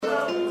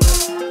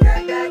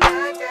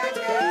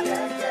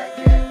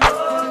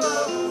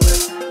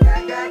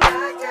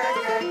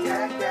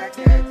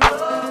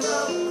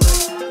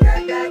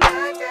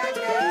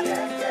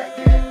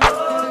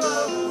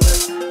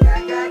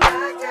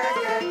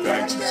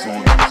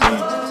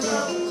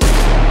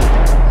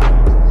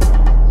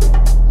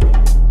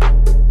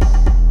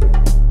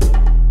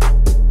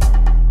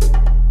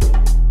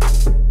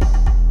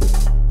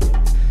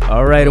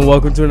right, and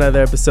welcome to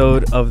another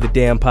episode of the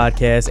D.A.M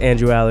podcast.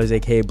 Andrew Allers,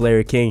 aka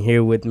Blair King,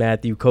 here with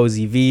Matthew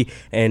Cozy V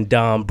and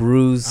Dom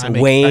Brouge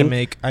Wayne.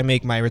 I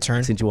make my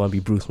return. Since you want to be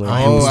Bruce Wayne.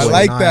 I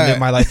like that. I live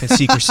my life in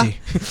secrecy.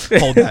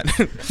 Hold that.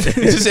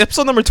 Is this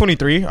episode number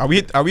 23? Are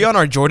we on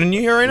our Jordan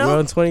year right now? We're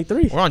on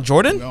 23. We're on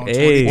Jordan?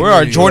 Hey, we're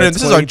our Jordan.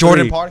 This is our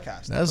Jordan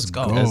podcast. Let's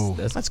go.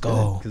 Let's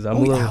go. Because I'm a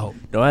little.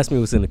 Don't ask me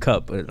what's in the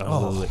cup, but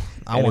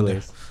I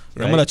wonder.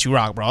 Right? I'm gonna let you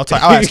rock, bro. I'll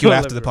ask you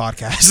after the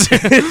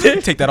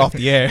podcast. Take that off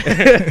the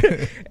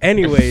air.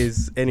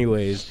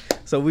 Anyways.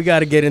 So we got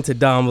to get into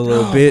Dom a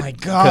little bit. Oh my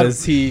God.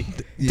 Because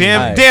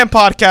D.A.M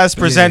podcast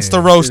presents the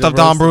roast of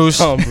Dom Brouge.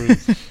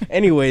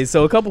 Anyways,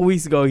 so a couple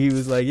weeks ago, he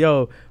was like,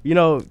 yo,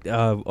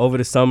 over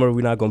the summer,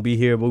 we're not going to be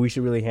here, but we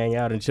should really hang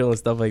out and chill and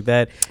stuff like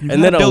that.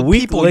 And then a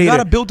week later. You got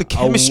to build the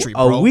chemistry,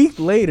 bro. A week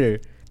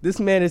later, this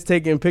man is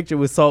taking a picture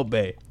with Salt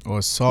Bae.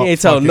 Salt he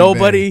ain't tell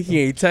nobody. He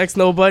ain't text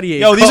nobody.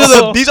 Yo, these are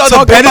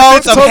the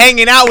benefits of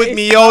hanging out with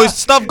me, yo.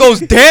 Stuff goes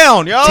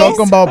down, yo.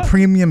 Talking about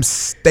premium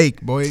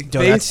steak, boy.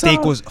 Yo, that steak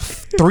was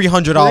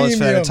 $300 for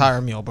that entire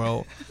meal,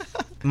 bro.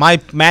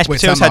 My mashed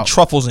potatoes had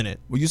truffles in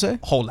it. What'd you say?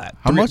 Hold that.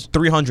 How much?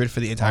 $300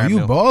 for the entire meal.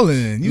 You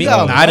balling?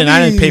 I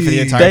didn't pay for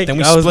the entire thing.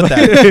 We split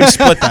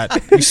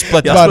that. We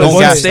split that.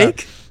 One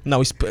steak? No,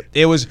 we split.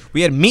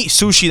 We had meat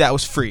sushi that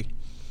was free.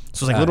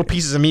 So it was like little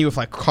pieces of meat with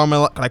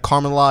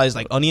caramelized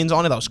like onions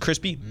on it that was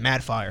crispy,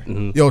 mad fire.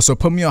 Mm-hmm. Yo, so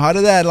put me on. How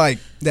did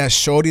that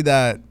shorty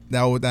that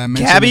mentioned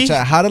Gabby?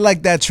 How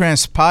did that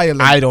transpire?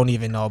 I don't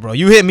even know, bro.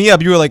 You hit me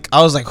up. You were like,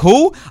 I was like,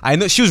 who? I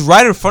know she was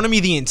right in front of me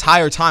the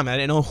entire time. I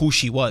didn't know who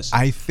she was.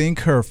 I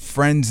think her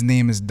friend's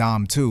name is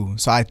Dom too.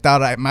 So I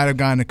thought I might have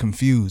gotten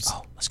confused.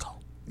 Oh, let's go.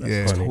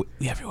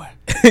 We everywhere.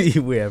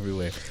 We're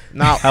everywhere.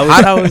 Now,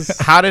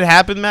 how did it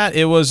happen, Matt?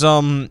 It was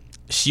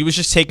she was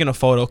just taking a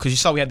photo because you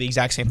saw we had the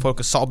exact same photo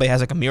because Salt Bae has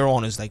like a mural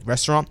on his like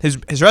restaurant.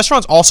 His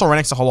restaurant's also right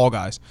next to Halal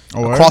Guys,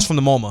 across from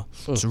the MoMA.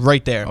 It's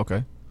right there.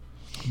 Okay.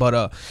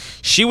 But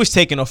she was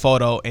taking a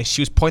photo and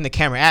she was pointing the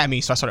camera at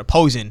me, so I started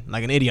posing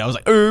like an idiot. I was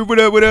like,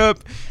 what up?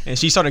 And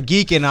she started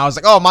geeking and I was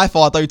like, oh, my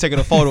fault. I thought you were taking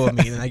a photo of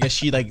me. And I guess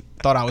she like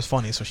thought I was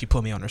funny, so she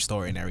put me on her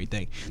story and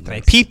everything. Then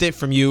I peeped it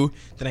from you.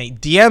 Then I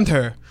DM'd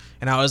her.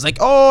 And I was like,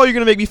 oh, you're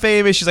going to make me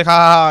famous. She's like,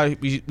 ha.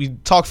 We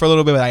talked for a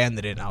little bit, but I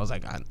ended it. And I was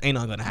like, ain't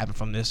nothing going to happen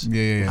from this.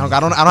 Yeah. I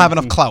don't have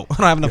enough clout. I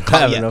don't have enough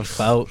clout yet.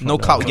 No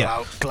clout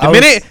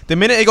yet. The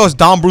minute it goes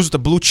Dom Brouge with the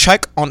blue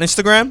check on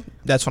Instagram,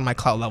 that's when my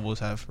clout levels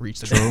have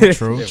reached.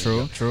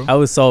 True. I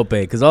was Salt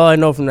Bae, because all I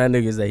know from that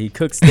nigga is that he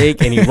cooks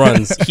steak and he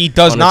runs. He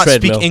does not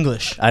speak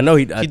English. I know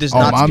he does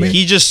not speak.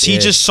 He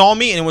just saw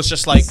me and it was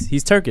just like.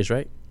 He's Turkish,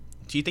 right?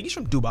 Do you think he's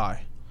from Dubai?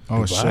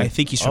 Oh, shit. I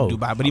think he's from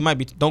Dubai, but he might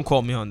be. Don't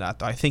quote me on that,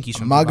 though. I think he's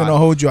from Dubai. I'm not going to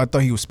hold you. I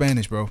thought he was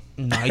Spanish, bro.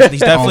 No, he's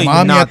definitely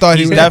not. I thought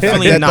he's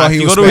definitely not.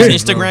 If you go to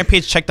his Instagram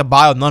page, check the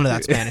bio. None of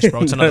that's Spanish,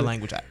 bro. It's another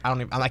language.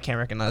 I can't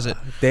recognize it.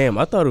 Damn,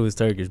 I thought it was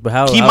Turkish. But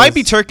how? He might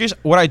be Turkish.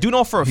 What I do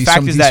know for a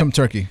fact is that. He's from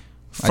Turkey.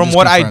 From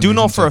what I do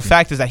know for a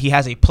fact is that he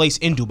has a place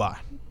in Dubai.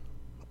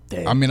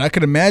 Damn. I mean, I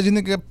could imagine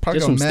nigga probably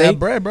got mad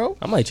bread, bro.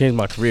 I might change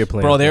my career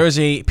plan. Bro, there was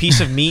a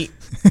piece of meat.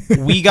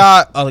 We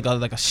got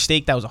like a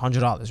steak that was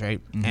 $100, right?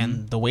 Mm-hmm.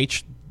 And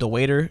the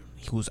waiter,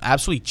 he was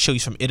absolutely chill.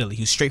 He's from Italy.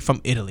 He was straight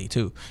from Italy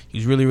too. He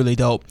was really, really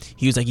dope.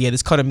 He was like, yeah,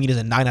 this cut of meat is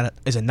a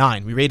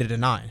 9. We rated it a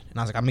 9. And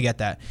I was like, I'm gonna get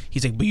that.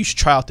 He's like, but you should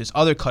try out this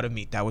other cut of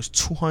meat that was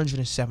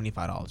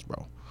 $275,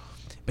 bro.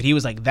 But he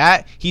was like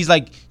that. He's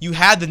like, you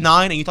had the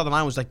 9 and you thought the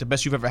 9 was like the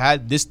best you've ever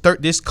had. This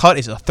cut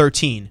is a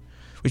 13.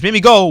 Which made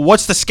me go,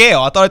 what's the scale?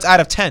 I thought it's out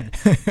of 10.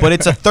 But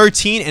it's a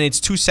 13 and it's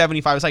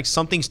 $275. It's like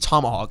something's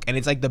tomahawk. And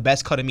it's like the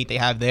best cut of meat they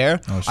have there.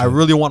 Oh, I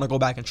really want to go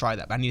back and try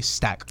that. But I need a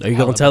stack. Are you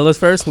going to tell us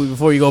first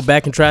before you go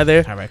back and try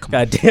there? All right, come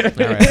on. God damn.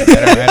 All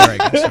right,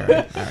 guys. All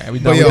right. Are we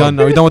done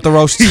with the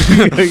roast?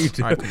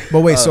 Right, cool. But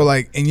wait, so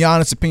like, in your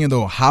honest opinion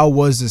though, how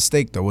was the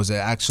steak though? Was it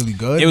actually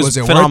good? It was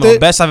phenomenal. Worth it?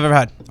 Best I've ever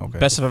had. Okay.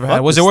 Best I've ever had.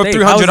 Was it worth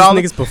 $300? How was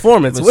this nigga's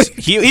performance?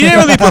 He didn't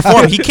really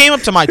perform. He came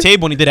up to my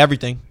table and he did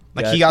everything.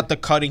 Like, he got the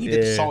cutting, he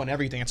did the salt and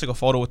everything. I took a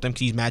photo with him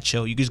because he's mad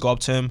chill. You just go up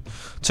to him,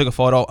 took a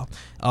photo.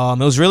 It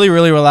was really,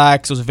 really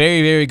relaxed. It was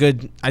very, very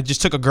good. I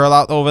just took a girl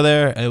out over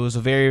there. It was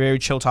a very, very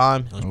chill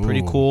time. It was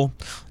pretty cool.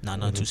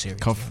 Not too serious.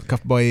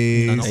 Cuff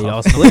boy. No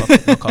y'all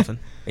split? No cuffing.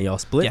 And y'all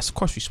split? Yes, of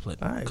course we split.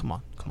 All right. Come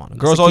on.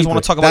 Girls always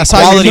want to talk about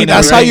equality. equality.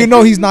 That's how you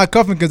know he's not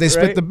cuffing because they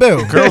split the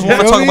bill. Girls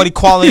want to talk about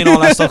equality and all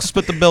that stuff.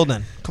 Split the bill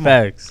then. Come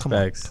on. Come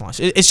on.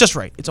 It's just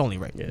right. It's only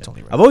right. Yeah. It's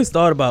only right. I've always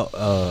thought about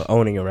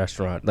owning a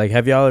restaurant. Like,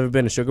 have y'all ever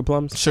been to Sugar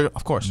Plums? Sure,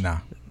 of course. Nah.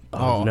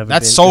 Oh,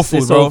 that's soul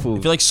food, bro. If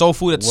you like soul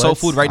food, it's soul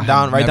food right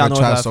down. Never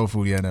tried soul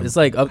food yet. It's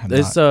like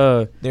there's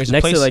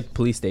next to like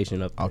police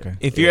station up there. Okay.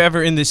 If you're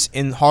ever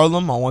in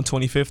Harlem on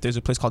 125th, there's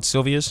a place called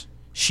Sylvia's.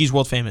 She's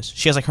world famous.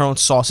 She has like her own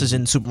sauces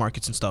in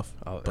supermarkets and stuff.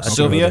 But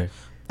Sylvia,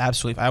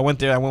 absolutely. I went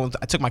there.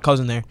 I took my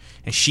cousin there,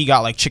 and she got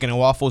like chicken and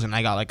waffles, and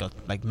I got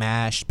like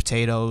mashed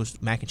potatoes,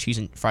 mac and cheese,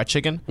 and fried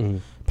chicken. Mm-hmm.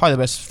 Probably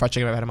the best fried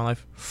chicken I've ever had in my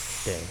life.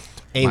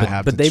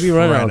 Damn. But they be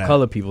running on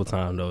color people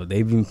time though.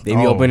 They be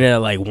opening at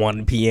like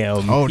 1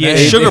 p.m. Oh yeah,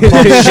 Sugar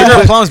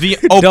Plums be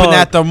open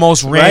at the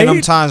most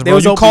random times, bro.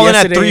 You call in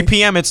at 3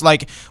 p.m. It's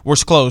like we're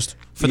closed.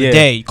 for the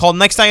day. You call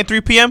next night at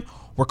 3 p.m.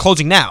 We're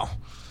closing now.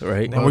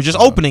 Right. And we're just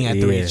opening at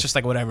 3. It's just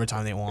like whatever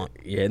time they want.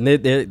 Yeah, and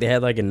they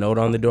had like a note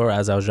on the door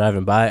as I was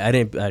driving by.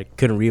 I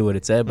couldn't read what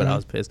it said, but I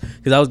was pissed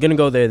because I was gonna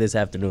go there this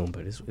afternoon,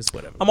 but it's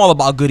whatever. I'm all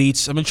about good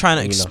eats. I've been trying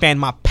to expand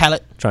my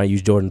palate. Trying to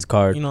use Jordan's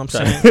card. You know what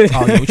I'm saying?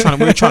 Oh yeah,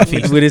 we're trying to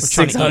feast. With his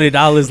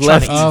 $600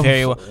 left.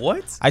 Very well.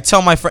 What? I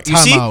tell my friend, you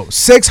see,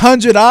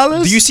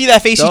 $600. do you see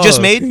that face he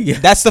just made? Yeah.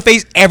 That's the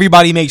face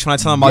everybody makes when I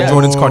tell them about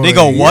Jordan's card. They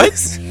go, "What?"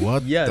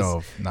 What? Yes.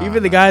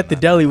 Even the guy at the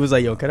deli was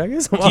like, "Yo, can I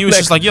get some?" He was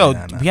just like, "Yo,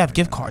 we have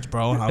gift cards,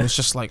 bro." And I was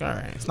just like, "All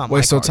right, it's not my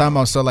Wait, so card." time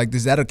out. So like,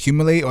 does that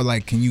accumulate, or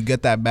like, can you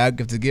get that back?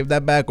 Have to give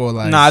that back, or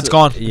like? Nah, it's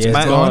gone. Yeah,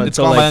 It's gone. It's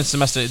So, gone by like- the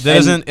semester.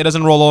 It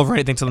doesn't roll over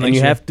anything till the And next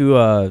you year. have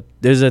to.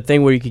 There's a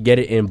thing where you could get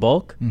it in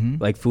bulk,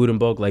 Mhm. like food in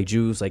bulk, like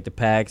juice, like the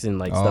packs and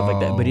like stuff like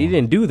that. But he Oh.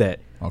 didn't do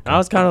that. Okay. And I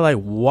was kind of like,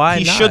 why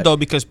He not? should though,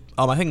 because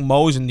I think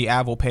Moe's and the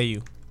Av will pay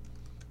you.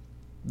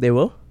 They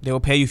will. They will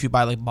pay you if you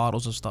buy like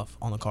bottles of stuff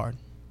on the card.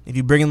 If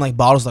you bring in like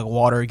bottles like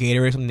water, or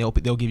Gatorade, or something,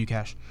 they'll give you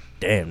cash.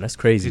 Damn, that's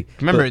crazy.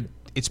 Remember,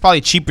 it's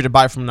probably cheaper to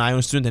buy it from an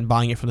Ion student than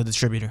buying it from the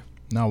distributor.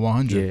 No, Yeah,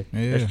 100.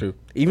 Yeah, that's true.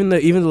 Even the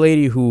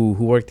lady who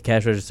worked the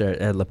cash register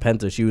at La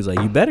Penta, she was like,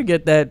 "You better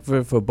get that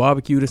for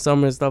barbecue this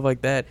summer and stuff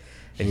like that."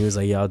 And he was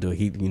like, "Yeah, I'll do it."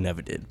 He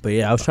never did. But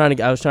yeah, I was trying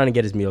to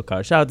get his meal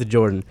card. Shout out to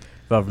Jordan.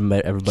 If I've ever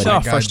met everybody, Shout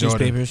out guy Fresh Jordan.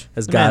 Newspapers.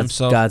 that's The man God's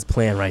himself. God's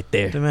plan right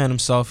there, The man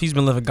himself. He's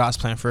been living God's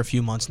plan for a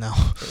few months now.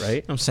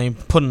 right? I'm saying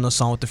putting us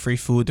on with the free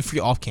food, the free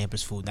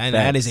off-campus food.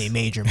 That is a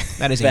major.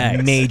 That is a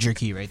Facts. major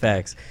key right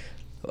there. Facts.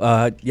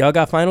 Y'all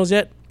got finals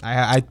yet?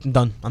 I'm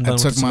done. I'm done I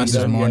with took the mine semester. this You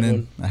had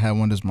morning. I had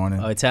one this morning.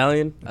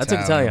 Italian. I took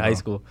Italian, Italian in high bro.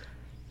 school.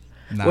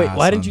 Nah, Wait,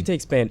 why didn't son. you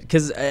take Spanish?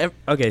 Because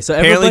okay, so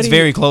Apparently, everybody, it's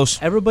very close.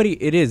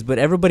 everybody it is, but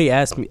everybody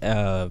asked me.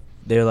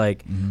 They're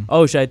like,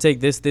 "Oh, should I take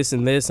this,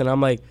 and this?" And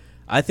I'm like,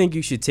 I think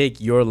you should take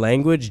your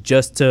language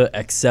just to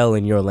excel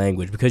in your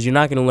language because you're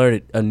not going to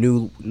learn a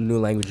new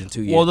language in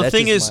 2 years. Well, the That's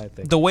thing just is, my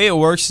thing. the way it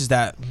works is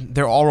that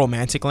they're all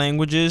romantic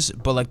languages,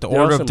 but like the They're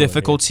all order of similar, yeah.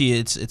 difficulty,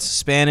 it's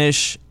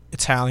Spanish,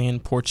 Italian,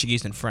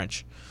 Portuguese, and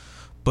French.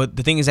 But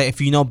the thing is that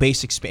if you know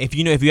basic, if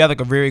you have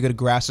like a very good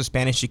grasp of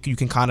Spanish, you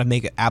can kind of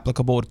make it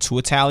applicable to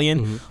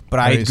Italian.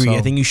 But I Very agree. so.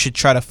 I think you should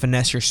try to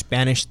finesse your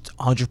Spanish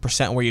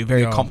 100% where you're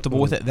very Yo, comfortable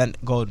with it. Then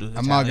go to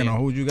I'm not Italian. gonna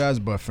hold you guys,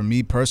 but for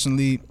me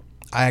personally,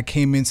 I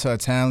came into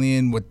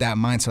Italian with that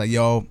mindset, like,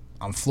 yo,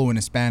 I'm fluent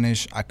in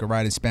Spanish. I could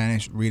write in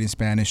Spanish, read in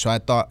Spanish. So I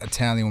thought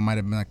Italian might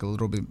have been like a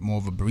little bit more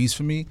of a breeze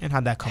for me. And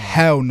how'd that come out?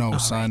 Hell no,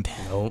 son.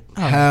 Nope.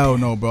 Hell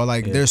no, bro.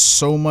 Like, there's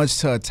so much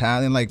to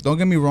Italian. Like, don't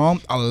get me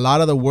wrong. A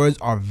lot of the words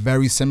are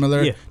very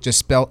similar, Yeah. just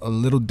spelled a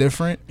little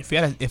different. If we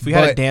had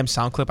a But- damn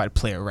sound clip, I'd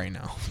play it right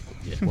now.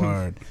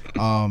 Word.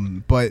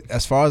 But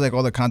as far as like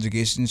all the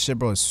conjugation shit,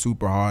 bro, it's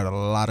super hard. A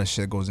lot of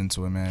shit goes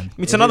into it, man.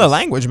 It's It another is.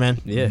 language, man.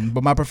 Yeah.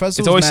 But my professor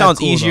It was always mad sounds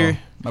cool, easier. though.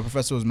 My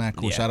professor was mad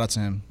cool. Yeah. Shout out to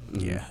him.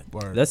 Yeah.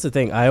 Word. That's the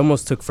thing. I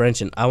almost took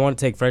French, and I want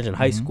to take French in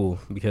high school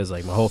because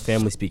like my whole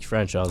family speaks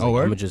French. I was Oh, like,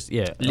 word? I'm gonna just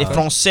Les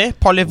Français,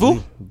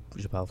 parlez-vous?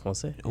 Je parle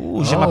français.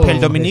 Ooh, je Oh. m'appelle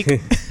Dominique.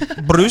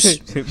 Bruce.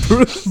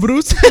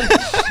 Bruce.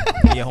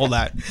 Yeah, hold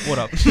that. What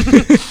up?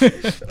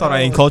 Thought I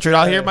ain't cultured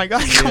out here, my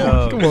guy. Come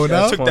on. Come on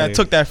now.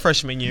 Took that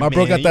freshman year. My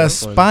bro man. got that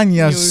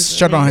España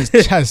shirt on his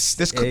chest.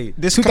 This Hey.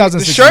 this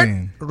 2016.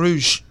 shirt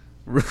Rouge.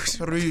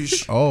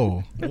 Rouge.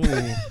 Oh.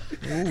 Ooh.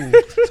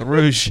 It's a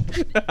Rouge.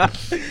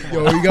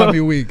 Yo, you got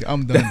me weak.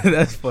 I'm done.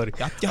 That's funny.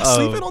 Y'all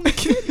sleeping on the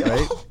kid, yo.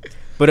 Right?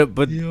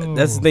 But Yo.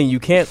 that's the thing. You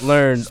can't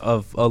learn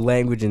of a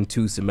language in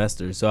 2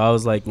 semesters. So I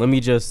was like, let me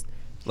just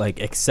like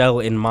excel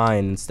in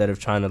mine instead of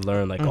trying to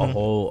learn like a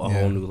whole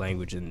Yeah. new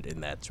language in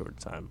that short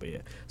time. But yeah.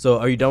 So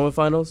are you done with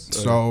finals? Or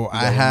So you got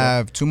I one more?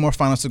 have 2 more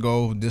finals to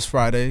go this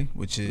Friday,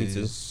 which too.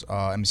 is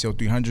MCO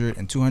 300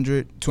 and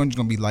 200. 200 is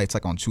gonna be light. It's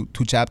like on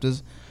two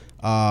chapters.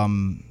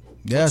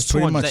 Yeah, it's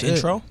pretty much that it.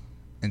 intro.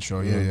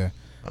 Intro, yeah.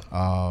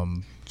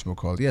 What's it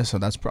called? Yeah, so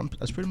that's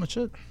pretty much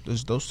it.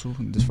 There's those 2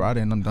 this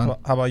Friday, and I'm done.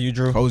 How about you,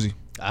 Drew? Cozy.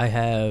 I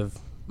have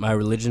my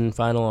religion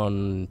final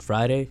on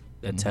Friday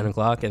at 10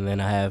 o'clock, and then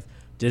I have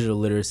digital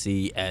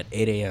literacy at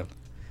 8 a.m.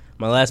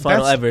 My last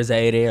final That's- ever is at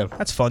 8 a.m.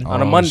 That's fun.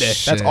 On a Monday.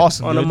 shit. That's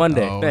awesome. on a dude.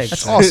 Monday. Oh, Thanks.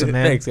 That's awesome,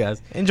 man. Thanks,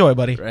 guys. Enjoy,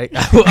 buddy. Right?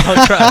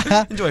 I'll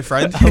try. Enjoy,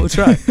 friend. I will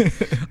try.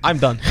 I'm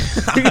done.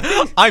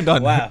 I'm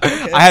done. Wow.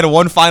 I had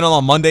one final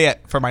on Monday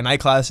for my night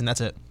class, and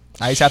that's it.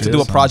 I just have to Shit, do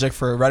a son. project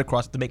for Red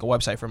Cross to make a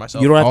website for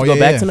myself. You don't have to Oh, go yeah,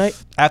 back yeah.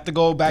 tonight? I have to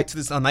go back to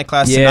this night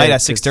class Yeah, tonight at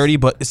 'cause- 6:30,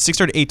 but it's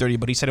 6:30 to 8:30.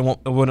 But he said it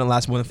wouldn't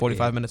last more than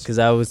 45 minutes. Because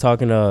I was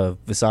talking to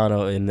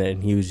Visano, and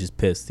then he was just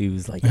pissed. He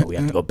was like, "Yo, we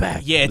have to go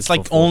back." Yeah, it's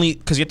like full. only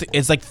because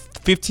it's like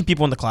 15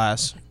 people in the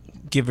class,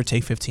 give or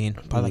take 15,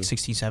 probably like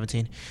 16,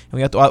 17,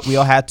 and we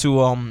all had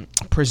to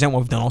present what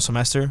we've done all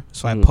semester.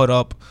 So I put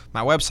up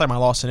my website, my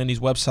Lost in Indies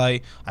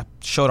website. I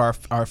showed our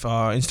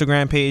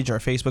Instagram page, our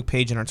Facebook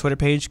page, and our Twitter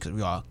page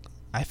because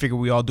I figure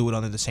we all do it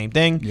under the same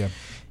thing. Yeah.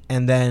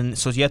 And then,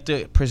 so you have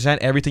to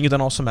present everything you've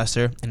done all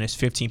semester, and it's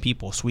 15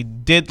 people. So we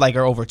did like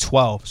our over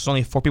 12. So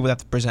only 4 people that have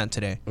to present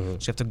today. So you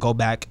have to go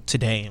back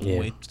today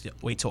and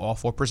wait till all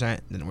 4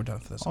 present, and then we're done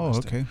for this Oh,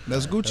 semester. okay.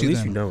 That's Gucci At least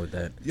then. you know with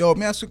that. Yo, let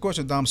me ask you a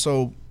question, Dom.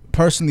 So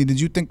personally, did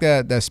you think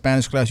that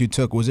Spanish class you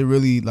took, was it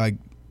really like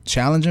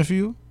challenging for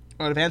you?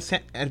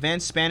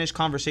 Advanced Spanish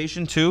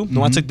conversation too. The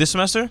one I took this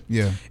semester.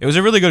 Yeah, it was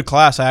a really good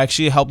class. It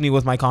actually helped me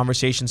with my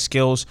conversation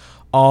skills.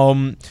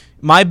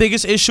 My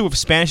biggest issue with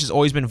Spanish has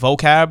always been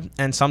vocab,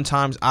 and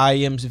sometimes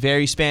I'm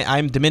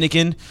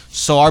Dominican,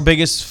 so our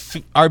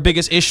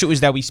biggest issue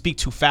is that we speak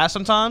too fast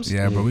sometimes.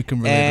 Yeah, but we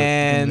can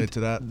relate to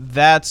that.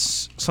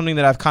 That's something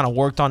that I've kind of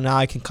worked on now.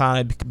 I can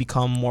kind of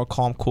become more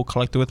calm, cool,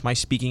 collected with my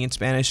speaking in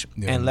Spanish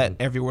and let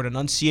every word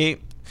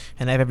enunciate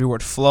and have every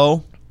word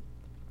flow.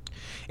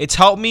 It's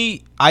helped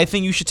me. I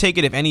think you should take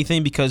it, if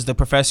anything, because the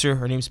professor,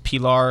 her name's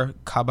Pilar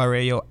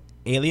Caballero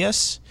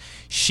Elias.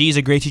 She's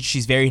a great teacher.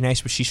 She's very nice,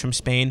 but she's from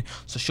Spain,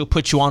 so she'll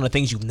put you on to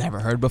things you've never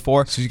heard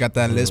before. So you got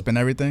that lisp and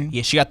everything?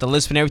 Yeah, she got the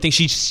lisp and everything.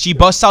 She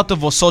busts out the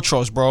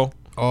vosotros, bro.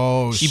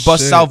 Oh, she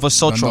busts out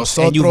vosotros,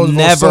 and you've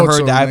never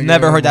heard that. I've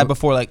never heard that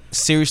before, like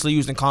seriously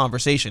used in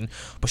conversation.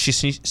 But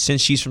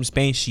since she's from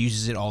Spain, she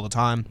uses it all the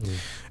time.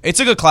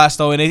 It's a good class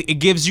though, and it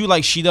gives you,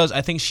 like she does.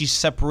 I think she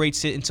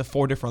separates it into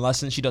 4 different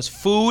lessons. She does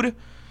food,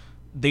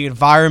 the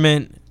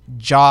environment,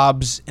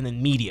 jobs, and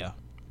then media.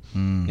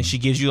 And she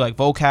gives you like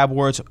vocab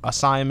words,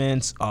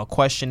 assignments,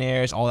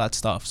 questionnaires, all that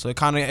stuff. So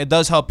it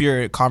does help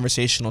your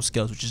conversational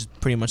skills, which is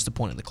pretty much the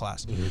point of the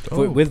class.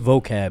 With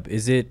vocab,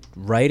 is it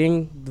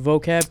writing the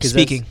vocab?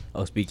 Speaking.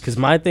 Speak. Because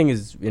my thing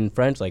is in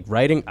French, like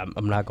writing,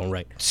 I'm not gonna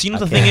write. See, you know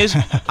the thing is,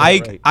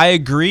 I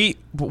agree.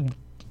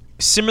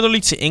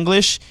 Similarly to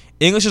English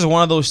is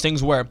one of those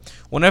things where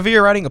whenever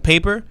you're writing a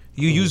paper,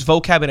 you use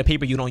vocab in a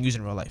paper you don't use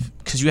in real life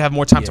because you have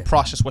more time to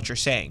process what you're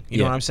saying. You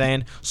know what I'm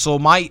saying? So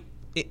my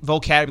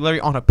vocabulary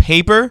on a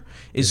paper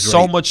is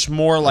so much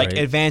more like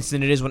advanced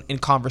than it is in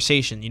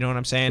conversation. You know what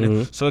I'm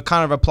saying? So it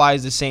kind of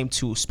applies the same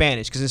to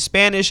Spanish, because in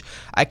Spanish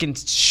I can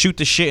shoot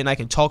the shit and I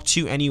can talk to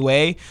you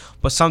anyway,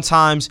 but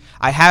sometimes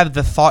I have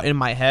the thought in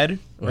my head,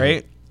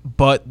 right?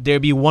 But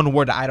there'd be one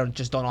word that I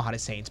just don't know how to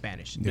say in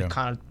Spanish. It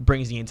kind of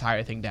brings the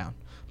entire thing down.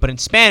 But in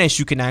Spanish,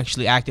 you can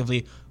actually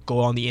actively go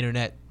on the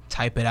internet,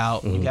 type it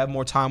out. You have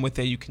more time with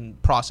it. You can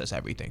process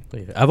everything.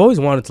 I've always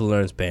wanted to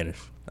learn Spanish.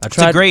 It's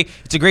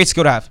a great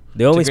skill to have.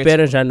 The only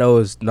Spanish I know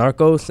is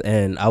Narcos,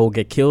 and I will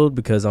get killed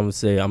because I'm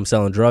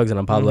selling drugs and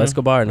I'm Pablo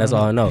Escobar, and that's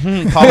all I know.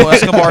 Pablo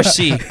Escobar,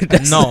 sí.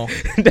 No.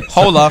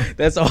 Hola.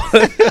 That's all.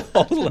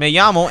 Me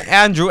llamo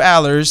Andrew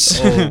Allers.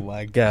 Oh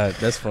my God,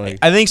 that's funny.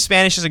 I think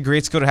Spanish is a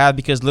great skill to have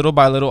because little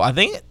by little, I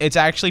think it's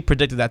actually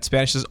predicted that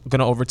Spanish is going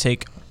to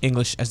overtake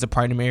English as the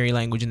primary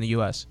language in the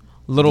U.S.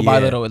 Little by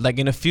little, like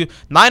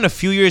not in a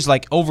few years,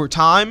 like over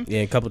time.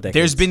 Yeah, a couple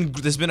decades.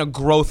 There's been a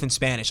growth in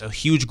Spanish, a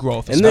huge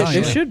growth. And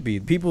there should be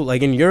people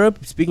like in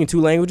Europe speaking 2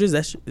 languages.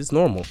 It's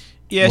normal.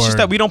 Yeah, it's just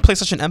that we don't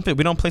place an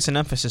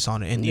emphasis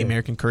on it in the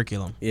American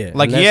curriculum. Yeah,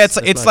 like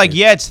it's like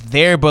it's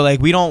there, but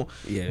like we don't.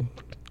 Yeah.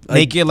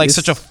 Make it like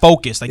such a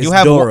focus. Like you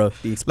have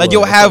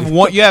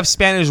you have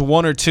Spanish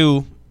 1 or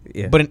 2,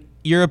 but in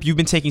Europe you've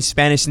been taking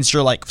Spanish since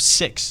you're like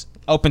 6.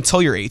 Up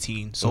until you're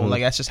 18. So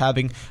like that's just I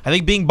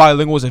think being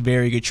bilingual is a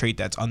very good trait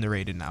that's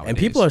underrated nowadays. And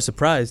people are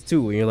surprised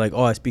too when you're like,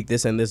 oh, I speak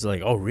this and this.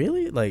 Like, oh,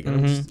 really? Like,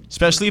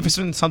 especially if it's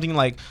been something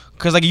like,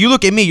 because like you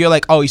look at me, you're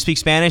like, oh, you speak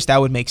Spanish, that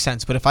would make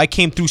sense. But if I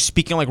came through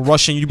speaking like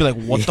Russian, you'd be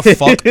like, what the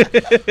fuck?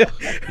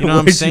 You know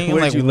what I'm saying?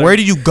 Like, where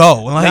did you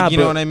go? Like, you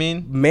know what I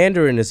mean?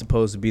 Mandarin is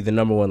supposed to be the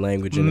 #1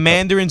 language.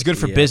 Mandarin's good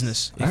for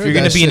business. If you're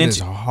gonna be an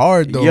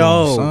hard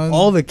though, son.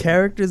 All the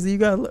characters that you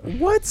got.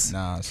 What?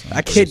 Nah, son.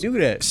 I can't do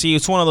that. See,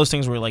 it's one of those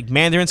things where like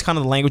Mandarin's kind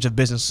of the language of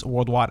business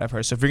worldwide, I've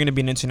heard. So if you're going to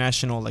be an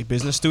international like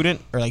business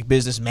student or like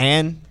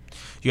businessman,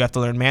 you have to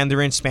learn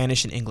Mandarin,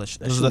 Spanish, and English.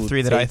 Those are the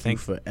 3 that I think.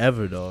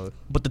 Forever, dog.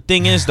 But the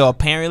thing is, though,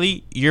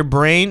 apparently your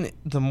brain,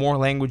 the more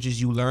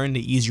languages you learn,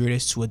 the easier it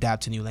is to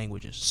adapt to new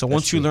languages. So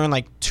once you learn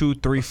like 2,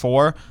 3,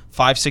 4,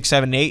 5, 6,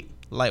 7, 8,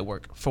 light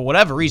work. For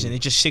whatever reason, it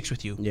just sticks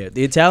with you. Yeah,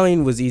 the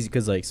Italian was easy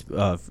because like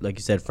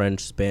you said, French,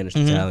 Spanish,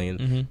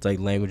 Italian. It's like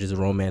languages of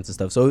romance and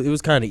stuff. So it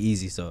was kind of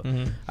easy. So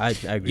I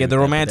agree. Yeah, the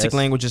romantic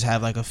languages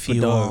have like a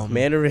few.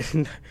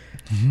 Mandarin.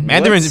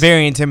 Mandarin's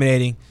very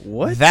intimidating.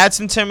 What? That's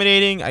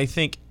intimidating. I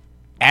think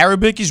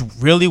Arabic is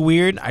really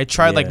weird. I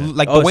tried like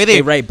the way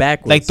they write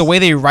backwards. Like the way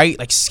they write,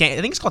 like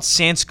I think it's called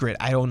Sanskrit.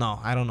 I don't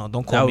know.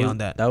 Don't quote me on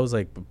that. That was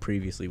like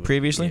previously.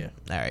 Yeah.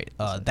 All right.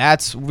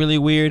 That's really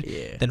weird.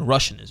 Yeah. Then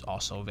Russian is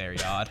also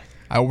very odd.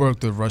 I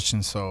worked with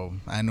Russian, so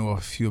I know a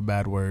few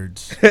bad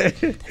words.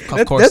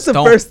 Of course, that's the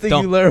first thing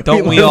you learn.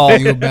 Don't we all? A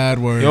few bad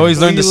words. You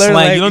always learn the slang.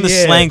 Like, you learn the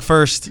slang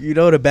first. You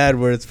know the bad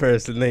words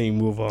first, and then you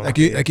move on. Like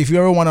if you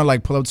ever want to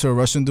like pull up to a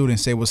Russian dude and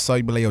say what's up,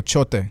 you be like, yo,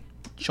 chote.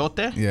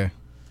 Chote? Yeah.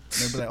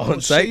 They be like,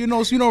 on site, you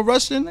know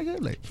Russian,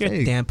 nigga. Like,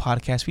 hey. Damn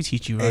podcast, we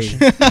teach you Russian,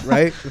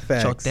 right?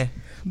 Facts. Chote.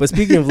 But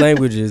speaking of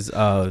languages,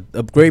 a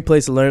great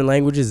place to learn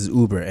languages is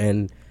Uber,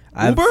 and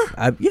I've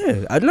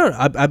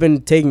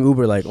been taking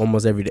Uber like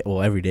almost every day.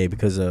 Well, every day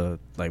because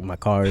like my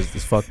car is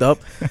fucked up.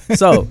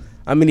 So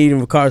I'm in need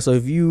of a car. So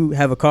if you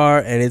have a car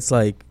and it's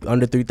like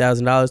under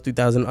 $3,000,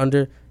 $3,000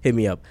 under, hit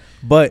me up.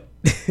 But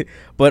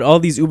but all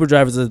these Uber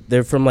drivers,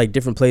 they're from like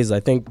different places. I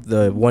think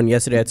the one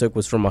yesterday I took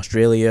was from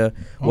Australia.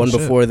 One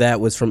before that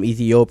was from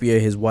Ethiopia.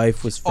 His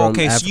wife was from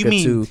Africa so you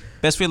mean too.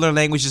 best way to learn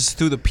language is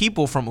through the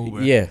people from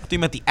Uber? Yeah. I thought you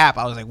meant the app.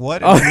 I was like,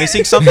 what? Am I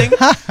missing something?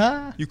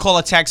 You call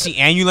a taxi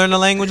and you learn the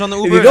language on the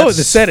Uber? You know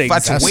the settings.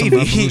 That's That's some wavy.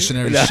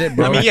 revolutionary shit,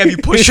 bro. I mean, yeah, if you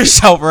push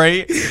yourself,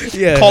 right?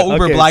 Yeah. Call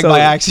Uber Black by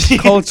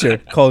accident.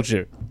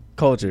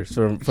 Culture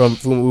from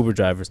Uber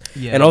drivers.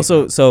 Yeah, And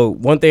also, so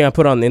one thing I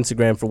put on the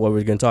Instagram for what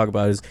we're going to talk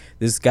about is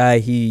this guy.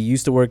 He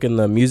used to work in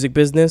the music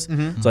business.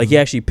 So like he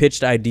actually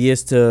pitched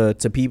ideas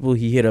to people.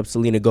 He hit up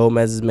Selena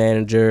Gomez's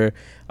manager.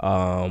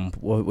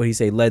 What did he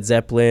say? Led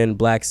Zeppelin,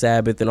 Black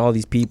Sabbath, and all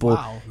these people.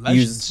 Wow,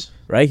 legends.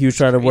 He was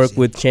trying to work crazy.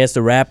 with Chance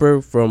the Rapper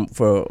with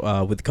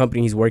the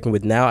company he's working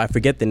with now. I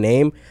forget the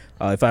name.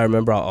 If I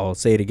remember, I'll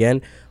say it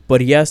again.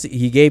 But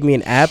he gave me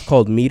an app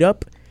called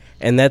Meetup.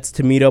 And that's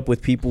to meet up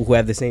with people who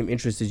have the same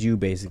interests as you,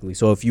 basically.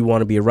 So if you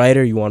want to be a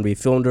writer, you want to be a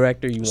film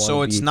director, you want to be...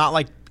 So it's not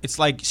like, it's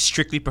like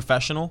strictly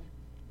professional?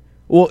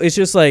 Well, it's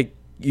just like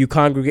you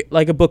congregate,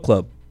 like a book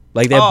club.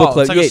 Like that book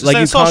club. It's like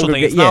you a social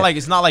thing. congregate.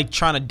 It's not like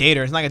trying to date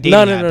her. It's not like a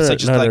dating app. It's like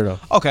just No.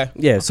 Okay.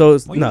 Yeah, so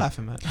it's... What are you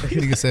laughing at?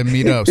 Nigga said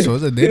meet up. So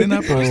is it a dating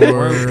app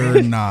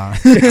or nah?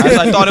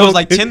 I thought it was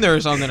like Tinder or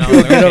something. I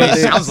was like, okay,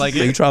 it sounds like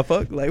So you it. try to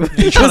fuck? Like,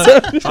 You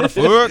trying to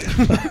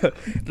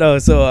fuck? No,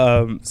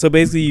 so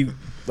basically...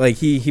 Like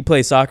he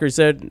plays soccer,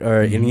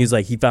 and he's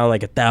like he found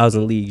like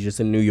 1,000 leagues just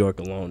in New York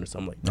alone or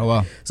something like that. Oh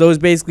wow! So it's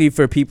basically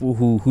for people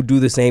who do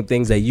the same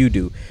things that you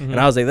do, and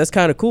I was like, that's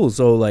kind of cool.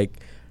 So like,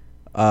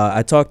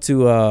 I talked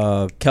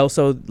to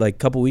Kelso like a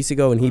couple weeks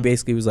ago, and he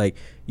basically was like,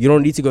 you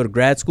don't need to go to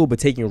grad school, but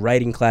taking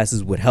writing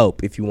classes would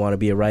help if you want to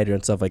be a writer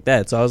and stuff like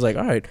that. So I was like,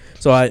 all right.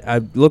 So I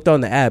looked on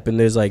the app, and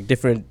there's like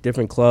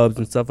different clubs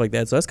and stuff like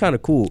that. So that's kind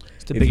of cool.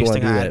 It's the biggest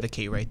thing I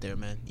advocate right there,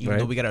 man. Even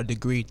though we got our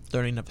degree,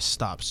 learning never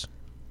stops.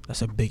 That's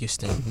the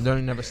biggest thing.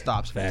 Learning never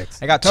stops.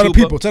 Facts. I got Tell the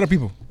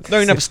people.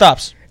 Learning never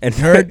stops. And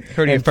heard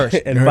it first.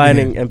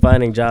 And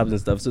finding jobs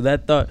and stuff. So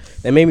that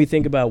made me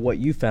think about what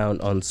you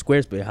found on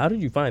Squarespace. How did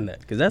you find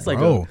that? Because that's like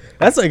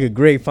a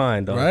great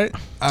find, dog. Right?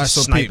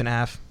 So sniping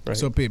half. Right.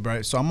 So Pete,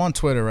 right? So I'm on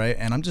Twitter, right?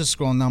 And I'm just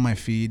scrolling down my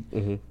feed,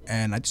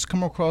 and I just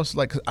come across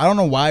like, 'cause I don't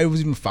know why it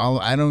was even followed.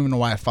 I don't even know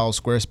why I followed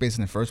Squarespace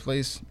in the first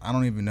place. I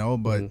don't even know,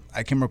 but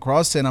I came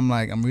across it, and I'm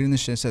like, I'm reading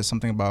this shit. It says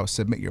something about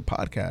submit your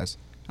podcast.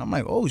 I'm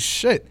like, oh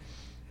shit.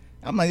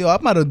 I'm like, yo, I'm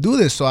about to do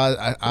this. So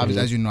I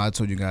as you know, I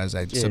told you guys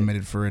I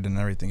submitted for it and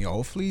everything. Yo,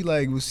 hopefully,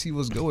 like, we'll see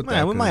what's good with that.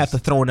 Man, we might have to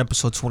throw an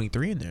episode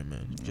 23 in there,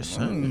 man. Just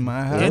saying.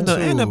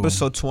 And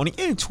episode 20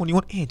 and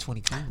 21 and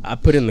 22. I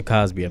put in the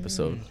Cosby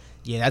episode.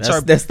 Yeah,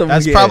 that's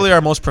probably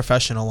our most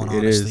professional one,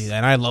 honestly. Is.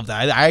 And I love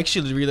that. I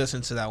actually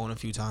re-listened to that one a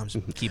few times.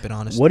 Keep it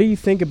honest. What do you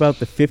think about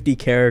the 50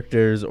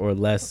 characters or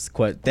less?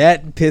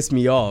 That pissed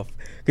me off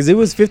because it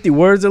was 50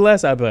 words or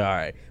less. I'd be like, all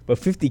right, but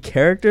 50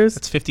 characters.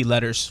 That's 50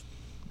 letters.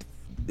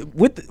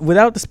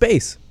 Without the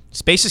space.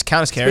 Spaces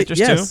count as characters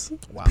too?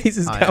 Wow.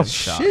 Spaces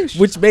count.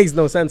 Which makes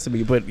no sense to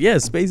me, but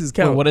yes, spaces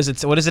count. Well, what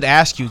does it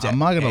ask you? I'm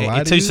not gonna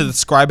lie it tells you to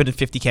describe it in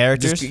 50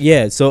 characters.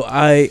 So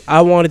I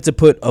wanted to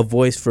put a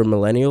voice for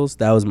millennials.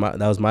 That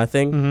was my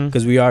thing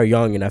because we are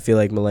young, and I feel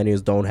like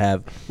millennials don't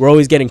have. We're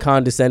always getting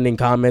condescending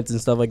comments and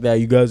stuff like that.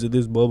 You guys are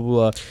this blah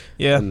blah blah.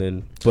 Yeah. And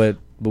then but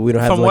we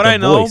don't have. From what I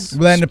know, voice.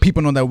 We're letting the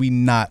people know that we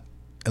not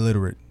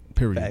illiterate.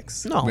 Period.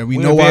 Facts. No, we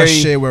know our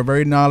shit. We're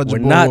very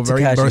knowledgeable. We're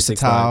very Tekashi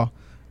versatile.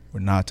 We're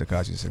not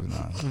Tekashi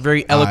 69.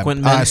 Very eloquent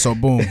men. All right, so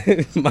boom.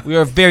 We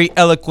are very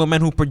eloquent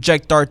men who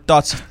project our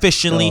thoughts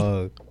efficiently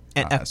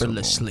and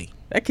effortlessly.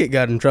 That kid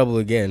got in trouble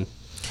again.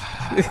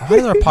 Why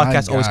does our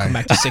podcast always come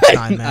back to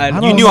 6ix9ine,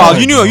 man?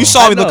 You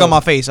saw me look on my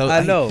face.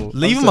 I know.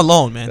 Leave him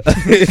alone, man.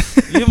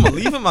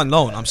 leave him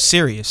alone. I'm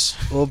serious.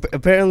 Well,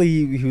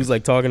 apparently he was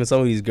like talking to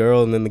some of these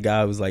girls, and then the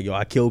guy was like, "Yo,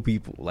 I kill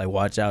people. Like,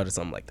 watch out," or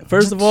something like that.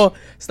 First of all,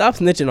 stop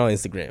snitching on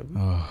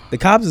Instagram. The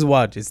cops is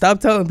watching. Stop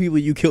telling people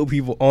you kill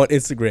people on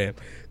Instagram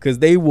because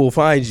they will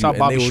find you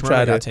and they will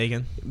try to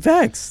taken.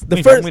 Facts.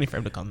 The first waiting for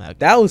him to come back.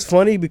 That was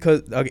funny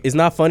because it's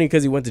not funny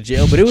because he went to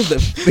jail, but it was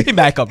the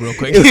back up real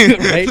quick.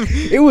 Right?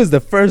 It was the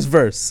first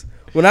verse.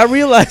 When I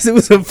realized it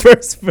was the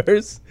first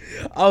verse,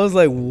 I was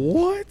like,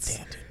 "What?"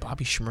 Damn, dude,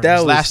 Bobby Schmurder.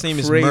 His last name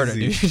is Murder,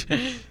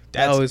 dude.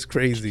 That was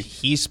crazy.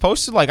 He's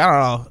supposed to, like, I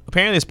don't know.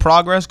 Apparently, there's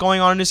progress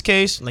going on in this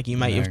case. Like, he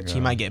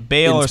might get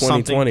bail or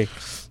something.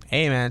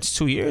 Hey, man, it's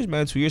 2 years,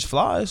 man. 2 years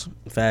flies.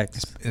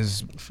 Facts.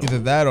 Is either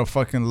that or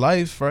fucking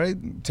life, right?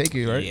 Take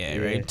it, right? Yeah,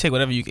 right. Take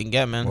whatever you can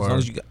get, man. As long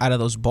as you get out of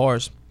those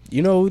bars.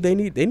 You know, they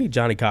need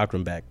Johnny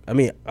Cochran back. I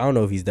mean, I don't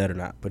know if he's dead or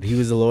not, but he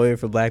was a lawyer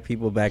for black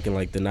people back in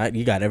like the night.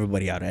 He got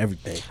everybody out of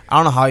everything. I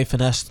don't know how he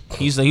finessed.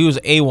 He was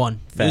A1. He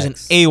was an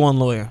A1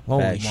 lawyer.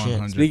 Holy shit.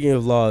 100. Speaking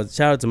of laws,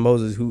 shout out to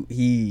Moses, who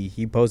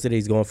he posted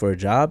he's going for a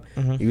job.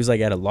 He was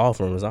like at a law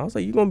firm. So I was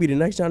like, you gonna be the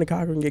next Johnny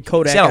Cochran and get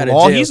Kodak out of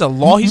jail?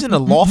 He's in a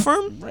law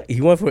firm? Right.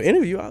 He went for an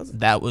interview.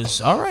 That was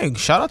all right.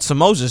 Shout out to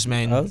Moses,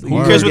 man.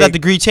 Who cares what that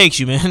degree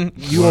takes you, man?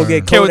 You won't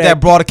get Kodak. Care what that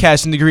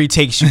broadcasting degree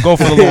takes you. Go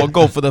for the law.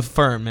 Go for the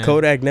firm, man.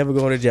 Kodak never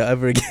going to jail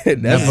ever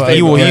again. Never.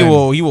 He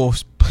will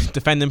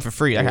defend him for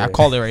free. I Yeah.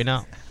 call it right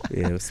now.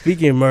 Yeah.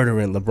 Speaking of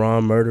murdering,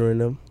 LeBron murdering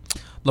them.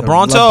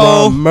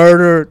 LeBronto LeBron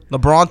murdered. the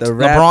Raptors,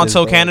 LeBronto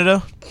bro.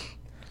 Canada.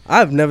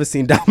 I've never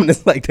seen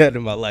dominance like that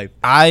in my life.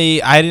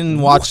 I didn't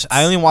watch.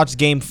 I only watched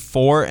Game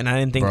 4, and I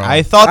didn't think. Bro.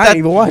 I thought I that. didn't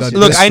even watch it.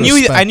 Look, I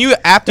Disrespect. knew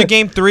after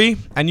Game 3,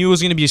 I knew it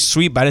was gonna be a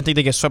sweep, but I didn't think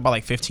they get swept by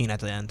like 15 at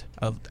the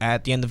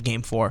end of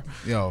Game 4.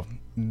 Yo,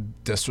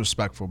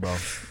 disrespectful, bro.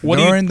 What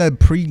do you- During the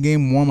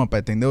pre-game warm-up,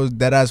 I think there was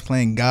dead ass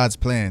playing God's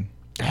plan.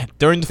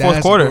 During the fourth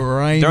That's quarter.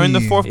 grimy. During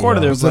the fourth quarter,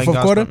 Yeah. there Was was it like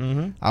fourth quarter?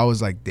 Mm-hmm. I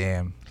was like,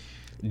 damn.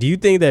 Do you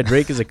think that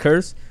Drake is a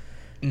curse?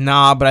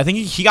 Nah, but I think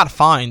he got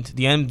fined.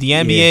 The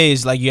NBA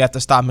is like, you have to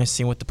stop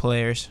messing with the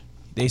players.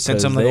 They sent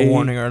 'Cause him like they- a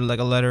warning or like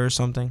a letter or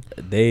something.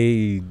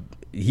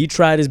 He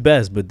tried his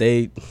best, but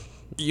they.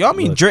 Yeah, I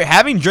mean, Look.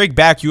 having Drake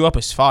back you up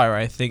is fire,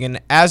 I think. And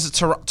as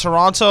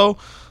Toronto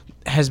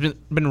has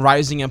been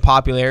rising in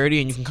popularity,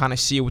 and you can kind of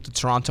see it with the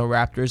Toronto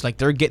Raptors. Like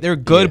they're good,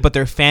 Yeah. but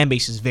their fan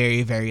base is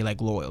very, very like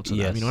loyal to them.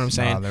 Yes. You know what I'm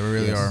saying? Nah, they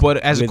really Yes. are. But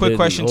as a They're quick the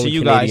question to only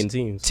you Canadian guys,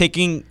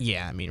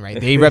 teams.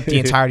 right? They rep the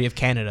entirety of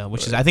Canada,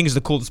 which is I think is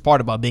the coolest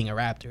part about being a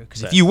Raptor.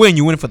 Because if Facts. you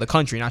win for the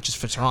country, not just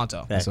for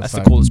Toronto. Facts. That's a the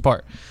fact. coolest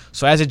part.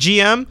 So as a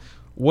GM,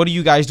 what do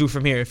you guys do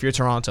from here if you're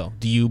Toronto?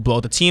 Do you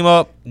blow the team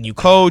up? New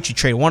coach? You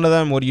trade one of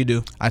them? What do you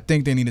do? I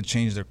think they need to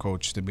change their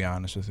coach, to be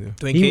honest with you.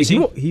 Dwayne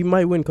Casey? He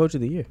might win Coach of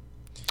the Year.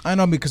 I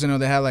know because I know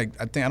they had like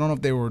I don't know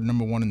if they were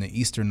number one in the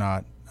East or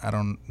not. I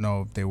don't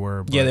know if they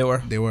were. But Yeah, they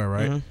were. They were,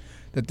 right? Mhm.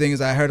 The thing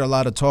is, I heard a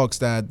lot of talks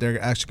that they're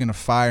actually gonna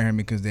fire him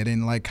because they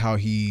didn't like how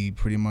he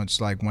pretty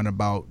much like went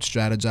about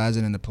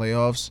strategizing in the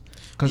playoffs.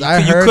 Because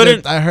I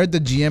heard the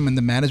GM and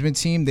the management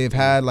team, they've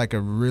had like a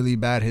really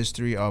bad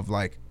history of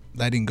like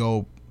letting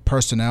go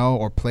personnel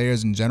or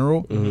players in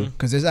general.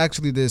 Because there's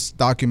actually this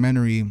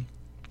documentary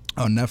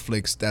on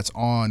Netflix that's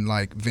on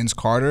like Vince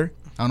Carter.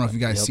 I don't know if you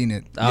guys Yep. seen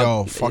it.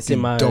 It's Fucking in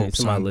my, dope, it's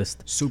in my son.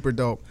 list. Super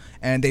dope.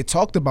 And they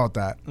talked about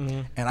that.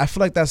 And I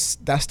feel like that's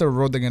the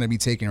road they're going to be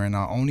taking right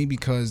now, only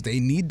because they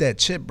need that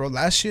chip, bro.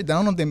 Last year, I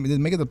don't know if they did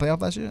make it to the playoff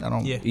last year. I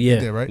don't Yeah. they Yeah,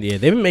 did, right? Yeah,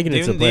 they've been making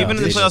it to They've been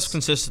in the playoffs. playoffs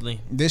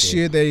consistently. This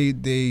year,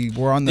 they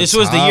were on the This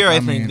was the top. year, I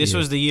think. This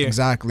was the year.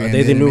 Exactly. Are and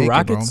they the didn't new make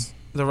it, bro. Rockets?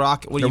 The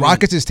Rocket. What do The you mean?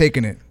 Rockets is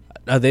taking it.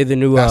 Are they the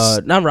new That's-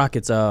 not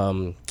Rockets?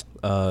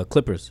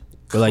 Clippers.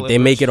 But like they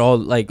Clippers. make it all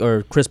like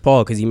or Chris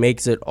Paul because he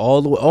makes it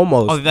all the way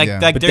almost. Oh, like, Yeah.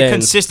 like But they're then-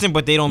 consistent,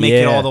 but they don't make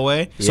it Yeah. all the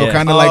way. So Yeah.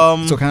 kind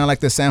of like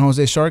the San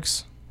Jose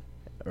Sharks.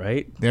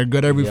 Right? They're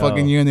good every Yo.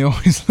 fucking year and they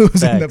always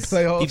lose in the Facts.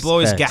 playoffs. People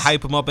always get Facts.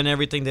 hype them up and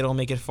everything. They don't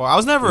make it far. I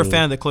was never a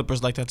fan of the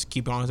Clippers like that, to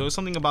keep it honest. There was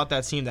something about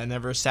that team that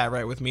never sat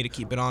right with me, to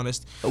keep it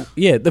honest. Oh,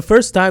 yeah, the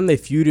first time they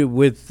feuded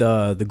with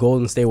the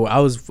Golden State, where I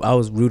was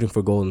rooting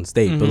for Golden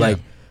State, but like,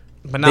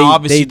 But now, They-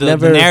 obviously, they the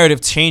never-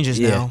 narrative changes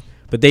yeah, now.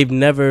 but they've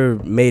never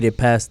made it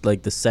past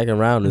like the second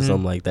round or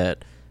something like that.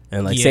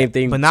 And like Yeah. same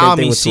thing. But same now, I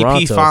thing mean, with CP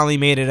Toronto. finally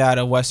made it out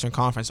of Western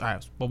Conference. All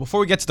right. Well, before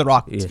we get to the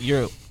Rockets,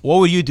 what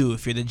would you do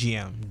if you're the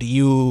GM? Do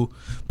you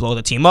blow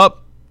the team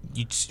up?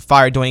 You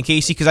fire Dwayne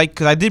Casey? Because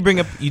I did bring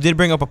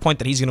up a point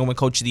that he's going to win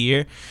Coach of the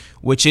Year,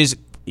 which is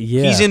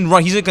he's in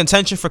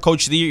contention for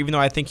Coach of the Year, even though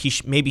I think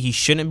maybe he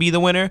shouldn't be the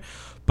winner.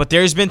 But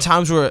there's been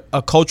times where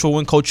a coach will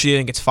win Coach of the Year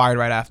and gets fired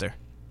right after.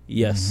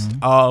 Yes,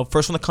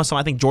 First one that comes to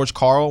mind, I think George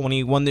Karl, when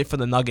he won it for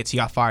the Nuggets, he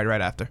got fired right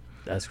after.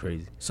 that's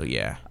crazy. So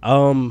yeah,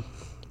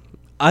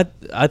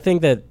 I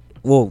think that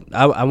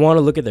I want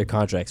to look at their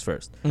contracts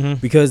first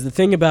because the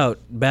thing about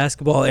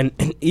basketball and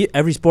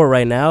every sport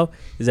right now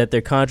is that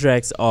their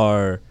contracts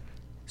are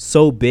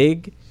so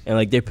big and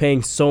like they're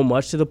paying so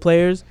much to the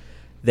players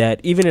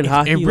that even in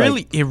hockey,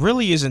 it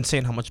really is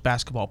insane how much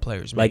basketball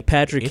players make. like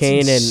Patrick It's Kane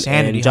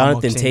insanity and how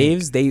much Jonathan they make.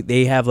 Taves,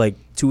 they have like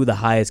two of the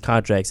highest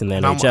contracts in the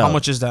NHL. How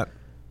much is that?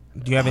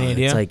 Do you have any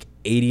idea? It's like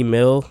 80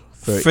 mil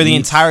for the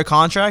entire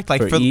contract,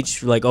 like for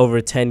each, like over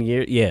 10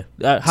 years. Yeah,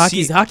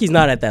 hockey's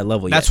not at that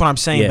level yet. That's what I'm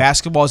saying. Yeah.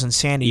 Basketball is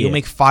insanity. Yeah. You'll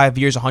make 5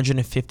 years,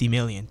 150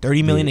 million,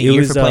 30 million a It year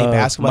was, for playing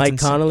basketball. Mike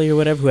Connolly or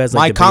whatever, who has like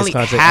Mike the Conley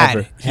biggest contract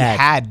ever.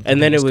 had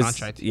and then it biggest was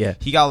contract. yeah,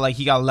 He got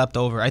leapt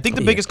over. I think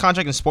the biggest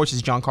contract in sports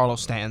is Giancarlo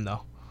Stanton,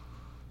 though.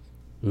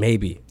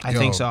 maybe. I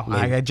think so.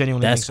 Maybe. I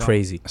genuinely That's think so.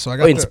 crazy. So I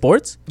got in the-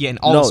 sports? Yeah, in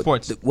all No,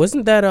 sports.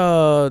 Wasn't that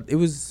it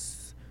was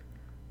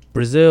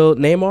Brazil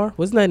Neymar?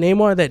 Wasn't that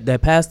Neymar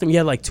that passed him? He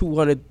had like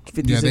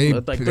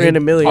 256, like 300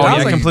 million. Oh, I yeah,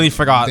 was I like, completely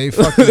forgot. They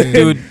fucking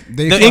Dude,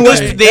 They the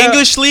fucking-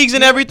 English leagues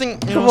and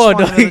everything. Come on,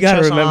 dog, you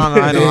gotta remember.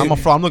 I know.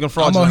 I'm looking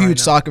fraudulent. I'm a huge right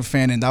now. soccer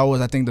fan, and that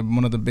was, I think,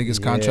 one of the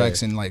biggest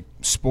contracts in like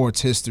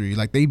sports history.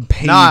 Like they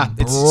paid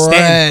It's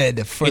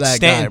bread for It's that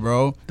Stanton. guy,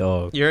 bro.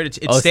 Dog. You heard it.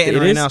 It's Oh, Stanton it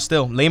right is? now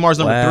still. Laymar's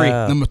number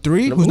Wow. Number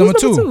 3, who's Who's number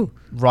 2? 3.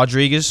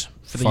 Rodriguez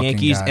for the Fucking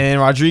Yankees, guy. and then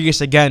Rodriguez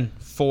again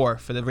 4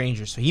 for the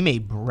Rangers. So he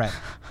made bread.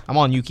 I'm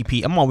on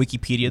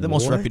Wikipedia, the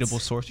most What? reputable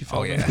source. You feel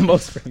Oh, me? yeah. The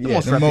most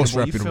The most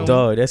reputable.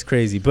 Dog, that's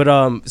crazy. But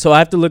so I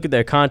have to look at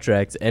their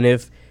contracts, and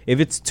if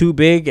it's too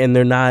big and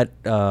they're not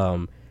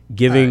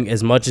giving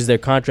as much as their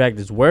contract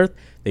is worth,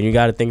 then you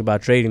got to think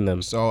about trading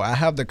them. So I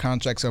have the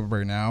contracts up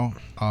right now.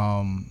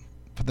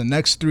 For the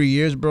next 3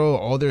 years, bro,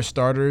 all their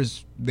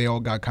starters, they all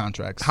got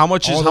contracts. How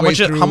much is All the way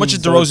through-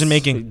 DeRozan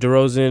making?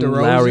 DeRozan,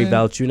 Lowry,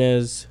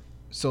 Valanciunas.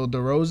 So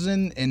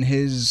DeRozan in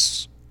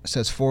his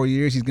says 4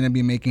 years, he's gonna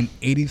be making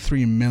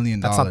 $83 million.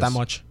 That's not that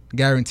much.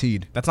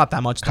 Guaranteed. That's not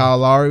that much. Kyle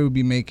Lowry will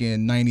be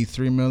making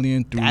 $93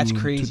 million through That's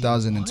crazy.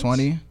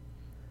 2020.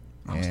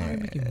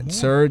 And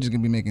Serge is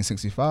gonna be making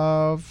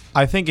 65.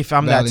 I think if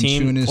I'm that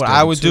team, Valanciunas, what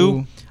I would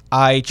 32. do,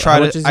 I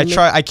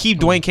keep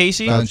Dwayne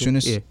Casey.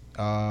 Valanciunas,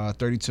 Yeah.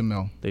 32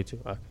 mil. They too.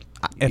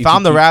 If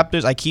I'm the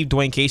Raptors, I keep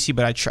Dwayne Casey,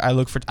 but I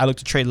look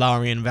to trade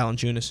Lowry and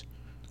Valanciunas.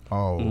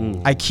 Oh.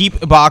 I keep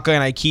Ibaka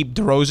and I keep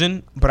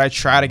DeRozan, but I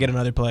try to get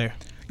another player.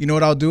 You know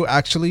what I'll do?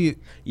 Actually,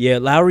 Yeah,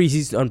 Lowry,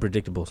 he's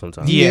unpredictable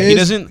sometimes. He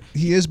doesn't.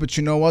 He is, but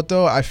you know what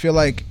though? I feel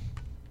like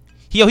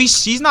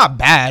He's not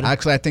bad.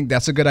 actually I think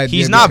that's a good idea.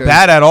 He's not because-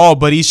 bad at all,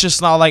 but he's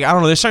just not like, I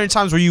don't know. There's certain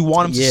times where you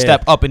want him to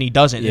step up and he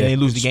doesn't, and they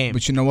lose the game.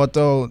 But you know what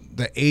though?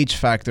 The age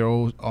factor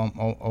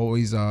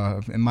always,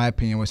 in my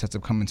opinion, always has to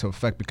come into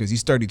effect because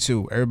he's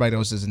 32. Everybody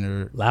else is in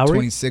their Lowry?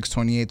 26,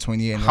 28,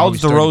 28. And How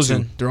old's Lowry's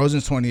DeRozan? 32.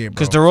 DeRozan's 28, bro.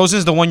 Because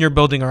DeRozan's the one you're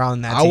building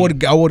around that I team.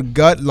 would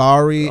gut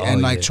Lowry Oh,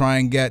 and like yeah. try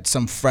and get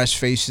some fresh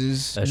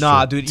faces. That's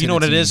Nah, true. dude, to you know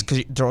the what it is?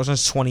 team. Because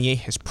DeRozan's 28,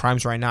 his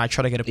prime's right now. I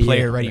try to get a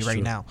player ready that's right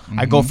true. now.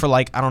 I go for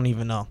like, I don't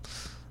even know.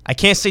 I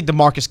can't say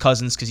DeMarcus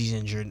Cousins because he's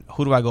injured.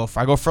 Who do I go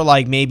for? I go for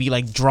like maybe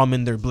like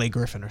Drummond or Blake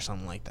Griffin or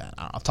something like that.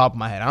 Off the top of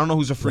my head, I don't know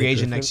who's a free Blake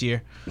agent Griffin? next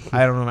year.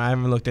 I don't know. I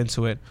haven't looked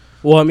into it.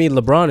 Well, I mean,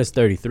 LeBron is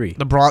 33.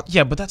 LeBron,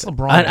 yeah, but that's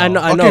LeBron. I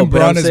know, Fucking but I'm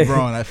Braun is saying-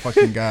 Braun, that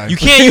fucking guy. You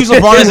can't use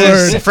LeBron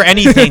Word. for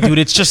anything, dude.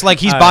 It's just like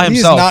he's by He's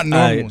himself. not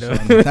normal. I know.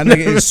 Son. That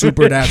nigga is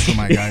super natural,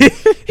 my guy.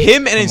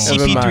 Him and then Come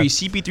on. Never mind.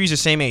 CP3. CP3's the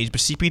same age,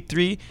 but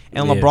CP3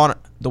 and Yeah. LeBron,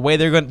 the way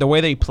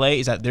they play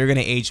is that they're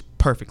gonna age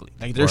perfectly.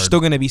 Like they're Word. still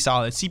gonna be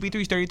solid.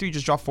 CP3's 33,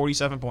 just dropped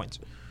 47 points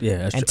Yeah,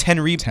 that's and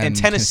true.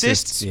 10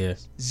 assists, Yeah.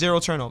 0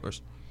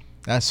 turnovers.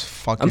 That's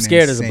fucking I'm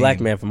scared as a insane.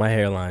 black man for my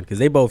hairline because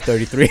they both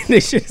 33 and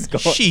this shit's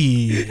gone.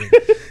 Shit.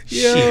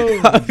 Yo.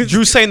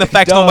 Drew's saying the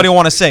facts Dog. nobody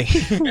want to say.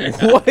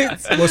 What?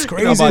 What's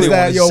crazy Nobody is wanna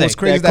that, yo, say. what's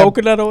crazy is That that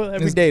coconut oil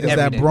every is, day. is though.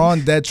 that day.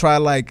 Braun dead try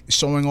like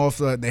showing off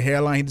the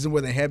hairline. He doesn't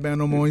wear the headband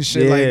no more and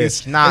shit. Like Yeah.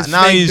 it's Nah, it's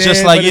now fake he's beard,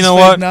 just like, but you it's know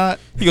fake what? Not.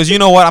 He goes, you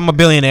know what? I'm a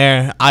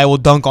billionaire. I will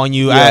dunk on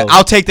you. Yo.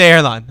 I'll take the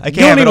hairline. I can't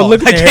don't have it even all.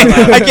 look at I the can't,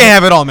 hairline. I can't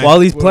have it all, man. While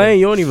he's playing,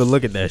 you don't even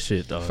look at that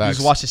shit, though. Facts.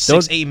 He's watching a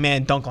Don't- 6'8"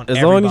 man dunk on As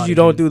everybody. long as you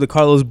don't dude. do the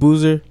Carlos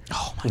Boozer.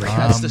 Oh my god,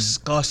 that's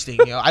disgusting.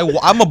 Yo.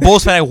 I'm a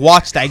Bulls fan. I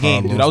watched that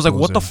game, dude. I was like,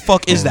 what the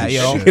fuck is that,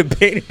 yo?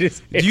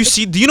 Holy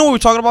shit. Do you know what we're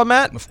talking about,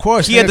 Matt? Of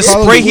course, He had nigga, the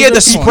Carlos spray. He had the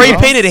Boozer, come on, spray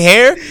bro. painted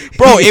hair,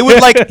 bro. It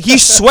would like he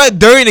sweat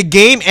during the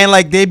game, and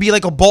like there'd be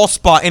like a bald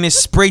spot in his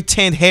spray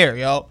tanned hair,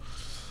 yo.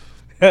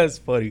 That's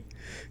funny.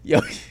 Yo,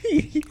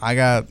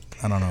 I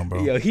don't know,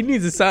 bro. yo, he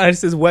needs a sign that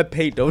says wet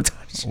paint, don't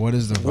touch. What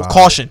is the vibe?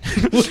 Caution.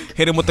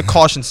 Hit him with the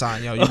caution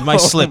sign, yo. You might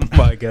slip. Oh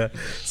my god.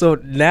 So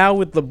now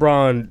with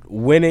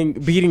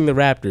LeBron beating the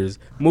Raptors,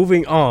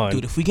 moving on.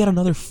 Dude, if we get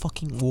another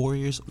fucking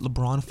Warriors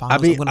LeBron finals, I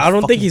I'm mean, gonna I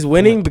don't think fucking he's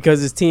winning flip.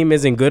 because his team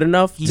isn't good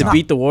enough to not.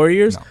 beat the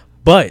Warriors. No.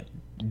 But,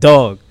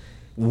 dog,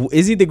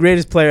 is he the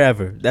greatest player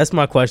ever? That's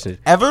my question.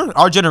 Ever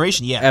our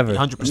generation, yeah, Ever.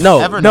 100%. No,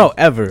 ever, no,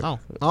 ever.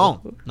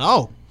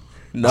 no.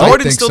 No.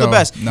 Jordan's think still so. the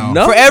best. No.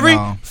 No? For every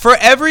No?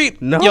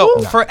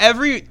 for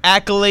every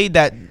accolade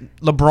that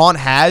LeBron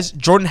has,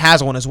 Jordan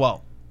has one as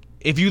well.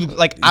 If you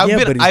like,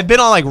 Yeah, but I've been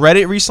on like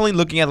Reddit recently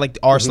looking at like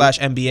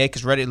r/NBA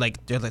because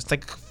Reddit it's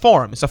like a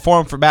forum. It's a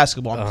forum for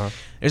basketball. Uh-huh.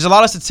 There's a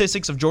lot of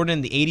statistics of Jordan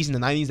in the 80s and the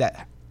 90s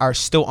that are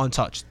still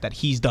untouched that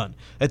he's done.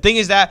 The thing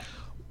is that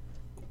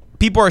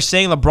people are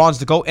saying LeBron's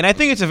the GOAT, and I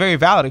think it's a very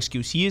valid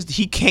excuse. He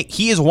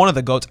is one of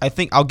the GOATs. I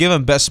think I'll give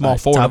him best small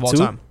forward top of all two?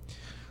 time.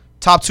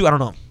 Top 2, I don't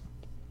know.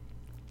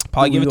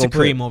 Probably Who give you it to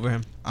gonna put? Kareem over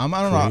him. I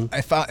don't know.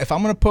 If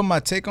I'm gonna put my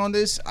take on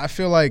this, I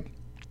feel like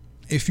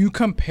if you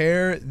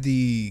compare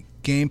the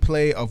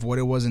gameplay of what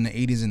it was in the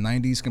 80s and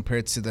 90s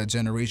compared to the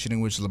generation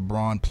in which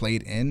LeBron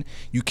played in,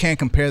 you can't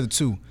compare the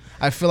two.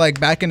 I feel like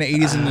back in the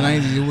 80s and the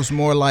 90s, it was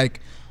more like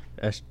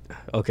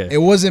Okay. it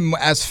wasn't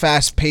as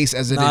fast paced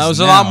as it is It was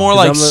now. a lot more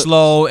like I'm a-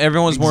 slow.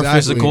 Everyone's more Exactly.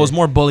 physical. It was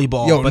more bully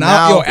ball. Yo, but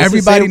now, the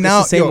everybody same- now.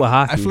 it's the same Yo, with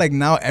hockey. I feel like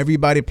now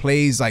everybody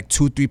plays like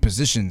 2-3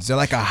 positions. They're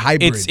like a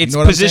hybrid. it's you know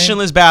what I'm saying?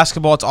 positionless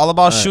basketball. It's all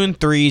about shooting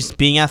threes,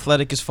 being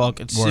athletic as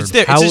fuck. It's Word.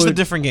 there. It's just a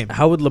different game.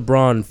 How would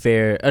LeBron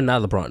fare?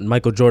 Not LeBron.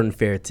 Michael Jordan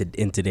fare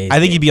in today's I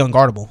think game? he'd be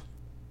unguardable.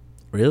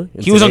 Really?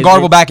 In He was today's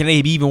unguardable game? back in the day.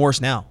 He'd be even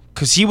worse now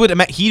because he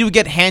would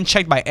get hand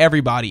checked by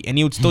everybody, and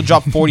he would still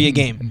drop 40 a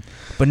game.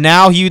 But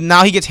now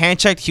he gets hand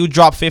checked. He would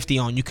drop 50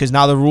 on you because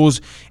now the rules.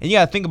 And you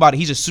gotta think about it.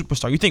 He's a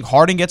superstar. You think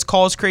Harden gets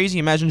calls crazy?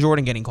 Imagine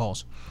Jordan getting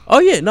calls. Oh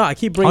yeah, no, I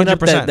keep bringing up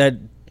 100%.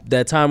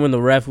 that time when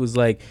the ref was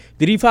like,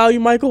 "Did he foul you,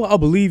 Michael? I'll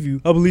believe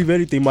you. I'll believe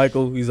anything,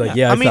 Michael." He's like,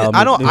 "Yeah, I mean, fouled I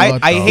him." don't.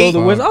 What I the hate.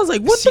 fuck? I was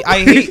like, "What?" See, I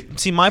hate.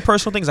 See, my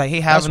personal things. I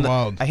hate having.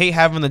 wild. I hate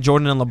having the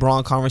Jordan and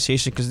LeBron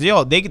conversation because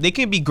they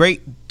can be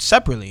great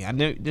separately. And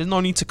there's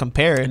no need to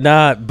compare it.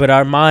 Nah, but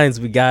our minds,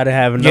 we gotta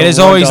have. Yeah, there's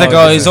always like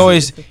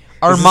it's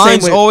our the same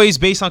minds with- always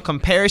based on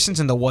comparisons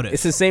and the what if.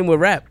 It's the same with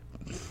rap.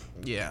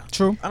 Yeah,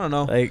 true. I don't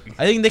know. Like,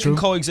 I think they can True.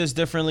 coexist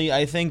differently.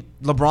 I think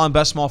LeBron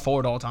best small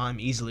forward all time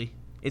easily.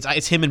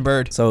 It's him and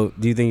Bird so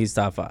do you think he's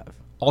top 5?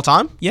 all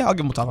time. Yeah, I'll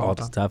give him a top 5 all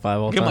time. Top 5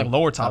 all I'll give him time? like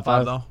lower top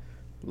 5 though.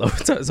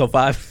 So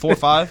 5, 4 or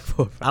 5.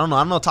 I don't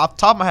know.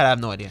 Top of my head, I have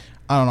no idea.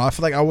 I don't know. I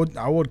feel like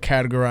I would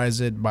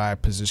categorize it by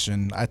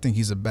position. I think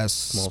he's the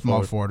best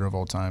small forward of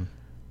all time,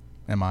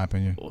 in my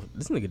opinion. Well,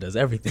 this nigga does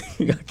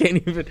everything.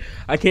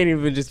 I can't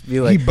even just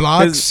be like he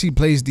blocks, he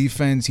plays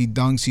defense, he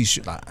dunks, he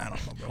shoots. I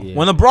don't know, bro. Yeah.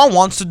 When LeBron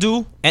wants to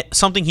do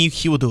something,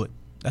 he will do it.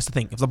 That's the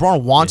thing. If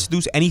LeBron wants to do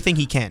anything,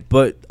 he can.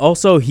 But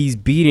also, he's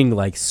beating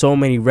like so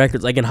many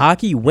records. Like in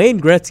hockey, Wayne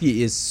Gretzky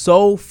is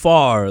so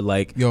far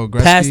like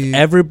past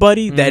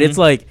everybody that it's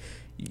like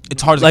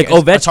it's hard. Like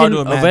it's hard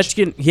to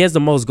Ovechkin, he has the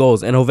most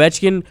goals, and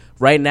Ovechkin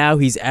right now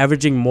he's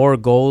averaging more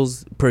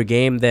goals per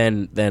game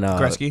than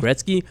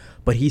Gretzky.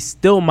 But he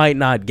still might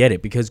not get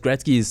it because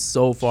Gretzky is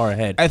so far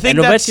ahead. I think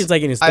Ovechkin's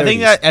like in his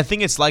 30s. I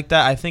think it's like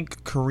that. I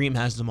think Kareem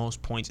has the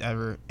most points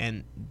ever,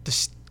 and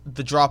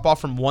the drop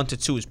off from 1 to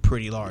 2 is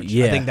pretty large.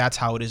 Yeah. I think that's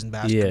how it is in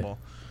basketball.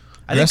 Yeah.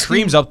 I think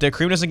Kareem's up there.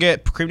 Kareem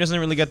doesn't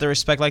really get the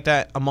respect like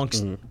that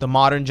amongst the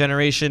modern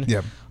generation.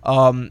 Yeah.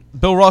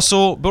 Bill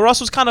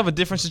Russell's kind of a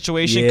different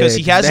situation because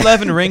he has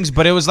 11 rings,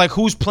 but it was like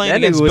who's playing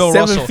against Bill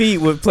Russell? 7 feet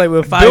would play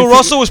with 5 Bill feet.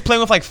 Russell was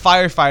playing with like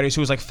firefighters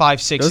who was like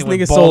 5'6". Those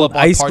niggas sold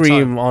ice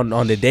cream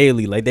on the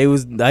daily. Like they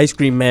was the ice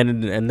cream man,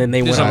 and then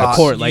they went on the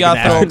court. Like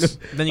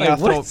then you got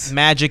to throw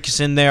Magic's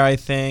in there. I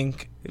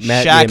think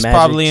Shaq's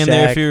probably in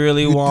there if you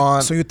really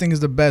want. So you think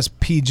is the best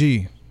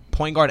PG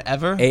point guard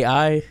ever?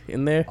 AI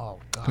in there. Oh.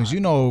 Because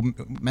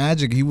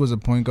Magic, he was a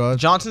point guard.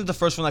 Johnson's the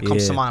first one that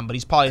comes to mind, but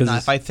he's probably not.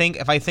 If I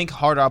think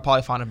harder, I'll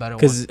probably find a better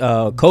one. Because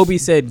Kobe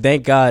said,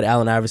 "Thank God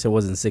Allen Iverson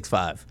wasn't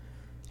 6'5".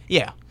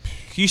 Yeah,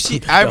 you see,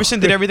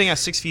 Iverson did everything at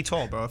 6 feet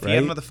tall, bro. If he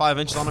had another 5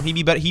 inches on him, he'd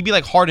be better. He'd be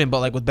like Harden, but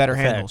like with better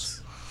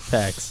handles.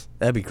 Facts.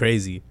 That'd be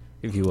crazy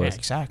if he was. Yeah,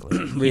 exactly.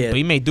 But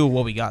he may do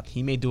what we got.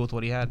 He may do with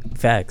what he had.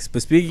 Facts.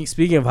 But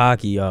speaking of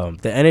hockey, the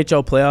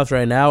NHL playoffs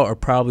right now are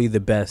probably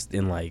the best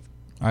in like.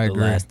 I agree.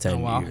 The last 10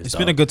 years. It's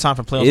been a good time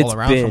for playoffs all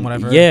around from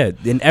whatever. Yeah,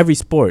 in every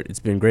sport, it's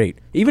been great.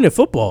 Even in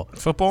football.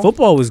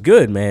 Football was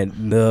good,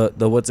 man.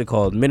 The what's it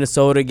called?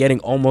 Minnesota getting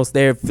almost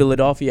there.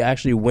 Philadelphia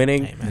actually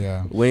winning.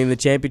 Yeah. Winning the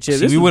championship.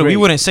 See, we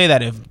wouldn't say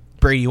that if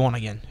Brady won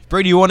again. If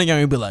Brady won again,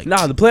 we'd be like,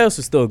 nah, the playoffs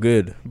are still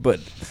good. But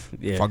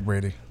yeah. Fuck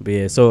Brady. But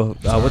yeah, so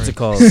what's it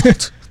called?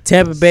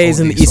 Tampa Bay's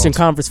in the Eastern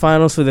Conference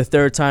Finals for the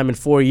 3rd time in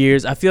 4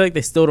 years. I feel like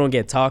they still don't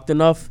get talked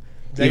enough.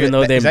 Even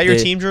though is that your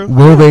team, Drew?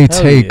 Will they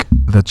take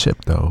the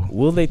chip though?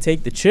 Will they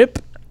take the chip?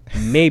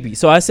 Maybe.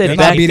 So I said, if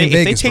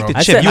they take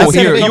the chip,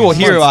 you will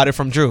hear about it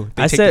from Drew.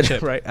 I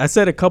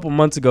said a couple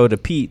months ago to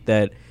Pete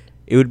that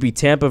it would be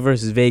Tampa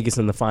versus Vegas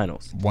in the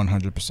finals.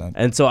 100%.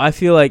 And so I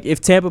feel like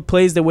if Tampa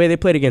plays the way they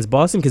played against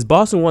Boston, because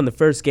Boston won the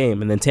first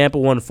game and then Tampa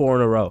won 4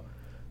 in a row.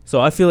 So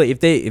I feel like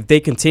if they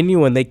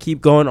continue and they keep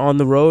going on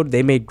the road,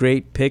 they made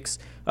great picks,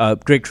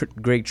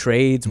 great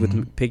trades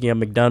with picking up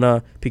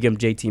McDonough, picking up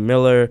JT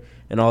Miller,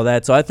 and all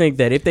that. So I think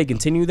that if they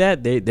continue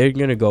that, they're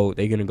gonna go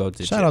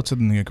to shout out to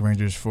the New York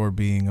Rangers for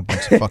being a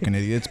bunch of fucking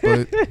idiots,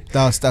 but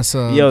that's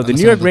the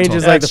New York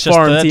Rangers like the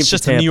foreign team. That's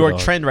just a New York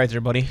trend right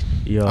there, buddy.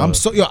 I'm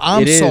salty. You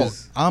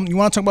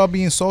want to talk about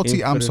being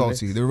salty? I'm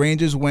salty. The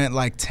Rangers went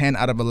like 10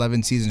 out of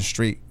 11 seasons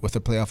straight with a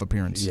playoff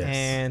appearance.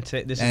 Yes.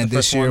 And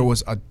this year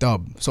was a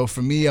dub. So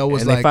for me, I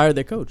was and they fired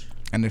their coach.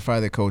 And they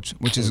fired their coach,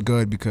 which is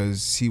good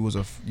because he was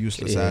a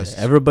useless ass.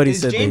 Everybody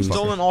is said James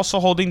Dolan also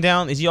holding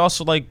down? Is he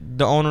also like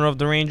the owner of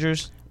the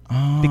Rangers?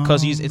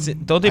 Because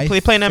don't they play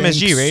in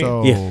MSG, right?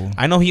 So. Yeah,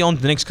 I know he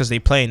owns the Knicks because they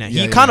play in it.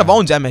 He kind of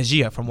owns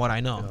MSG from what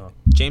I know.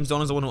 James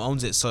Dolan's the one who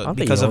owns it, so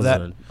because of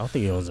that, I don't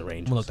think he owns the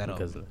Rangers. We'll look that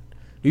up.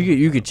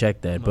 You could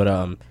check that, but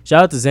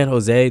shout out to San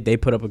Jose. They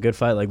put up a good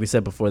fight, like we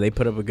said before. They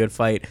put up a good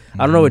fight.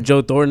 I don't know what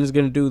Joe Thornton is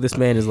gonna do. This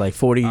man is like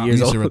 40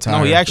 years old.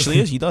 No, he actually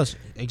is. He does.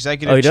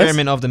 Executive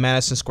chairman of the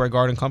Madison Square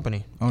Garden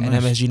Company and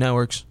MSG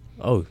Networks.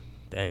 Oh,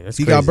 dang, that's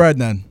he crazy. Got bread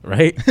then,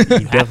 right? He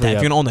definitely. If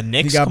you're gonna own the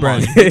Knicks, he got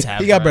bread.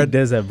 He got bread.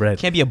 Does have bread.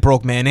 Can't be a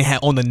broke man. They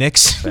own the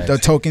Knicks. The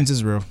tokens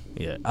is real.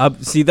 Yeah.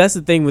 See, that's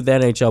the thing with the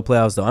NHL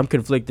playoffs, though. I'm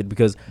conflicted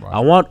because I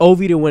want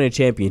Ovi to win a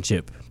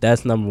championship.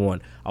 That's number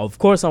one. Of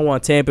course, I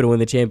want Tampa to win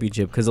the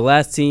championship because the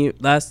last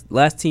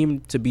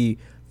team to be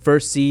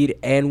first seed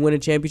and win a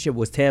championship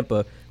was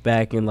Tampa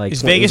back in like,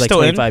 Vegas still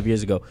 25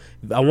 years ago.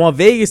 I want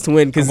Vegas to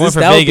win because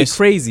that would be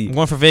crazy. I'm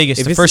going for Vegas.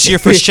 If the first year,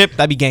 first chip,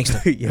 that'd be gangster.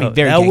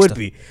 That would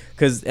be.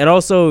 And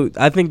also,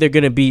 I think they're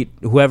going to beat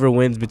whoever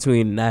wins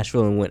between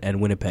Nashville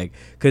and Winnipeg.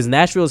 Because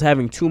Nashville is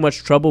having too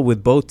much trouble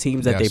with both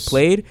teams that they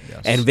played.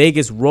 Yes. And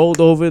Vegas rolled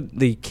over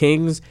the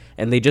Kings,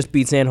 and they just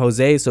beat San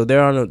Jose. So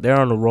they're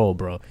on a roll,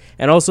 bro.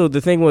 And also,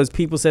 the thing was,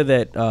 people said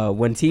that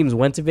when teams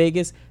went to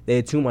Vegas, they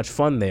had too much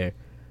fun there.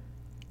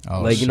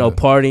 Oh, like,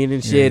 partying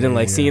and shit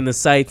and seeing the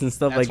sights and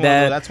stuff like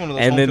that. That's one of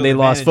those and then they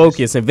lost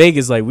focus. And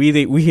Vegas, like, we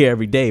here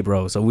every day,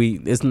 bro. So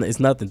it's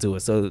nothing to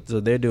us. So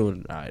they're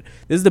doing all right.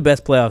 This is the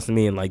best playoffs to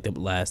me in like the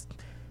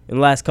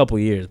last couple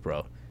years,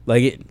 bro.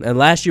 Like and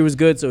last year was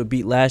good, so it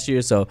beat last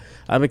year. So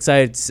I'm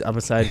excited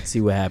to see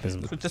what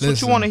happens. That's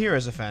what you want to hear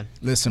as a fan.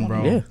 Listen,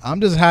 bro.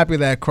 I'm just happy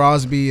that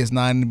Crosby is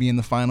not going to be in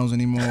the finals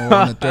anymore in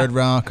the third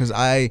round because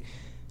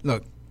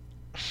look.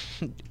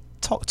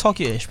 Talk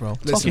your ish, bro.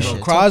 Listen,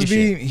 bro.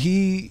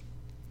 Crosby,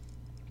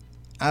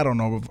 I don't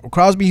know.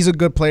 Crosby, he's a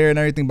good player and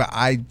everything, but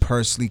I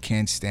personally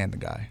can't stand the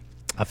guy.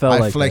 I feel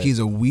like he's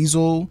a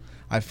weasel.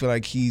 I feel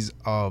like he's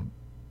a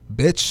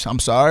bitch. I'm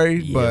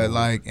sorry, but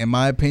like in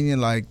my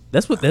opinion, like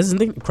that's his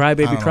nickname,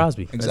 Crybaby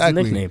Crosby. Exactly. That's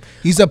his nickname.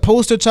 He's a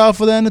poster child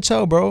for the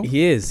NHL, bro.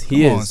 He is.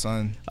 Come on,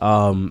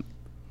 son.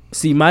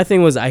 See, my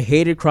thing was I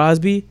hated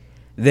Crosby.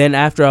 Then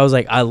after I was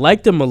like, I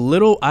liked him a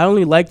little. I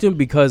only liked him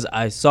because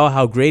I saw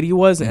how great he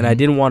was, and I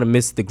didn't want to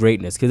miss the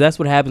greatness. Because that's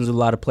what happens with a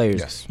lot of players.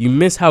 Yes. You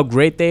miss how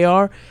great they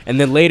are, and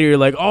then later you're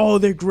like, oh,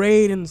 they're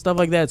great and stuff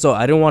like that. So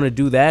I didn't want to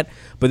do that.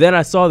 But then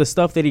I saw the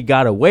stuff that he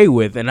got away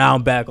with, and now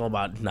I'm back on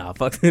about, nah,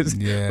 fuck this.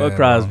 Yeah, fuck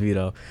Crosby,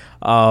 though.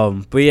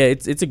 But yeah,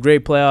 it's a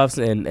great playoffs,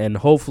 and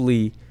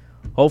hopefully,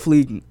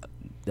 and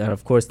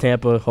of course,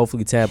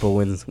 hopefully Tampa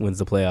wins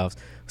the playoffs.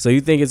 So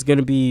you think it's going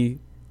to be,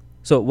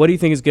 so what do you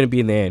think is going to be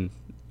in the end?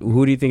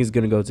 Who do you think is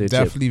going to go to the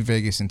Definitely chip?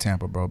 Vegas and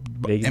Tampa, bro.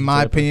 Vegas in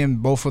my opinion,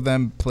 both of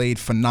them played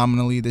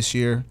phenomenally this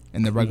year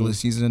in the regular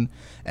season,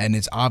 and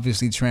it's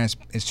obviously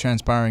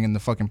transpiring in the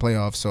fucking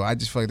playoffs. So I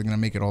just feel like they're going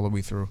to make it all the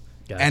way through.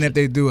 Gotcha. And if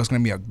they do, it's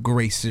going to be a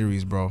great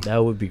series, bro.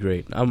 That would be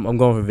great. I'm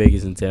going for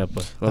Vegas and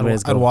Tampa.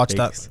 I'd watch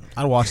that.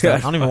 I'd watch that.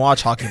 I don't even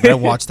watch hockey, but I'd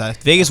watch that.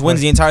 If Vegas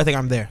wins the entire thing,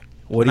 I'm there.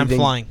 I'm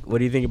flying. What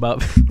do you think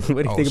about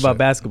about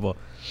basketball?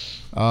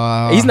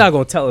 He's not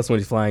gonna tell us when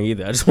he's flying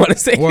either. I just want to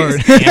say,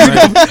 word.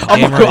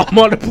 I'm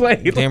on the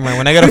plane. Damn right.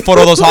 When I get a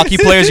photo of those hockey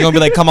players, you're gonna be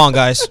like, "Come on,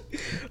 guys,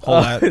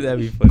 hold that." That'd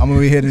be funny. I'm gonna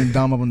be hitting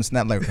Dom up on the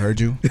snap like, "Heard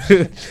you,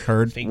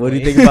 heard." What do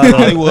you think about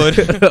Hollywood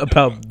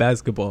about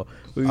basketball?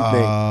 What do you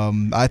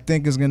think? I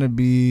think it's gonna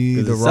be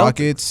the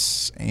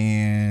Rockets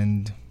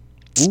and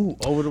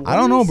over the Warriors? I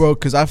don't know, bro,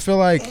 because I feel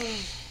like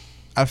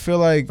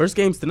first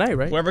game's tonight,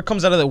 right? Whoever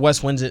comes out of the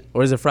West wins it.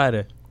 Or is it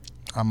Friday?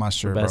 I'm not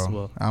sure,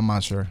 bro. I'm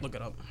not sure. Look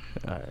it up.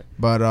 All right.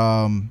 But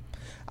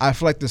I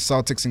feel like the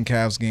Celtics and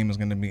Cavs game is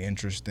gonna be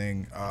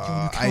interesting.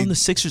 You're counting the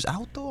Sixers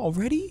out though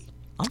already?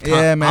 I'm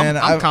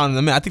counting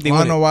them in. I think they won.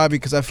 won. I don't know why,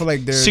 because I feel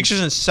like they're Sixers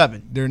and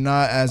 7. They're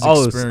not as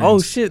experienced. Oh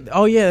shit!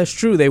 Oh yeah, that's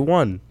true. They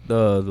won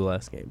the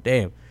last game.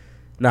 Damn.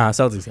 Nah,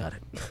 Celtics got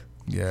it.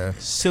 Yeah.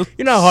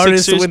 You know how hard it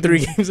is to win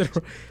 3 games in a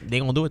row. They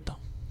gonna do it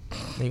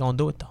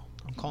though.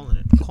 I'm calling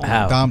it.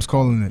 How? Dom's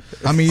calling it.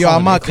 I mean,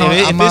 I'm not calling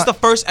it. If it's the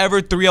first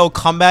ever 3-0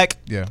 comeback,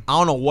 yeah, I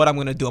don't know what I'm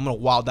gonna do. I'm gonna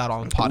wild out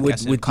on the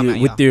podcast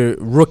with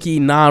your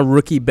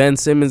non-rookie Ben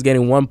Simmons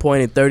getting 1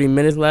 point in 30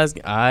 minutes last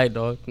game. All right,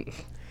 dog.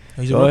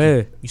 Go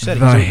ahead. You said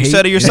it. You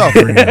said it yourself.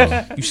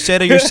 You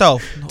said it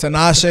yourself.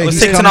 Tinashe. Let's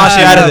take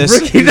Tinashe out of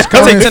this. Let's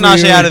take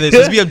Tinashe out of this.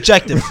 Let's be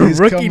objective.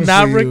 Rookie,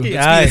 not rookie.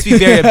 Let's be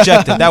very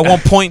objective. That 1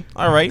 point.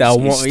 All right. That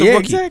one, yeah,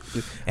 rookie.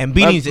 Exactly. And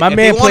B needs. My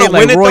man played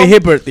like Roy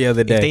Hibbert the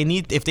other day.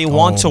 If they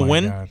want to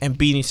win, and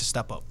B needs to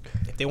step up.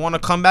 If they want to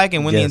come back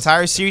and win the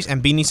entire series,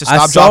 and B needs to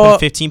stop dropping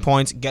 15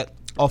 points, get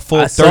a full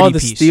 30 piece. I saw the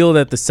steal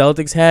that the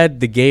Celtics had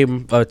the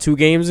game 2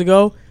 games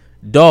ago.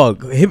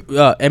 Dog,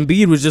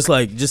 Embiid was just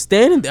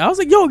standing there. I was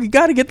like, yo, you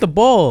got to get the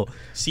ball.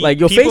 See, like,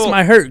 your face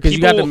might hurt because you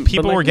got the.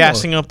 People were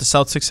gassing up the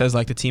Celtics as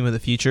like the team of the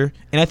future,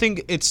 and I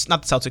think it's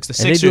not the Celtics, the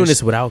Sixers. And they're doing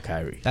this without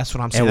Kyrie. That's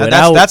what I'm saying.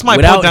 That's my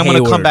point. That I'm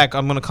going to come back.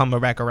 I'm going to come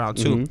back around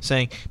too,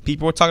 saying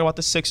people were talking about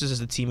the Sixers as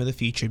the team of the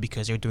future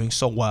because they're doing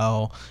so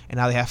well, and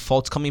now they have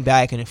Fultz coming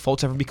back, and if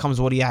Fultz ever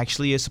becomes what he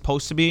actually is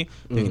supposed to be,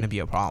 they're going to be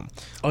a problem.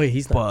 Oh yeah,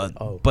 he's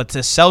not. But the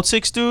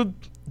Celtics, dude.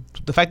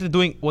 The fact that they're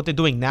doing what they're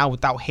doing now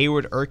without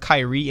Hayward or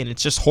Kyrie, and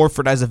it's just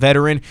Horford as a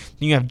veteran.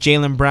 Then you have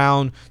Jaylen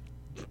Brown,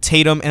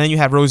 Tatum, and then you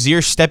have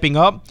Rozier stepping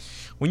up.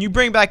 When you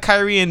bring back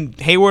Kyrie and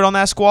Hayward on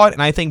that squad,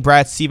 and I think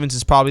Brad Stevens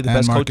is probably the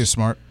best coach. Marcus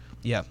Smart.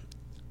 Yeah.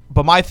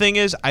 But my thing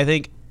is, I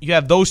think you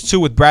have those two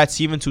with Brad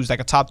Stevens, who's like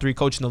a top 3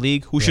 coach in the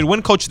league, who should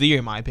win Coach of the Year,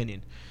 in my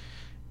opinion.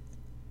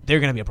 They're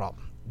going to be a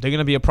problem. They're going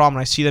to be a problem,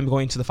 and I see them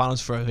going to the finals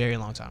for a very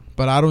long time.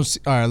 But I don't see.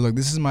 All right, look,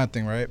 this is my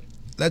thing, right?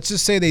 Let's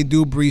just say they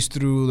do breeze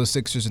through the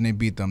Sixers and they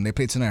beat them. They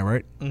play tonight,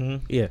 right?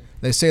 Mm-hmm. Yeah.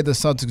 They say the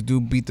Celtics do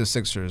beat the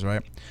Sixers,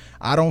 right?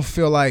 I don't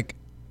feel like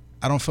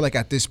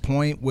at this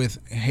point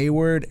with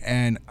Hayward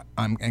and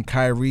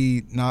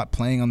Kyrie not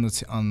playing on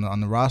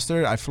the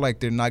roster, I feel like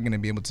they're not going to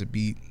be able to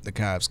beat the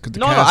Cavs because the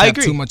Cavs have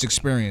too much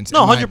experience.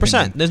 No,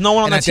 100%. There's no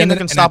one on that team that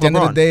can stop LeBron. At the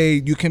end of the day,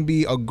 you can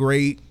be a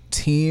great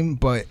team,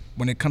 but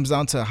when it comes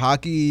down to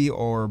hockey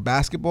or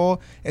basketball,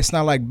 it's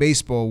not like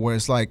baseball where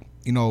it's like,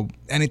 you know,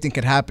 anything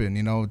could happen.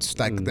 You know, it's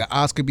like the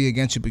odds could be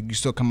against you, but you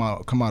still come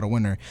out a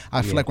winner.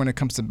 I feel like when it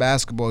comes to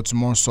basketball, it's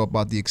more so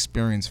about the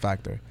experience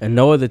factor. And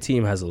no other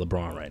team has a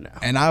LeBron right now.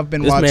 And I've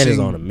been watching. Man is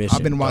on a mission.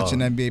 I've been watching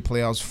NBA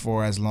playoffs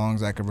for as long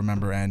as I can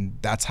remember, and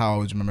that's how I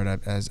always remember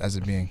that as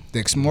it being.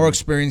 The more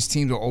experienced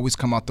teams will always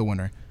come out the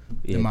winner,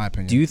 in my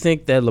opinion. Do you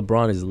think that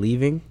LeBron is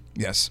leaving?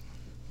 Yes.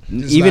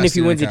 Even if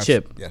he wins a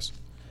chip? Yes.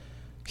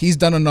 He's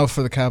done enough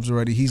for the Cavs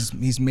already.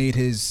 He's made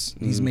his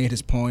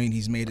point.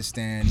 He's made his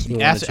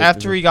stand.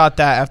 After he got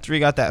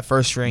that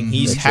first ring,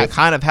 he's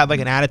kind of had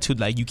like an attitude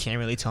like you can't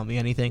really tell me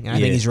anything. And I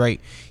think he's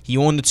right. He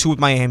won the 2 with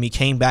Miami,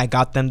 came back,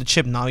 got them the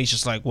chip. Now he's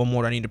just like, what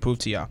more do I need to prove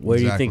to y'all? Where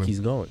do you think he's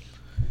going?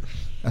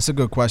 That's a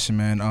good question,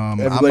 man.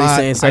 Everybody's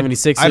saying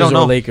 76ers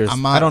or Lakers.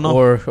 I don't know.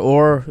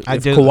 Or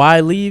if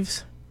Kawhi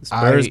leaves,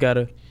 Spurs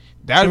gotta.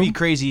 That would be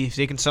crazy if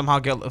they can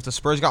somehow if the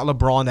Spurs got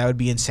LeBron. That would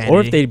be insanity.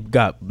 Or if they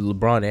got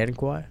LeBron and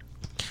Kawhi.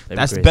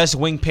 That's the best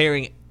wing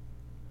pairing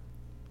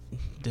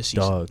this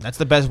season. Dog. That's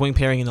the best wing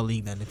pairing in the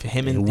league. Then if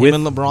him and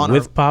LeBron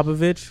with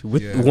Popovich,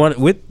 with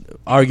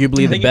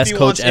arguably the best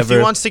coach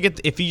ever.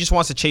 If he just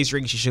wants to chase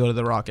rings, he should go to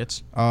the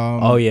Rockets.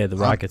 The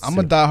Rockets. I'm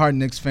a diehard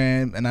Knicks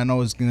fan, and I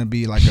know it's gonna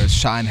be like a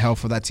shot in hell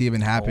for that to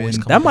even happen.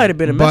 That might have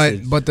been a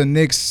message. But the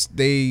Knicks,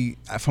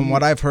 from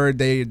what I've heard,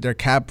 their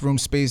cap room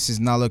space is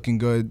not looking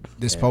good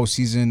this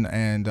postseason,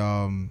 and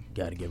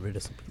gotta get rid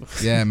of some people.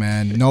 Yeah,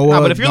 man.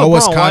 Noah. But if you're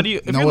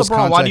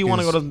LeBron, why do you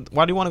want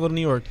to go to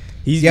New York?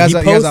 He has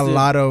a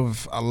lot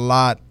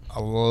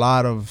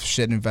of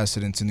shit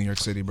invested into New York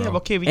City, bro. Yeah,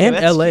 okay, and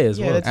LA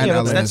as well.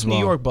 That's New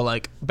York, but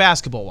like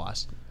basketball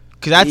wise.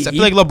 Because I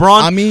feel like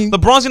LeBron.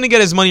 LeBron's gonna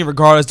get his money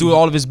regardless, do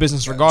all of his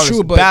business regardless.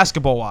 True, but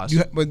basketball wise.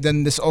 But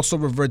then this also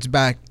reverts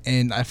back,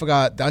 and I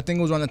forgot. I think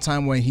it was around the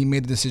time when he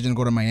made the decision to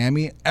go to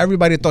Miami.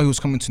 Everybody thought he was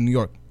coming to New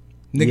York.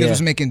 Niggas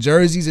was making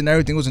jerseys and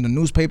everything. It was in the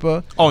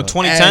newspaper. Oh, in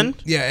 2010.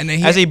 And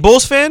then as a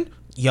Bulls fan,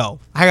 there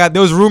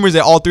was rumors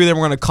that all three of them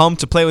were gonna come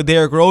to play with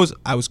Derrick Rose.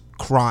 I was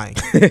crying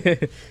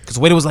because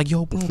Wade was like,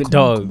 "Yo, bro,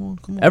 come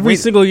on." Every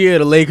single year,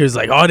 the Lakers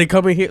like, "Oh, they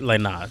coming here?"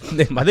 Like, nah. I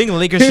think the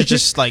Lakers should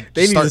just like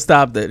they need to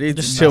stop that. They need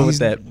to chill with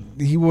that.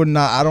 He would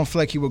not. I don't feel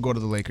like he would go to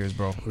the Lakers,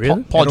 bro.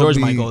 Really? Paul George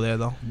might go there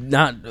though.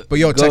 But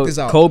check this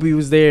out. Kobe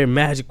was there.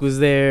 Magic was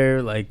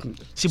there. Like,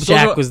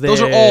 Shaq was there.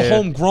 Those are all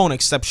homegrown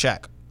except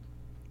Shaq.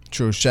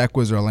 True, Shaq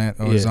was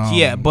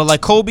Orlando. But like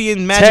Kobe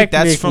and Magic,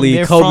 that's from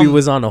Kobe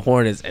was on the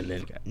Hornets, and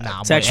then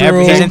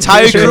his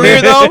entire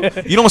career though.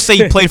 You don't say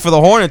he played for the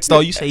Hornets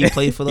though. You say he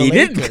played for the Lakers.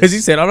 He did because he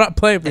said, "I'm not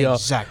playing for y'all.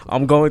 Exactly.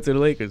 I'm going to the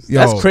Lakers."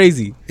 That's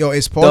crazy.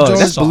 Is Paul George?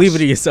 Just believe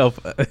it in yourself.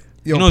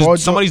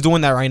 Somebody's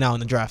doing that right now in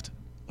the draft.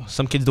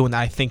 Some kid's doing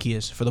that. I think he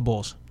is for the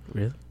Bulls.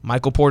 Really?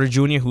 Michael Porter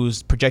Jr.,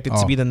 who's projected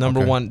to be the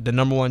number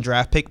one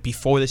draft pick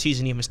before the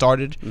season even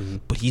started,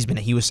 but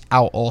he was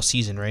out all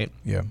season, right?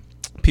 Yeah.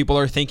 People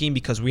are thinking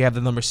because we have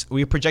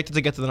we're projected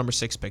to get to the number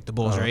 6 pick, the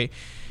Bulls, right?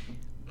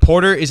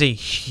 Porter is a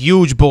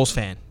huge Bulls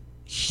fan.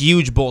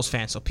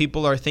 So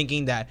people are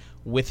thinking that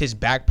with his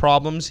back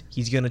problems,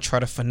 he's going to try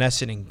to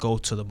finesse it and go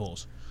to the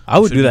Bulls. I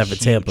would do that for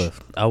Tampa.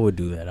 I would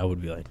do that. I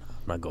would be like,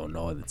 I'm not going to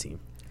no other team.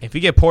 If you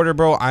get Porter,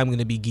 bro, I'm going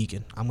to be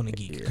geeking. I'm going to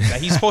geek.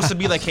 He's supposed to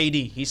be like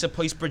KD. He's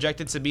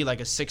projected to be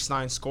like a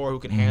 6'9" scorer who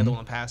can handle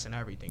and pass and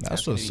everything.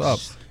 That's what's up.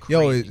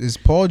 Yo, is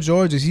Paul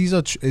George,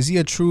 is he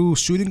a true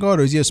shooting guard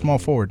or is he a small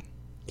forward?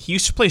 He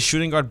used to play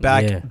shooting guard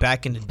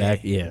back in the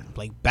day.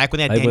 Back when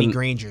they had Danny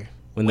Granger.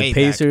 When the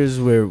Pacers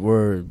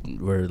were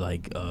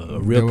like a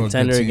real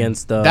contender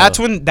against. That's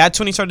when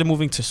he started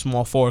moving to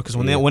small forward because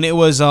when it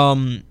was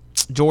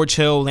George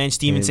Hill, Lance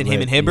Stevenson, him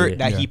and Hibbert,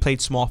 he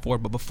played small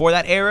forward. But before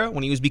that era,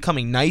 when he was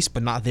becoming nice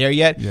but not there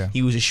yet,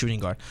 he was a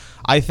shooting guard.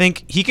 I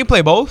think he can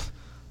play both.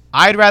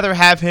 I'd rather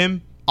have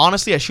him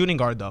honestly at shooting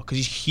guard though because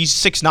he's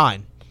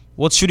 6'9".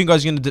 What shooting guard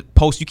is going to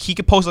post? He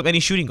could post up any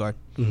shooting guard.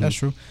 That's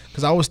true.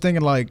 Because I was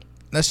thinking like.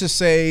 Let's just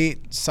say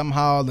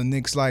somehow the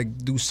Knicks like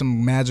do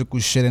some magical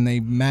shit and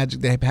they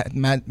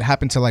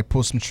happen to like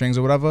pull some strings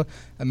or whatever.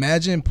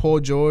 Imagine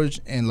Paul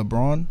George and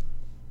LeBron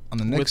on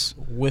the Knicks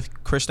with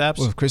Kristaps.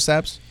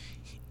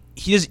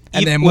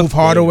 And then move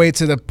Hardaway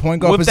to the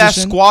point guard position. With that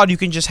squad, you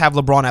can just have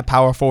LeBron at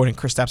power forward and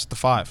Kristaps at the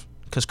 5.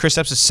 Because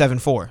Kristaps is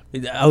 7'4".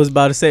 I was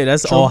about to say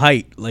that's all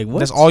height. Like what?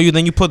 That's all you.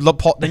 Then you put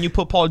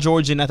Paul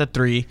George in at the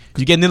 3.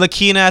 You get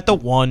Ntilikina at the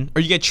 1,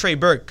 or you get Trey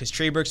Burke because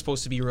Trey Burke's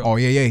supposed to be real. Oh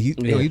yeah. He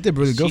did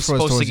really good for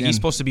us. He's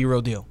supposed to be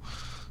real deal.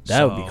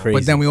 That would be crazy.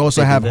 But then we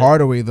also have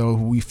Hardaway though,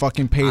 who we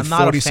fucking paid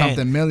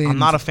 40-something million. I'm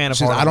not a fan of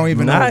Hardaway. I don't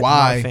even know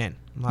why.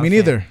 Me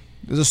neither.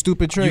 It's a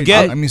stupid trade.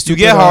 You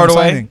get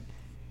Hardaway.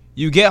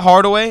 You get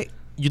Hardaway.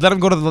 You let him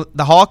go to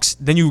the Hawks,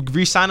 then you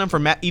re-sign him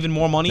for even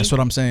more money. That's what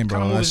I'm saying,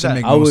 bro. That should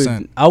make no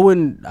sense.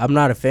 I'm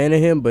not a fan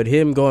of him, but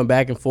him going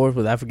back and forth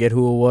with I forget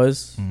who it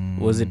was.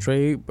 Was it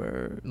Trey?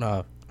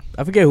 No,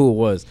 I forget who it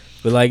was.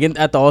 But like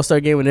at the All-Star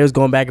game when they was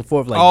going back and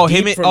forth, like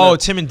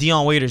Tim and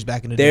Dion Waiters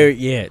back in the day.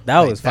 Yeah,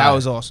 that was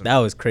awesome. That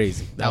was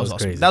crazy. That was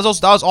awesome. crazy. That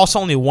was also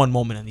only one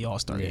moment in the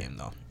All-Star game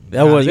though.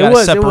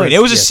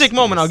 It was a sick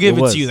moment. I'll give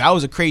it to you. That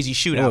was a crazy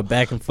shootout.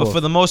 Back and forth. But for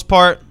the most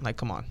part, like,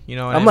 come on, you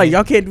know. I'm like,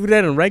 y'all can't do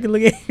that in a regular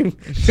game.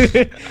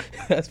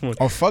 That's more.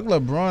 Oh fuck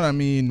LeBron. I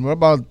mean, what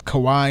about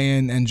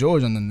Kawhi and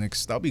George on the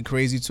Knicks? That'd be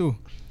crazy too.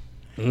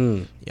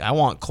 Yeah, I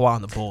want Kawhi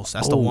on the Bulls.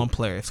 That's the one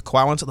player. If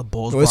Kawhi went to the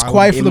Bulls, it's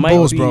quiet for the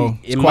Bulls, bro.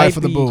 It's quiet for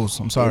the Bulls.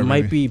 I'm sorry. It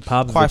might be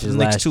Popovich's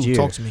last year.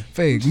 Talk to me.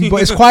 Fake,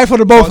 but it's quiet for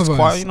the both of us.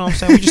 Quiet, you know what I'm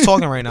saying? We're just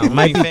talking right now.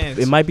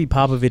 It might be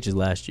Popovich's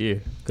last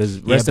year because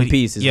rest in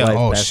peace. His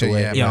wife passed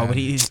away. Yeah, but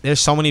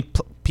there's so many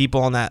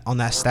people on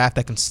that staff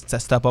that can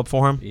step up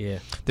for him. Yeah,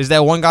 there's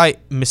that one guy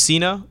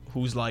Messina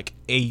who's like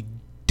a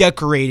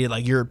decorated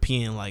like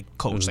European like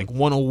coach, like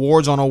won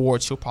awards on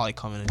awards. He'll probably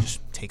come in and just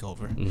take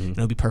over, and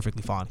it'll be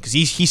perfectly fine because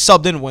he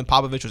subbed in when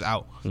Popovich was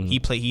out.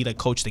 He like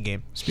coached the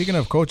game. Speaking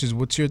of coaches,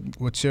 what's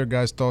your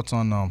guys' thoughts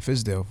on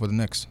Fizdale for the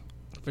Knicks?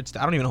 I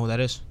don't even know who that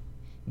is.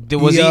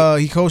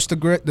 He coached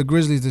the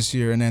Grizzlies this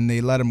year, and then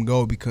they let him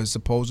go because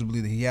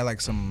supposedly he had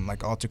like some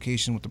like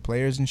altercation with the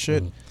players and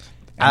shit.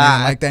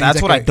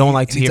 That's what I don't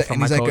like to hear from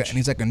my coach. And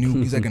he's like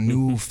a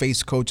new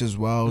face coach as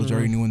well. He's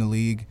very new in the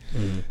league.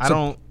 I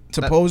don't.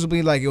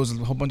 Supposedly, like it was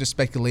a whole bunch of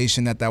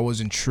speculation that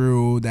wasn't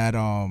true. That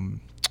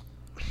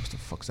what the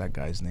fuck's that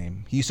guy's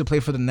name? He used to play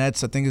for the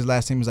Nets. I think his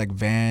last name is like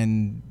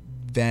Van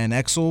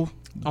Exel.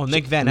 Oh,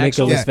 Nick Van Exel.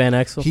 Nicholas Van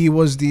Exel. He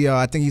was the.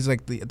 I think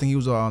he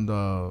was on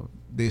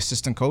the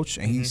assistant coach,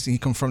 and he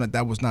confirmed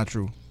that was not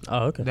true.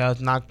 Oh, okay. That was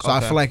not. So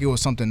I feel like it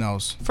was something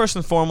else. First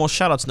and foremost,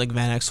 shout out to Nick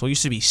Van Exel. He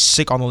used to be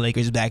sick on the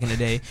Lakers back in the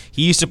day.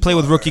 He used to play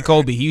with rookie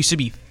Kobe. He used to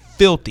be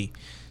filthy.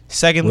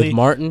 Secondly, with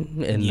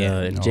Martin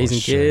and Jason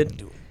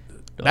Kidd.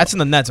 That's in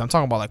the Nets. I'm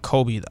talking about like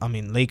Kobe. I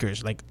mean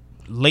Lakers, like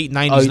late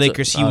 '90s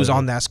Lakers. He was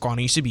on that squad.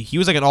 He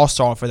was like an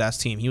all-star for that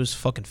team. He was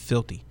fucking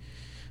filthy.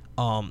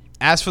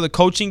 As for the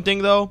coaching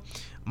thing, though,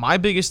 my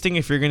biggest thing,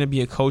 if you're gonna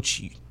be a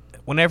coach,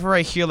 whenever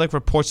I hear like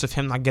reports of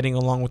him not getting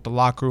along with the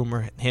locker room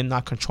or him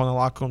not controlling the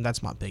locker room,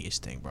 that's my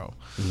biggest thing, bro.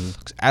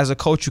 As a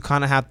coach, you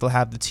kind of have to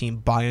have the team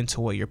buy into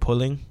what you're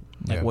pulling,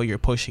 like what you're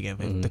pushing.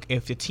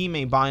 If the team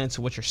ain't buying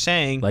into what you're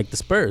saying, like the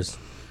Spurs.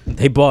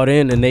 They bought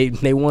in and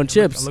they won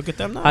chips. Look at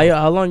them now.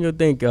 How long you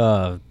think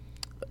Manu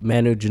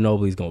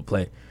Ginobili's gonna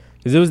play?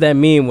 Because it was that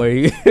meme where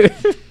he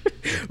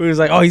was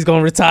like, "Oh, he's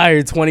gonna retire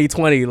in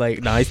 2020."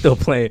 Like, nah, he's still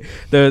playing.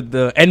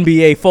 The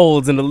NBA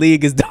folds and the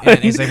league is done. And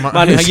he's like,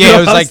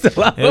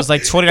 it was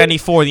like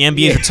 2094. The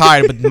NBA is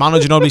retired, but Manu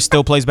Ginobili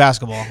still plays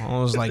basketball.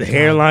 I was like, the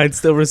hairline's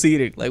still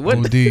receding. Like, what?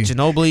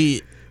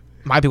 Ginobili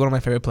might be one of my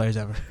favorite players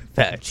ever.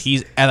 Facts.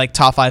 He's at like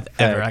top 5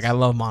 ever. Like, I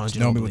love Manu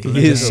Ginobili.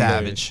 He's a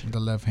savage. With the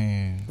left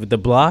hand. With the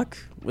blocks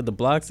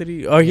that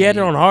he had it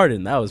on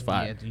Harden. That was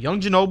fire. Yeah,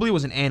 young Ginobili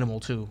was an animal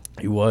too.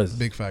 He was.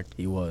 Big fact.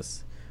 He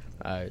was.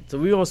 All right, so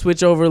we're going to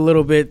switch over a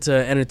little bit to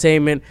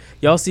entertainment.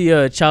 Y'all see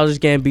Childish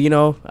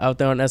Gambino out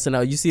there on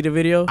SNL. You see the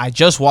video? I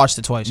just watched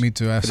it twice. Me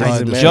too. I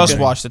just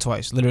watched it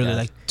twice. Literally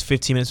like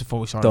 15 minutes before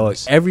we started. Dog,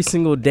 every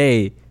single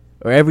day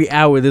or every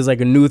hour there's like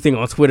a new thing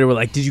on Twitter where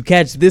like, did you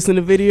catch this in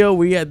the video?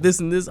 We had this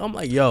and this. I'm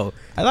like, yo.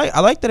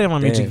 I like that in my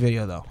music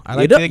video though. I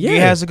like that he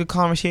has a good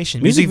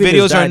conversation. Music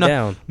videos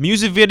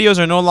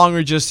are no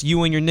longer just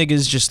you and your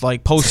niggas just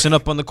like posting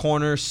up on the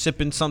corner,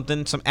 sipping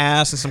something, some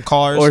ass and some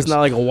cars. Or it's not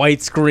like a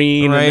white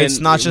screen. Right. It's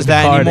not just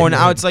that anymore.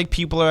 Now it's like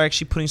people are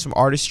actually putting some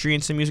artistry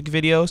into music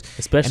videos.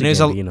 Especially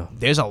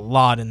there's a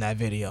lot in that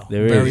video.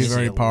 There is.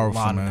 Very, very powerful,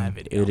 man. In that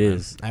video, it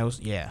is. I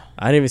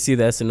didn't even see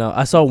the SNL.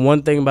 I saw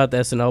one thing about the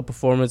SNL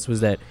performance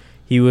was that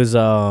he was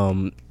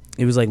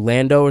like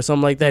Lando or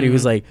something like that. He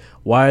was like,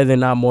 why are there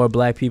not more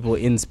black people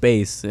in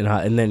space? And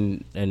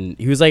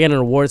he was like in an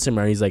awards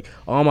ceremony. He's like,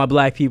 all my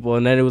black people.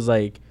 And then it was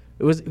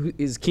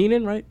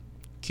Keenan, right?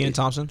 Kenan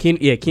Thompson.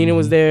 Keenan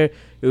was there.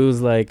 It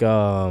was like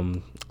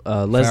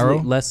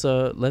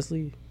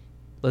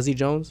Leslie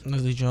Jones.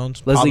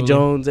 Leslie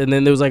Jones. And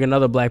then there was like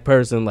another black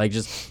person like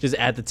just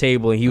at the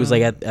table, and he was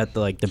like at the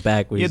like the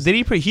back. Yeah, did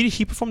he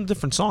performed a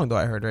different song though?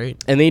 I heard,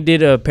 right? And they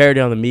did a parody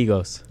on the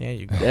Migos. Yeah,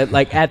 you go.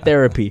 At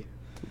therapy.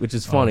 Which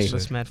is funny.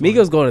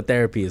 Migos going to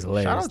therapy is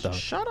hilarious.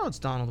 Shout out to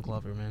Donald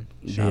Glover, man.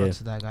 Shout out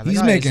to that guy.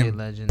 He's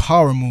making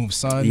power moves,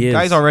 son. He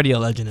guy's already a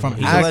legend. From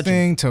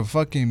acting to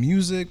fucking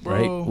music, bro.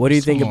 Right. What do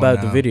you think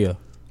about the video?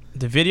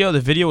 The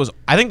video was.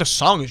 I think the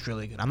song is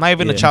really good. I'm not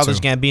even a Childish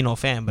Gambino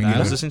fan, but I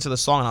was listening to the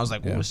song and I was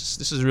like,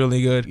 this is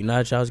really good. You're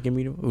not a Childish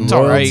Gambino? It's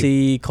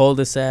Royalty,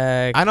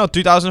 cul-de-sac. I know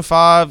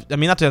 2005. I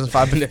mean, not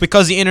 2005, but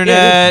because the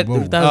internet.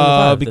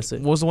 2005.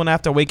 What was the one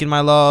after Waking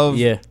My Love?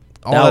 Yeah.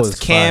 All that's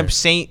Camp, fire.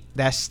 Saint,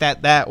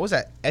 what was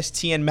that?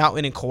 SZN,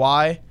 Mountain, and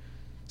Kawhi.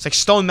 It's like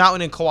Stone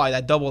Mountain and Kawhi,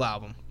 that double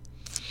album.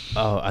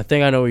 Oh, I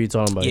think I know what you're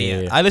talking about.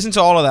 Yeah. I listened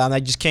to all of that, and I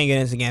just can't get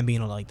into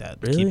Gambino like that.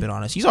 Really? To keep it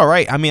honest, he's all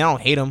right. I mean, I don't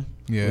hate him.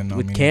 Yeah,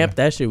 with Camp,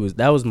 that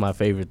was my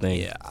favorite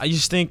thing. Yeah, I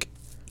just think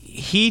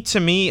to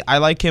me, I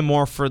like him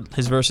more for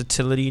his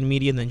versatility in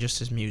media than just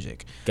his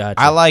music. Gotcha.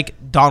 I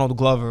like Donald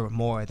Glover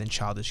more than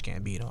Childish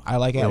Gambino. I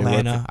like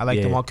Atlanta. I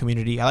like the One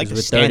Community. I like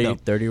the stand-up.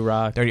 30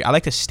 Rock. I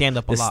like the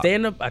stand-up a lot. The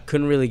stand-up, I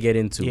couldn't really get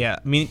into. Yeah,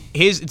 I mean,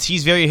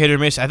 he's very hit or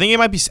miss. I think it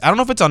might be, I don't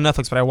know if it's on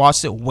Netflix, but I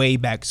watched it way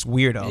back. It's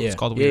Weirdo. Yeah. It's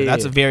called Weirdo.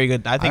 That's a very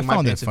good, I think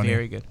my pick's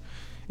very good.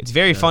 It's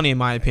very funny in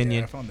my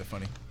opinion. Yeah, I found it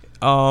funny.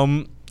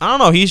 I don't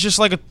know. He's just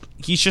like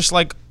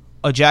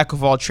a jack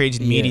of all trades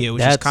in media,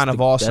 which is kind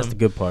of awesome. That's the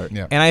good part.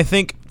 Yeah. And I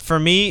think for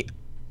me,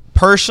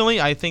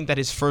 personally, I think that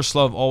his first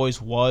love always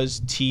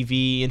was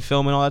TV and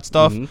film and all that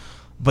stuff. Mm-hmm.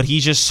 But he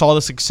just saw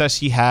the success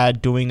he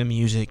had doing the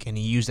music, and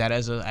he used that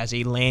as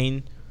a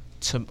lane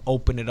to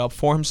open it up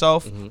for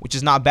himself, which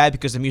is not bad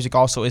because the music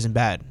also isn't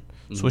bad.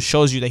 So it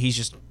shows you that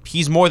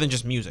he's more than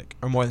just music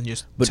or more than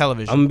just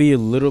television. I'm gonna be a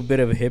little bit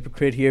of a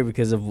hypocrite here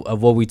because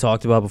of what we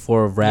talked about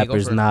before of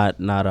rappers not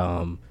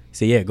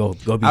So yeah, go.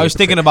 I was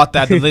thinking about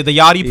that. The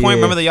Yachty point.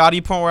 Remember the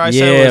Yachty point where I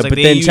said it was like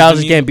but then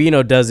Childish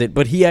Gambino does it,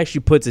 but he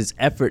actually puts his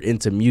effort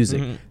into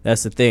music.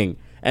 That's the thing.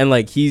 And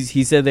like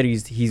he said that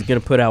he's gonna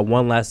put out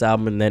one last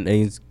album and then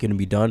he's gonna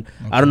be done.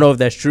 I don't know if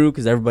that's true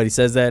because everybody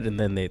says that and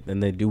then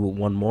they do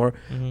one more.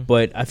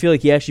 But I feel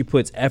like he actually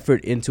puts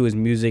effort into his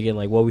music, and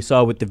like what we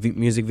saw with the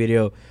music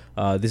video,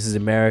 This Is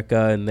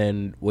America, and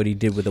then what he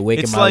did with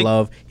Awaken My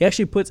Love, he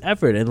actually puts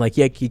effort, and like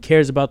he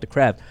cares about the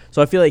craft.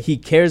 So I feel like he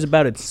cares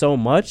about it so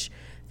much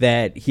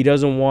that he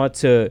doesn't want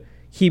to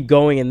keep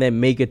going and then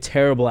make a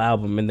terrible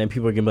album and then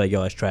people are gonna be like,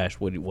 yo, that's trash.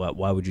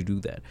 Why would you do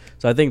that?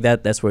 So I think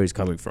that's where he's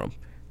coming from.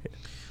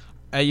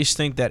 I just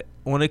think that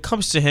when it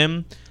comes to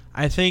him,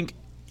 I think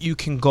you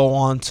can go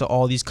on to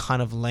all these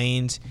kind of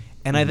lanes,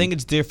 and I think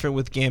it's different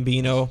with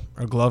Gambino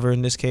or Glover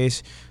in this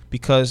case,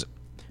 because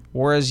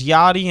whereas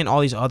Yachty and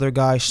all these other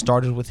guys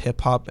started with hip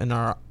hop and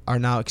are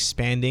now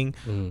expanding,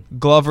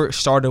 Glover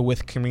started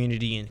with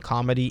community and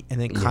comedy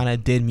and then kind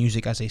of did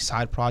music as a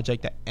side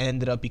project that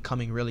ended up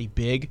becoming really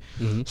big.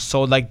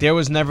 So like there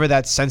was never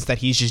that sense that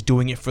he's just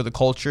doing it for the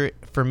culture.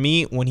 For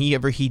me,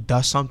 whenever he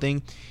does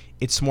something,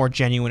 it's more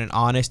genuine and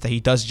honest, that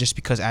he does it just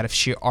because out of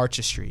sheer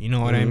artistry. You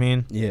know what I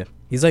mean? Yeah.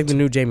 He's like the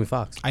new Jamie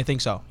Foxx. I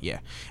think so, yeah.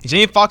 And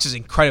Jamie Foxx is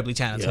incredibly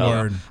talented.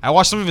 Yeah. I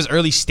watched some of his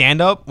early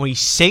stand-up. When he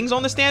sings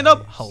on the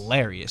stand-up,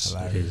 hilarious.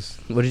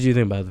 What did you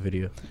think about the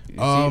video?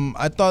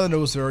 I thought that it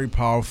was very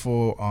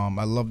powerful.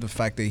 I love the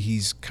fact that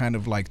he's kind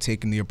of like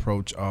taking the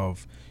approach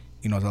of,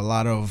 there's a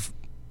lot of,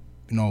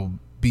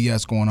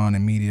 BS going on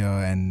in media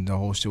and the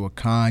whole shit with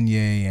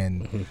Kanye,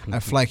 and I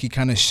feel like he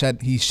kind of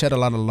shed a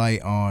lot of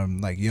light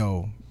on like,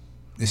 yo,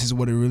 this is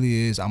what it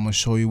really is. I'm going to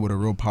show you what a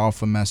real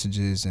powerful message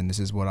is, and this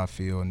is what I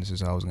feel, and this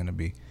is how it's going to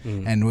be.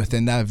 And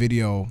within that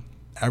video,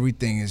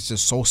 everything is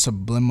just so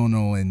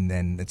subliminal,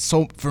 and it's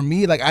so, for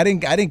me, like, I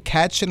didn't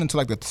catch it until,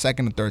 like, the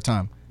second or third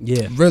time.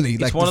 Yeah. Really.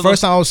 Like, the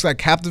first time I was, like,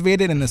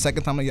 captivated, and the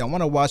second time, like, I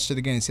want to watch it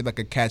again and see if I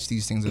could catch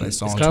these things that I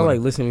saw on Twitter. It's kind of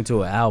like listening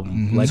to an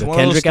album. Like a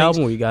Kendrick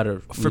album where you got to...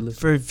 For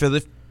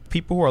the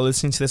people who are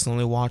listening to this and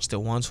only watched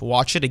it once,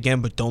 watch it again,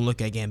 but don't look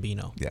at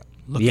Gambino. Yeah.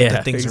 Look at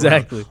the things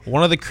around.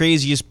 One of the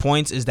craziest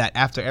points is that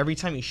after every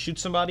time he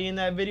shoots somebody in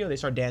that video, they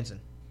start dancing.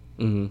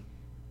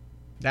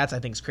 That's, I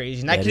think, is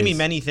crazy. And that could mean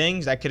many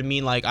things. That could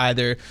mean like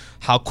either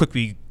how quick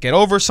we get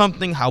over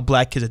something, how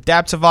black kids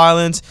adapt to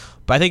violence.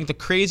 But I think the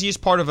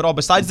craziest part of it all,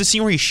 besides the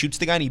scene where he shoots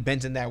the guy and he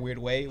bends in that weird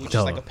way, which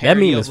is like a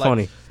parody. That meme is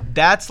funny.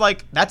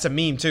 That's a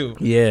meme too.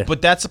 Yeah.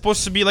 But that's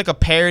supposed to be like a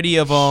parody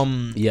of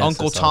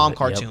Uncle Tom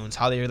cartoons,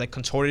 how they're like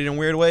contorted in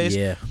weird ways.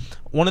 Yeah.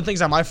 One of the things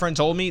that my friend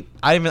told me,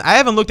 I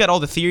haven't looked at all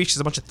the theories. There's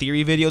a bunch of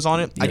theory videos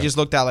on it. I just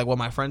looked at like what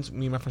me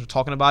and my friends were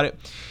talking about it.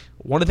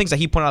 One of the things that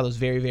he pointed out that was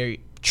very,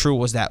 very true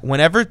was that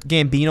whenever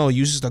Gambino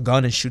uses the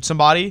gun and shoots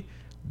somebody,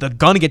 the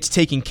gun gets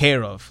taken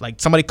care of.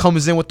 Like somebody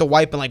comes in with the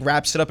wipe and like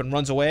wraps it up and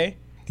runs away.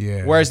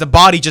 Yeah. Whereas the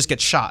body just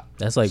gets shot.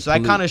 That's like so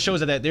that kind of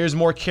shows that there's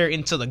more care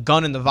into the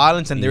gun and the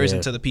violence than there is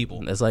into the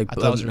people. That's like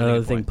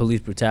another thing,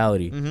 police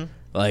brutality.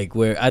 Like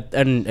where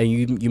and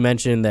you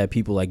mentioned that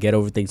people like get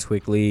over things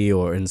quickly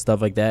and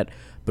stuff like that.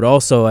 But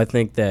also I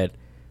think that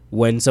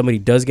when somebody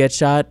does get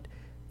shot,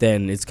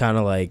 then it's kind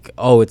of like,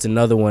 oh, it's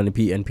another one,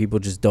 and people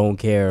just don't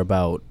care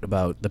about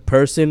the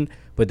person,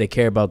 but they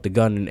care about the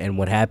gun and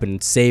what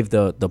happened. Save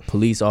the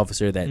police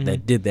officer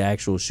that did the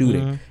actual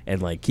shooting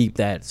and like keep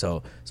that.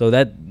 So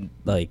that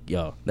like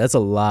that's a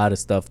lot of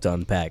stuff to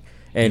unpack.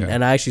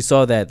 And I actually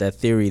saw that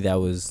theory that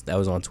was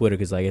on Twitter,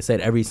 because like I said,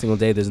 every single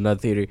day there's another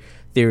theory.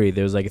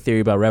 There was like a theory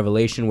about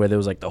Revelation where there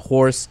was like the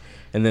horse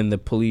and then the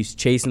police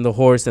chasing the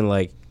horse, and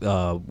like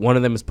one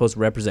of them is supposed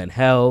to represent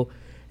hell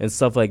and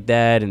stuff like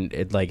that. And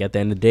it, like at the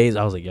end of the days,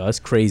 I was like, yo, that's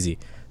crazy.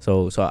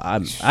 So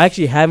I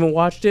actually haven't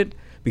watched it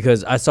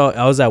because I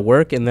was at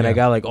work, and then I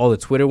got like all the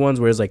Twitter ones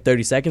where it's like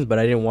 30 seconds, but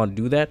I didn't want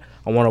to do that.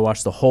 I want to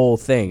watch the whole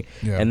thing.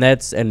 Yeah.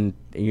 And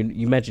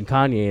you mentioned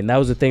Kanye, and that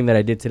was the thing that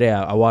I did today.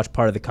 I watched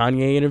part of the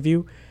Kanye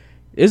interview.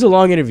 It's a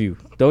long interview,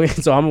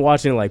 so I'm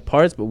watching like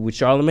parts, but with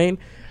Charlemagne.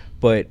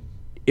 But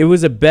it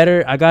was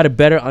I got a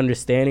better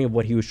understanding of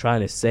what he was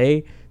trying to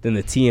say than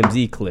the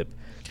TMZ clip.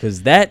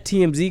 Because that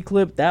TMZ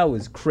clip, that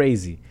was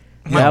crazy.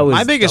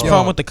 My biggest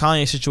problem with the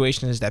Kanye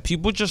situation is that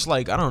people just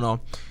like, I don't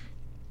know.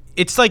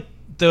 It's like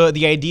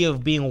the idea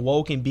of being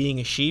woke and being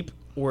a sheep,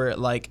 where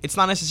like it's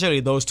not necessarily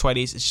those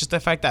 20s. It's just the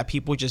fact that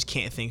people just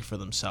can't think for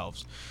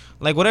themselves.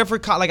 Like whatever,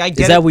 like I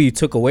get. Is that what you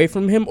took away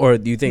from him, or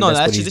do you think that's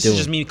what he's doing? This is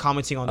just me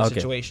commenting on the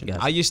situation.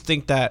 Gotcha. I just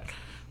think that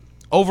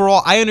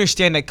overall, I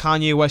understand that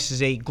Kanye West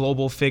is a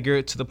global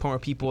figure to the point where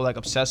people like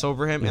obsess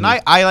over him, and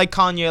I like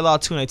Kanye a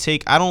lot too.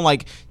 And I don't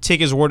like take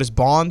his word as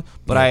bond,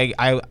 but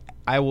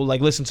I will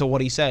like listen to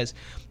what he says.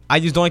 I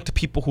just don't like the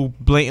people who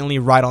blatantly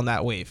ride on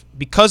that wave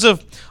because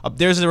of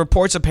there's the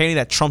reports apparently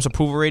that Trump's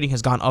approval rating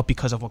has gone up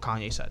because of what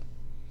Kanye said.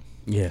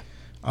 Yeah.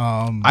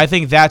 I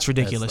think that's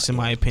ridiculous in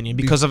my opinion.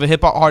 Because if a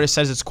hip hop artist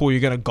says it's cool, you're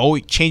gonna go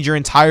change your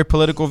entire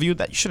political view.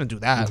 That you shouldn't do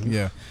that.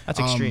 Yeah, that's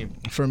extreme.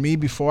 For me,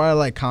 before I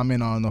like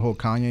comment on the whole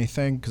Kanye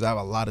thing, because I have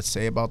a lot to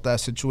say about that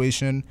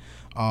situation.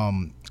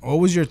 What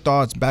was your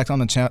thoughts back on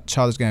the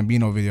Childish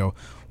Gambino video?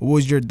 What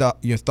was your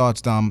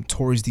thoughts, Dom,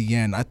 towards the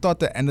end? I thought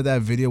the end of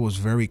that video was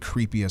very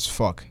creepy as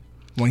fuck.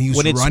 when he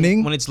was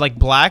running. When it's like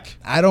black.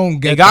 I don't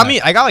get. It got that.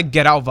 me. I got like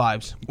Get Out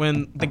vibes.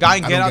 When the guy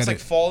in Get Out's like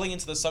it. falling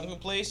into the sunken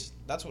place.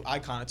 That's what I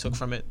kind of took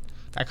from it.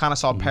 I kind of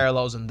saw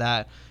parallels in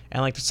that.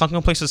 And like the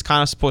sunken place is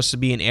kind of supposed to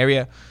be an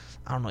area.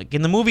 I don't know. Like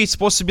in the movie, it's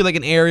supposed to be like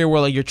an area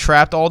where like you're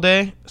trapped all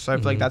day. So I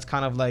feel like that's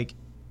kind of like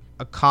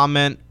a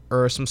comment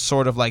or some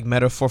sort of like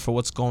metaphor for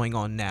what's going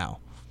on now.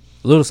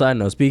 A little side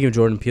note. Speaking of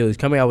Jordan Peele, he's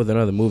coming out with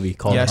another movie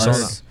called Yeah, I saw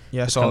Us. that.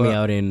 Yeah, I It's saw coming that.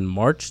 out in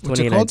March What's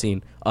it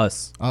 2019.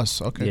 Us.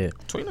 Us. Okay. Yeah.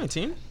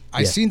 2019.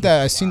 I seen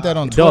that. I seen that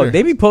on Twitter. Dog,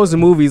 they be posting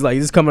movies like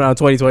this is coming out in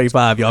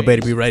 2025. Y'all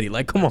better be ready.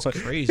 Like, come on.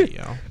 Crazy,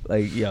 yo.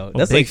 Like, yo, I'm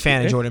that's a big like,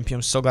 fan of Jordan Peele.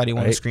 I'm so glad he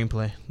won Right. the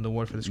screenplay, the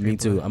award for the screenplay. Me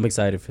too. I'm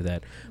excited for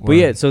that. But Wow.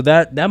 yeah, so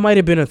that might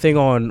have been a thing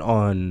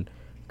on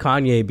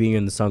Kanye being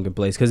in the sunken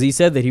place because he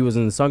said that he was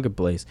in the sunken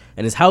place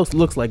and his house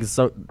looks like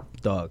a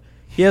dog.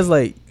 He has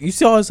like, you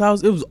saw his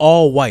house? It was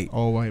all white.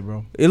 All white,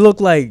 bro. It looked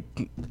like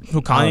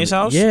Who, Kanye's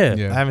house? Yeah.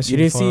 Yeah. I haven't seen You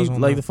didn't the see photos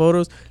on like that. the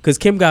photos because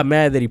Kim got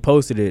mad that he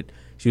posted it.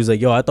 She was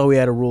like, "Yo, I thought we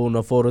had a rule,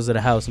 no photos of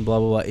the house and blah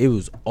blah blah." It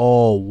was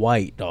all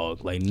white,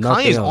 dog. Like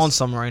nothing Kanye's else. on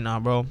some right now,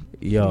 bro.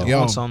 Yo,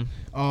 Yo. On some.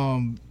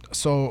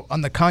 So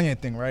on the Kanye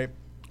thing, right?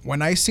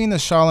 When I seen the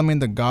Charlamagne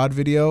the God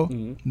video,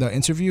 the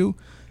interview,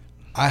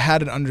 I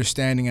had an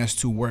understanding as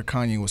to where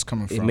Kanye was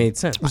coming from. it made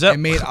sense. Was that- It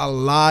made a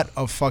lot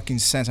of fucking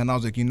sense, and I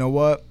was like, you know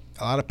what?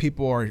 A lot of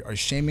people are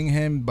shaming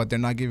him, but they're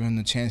not giving him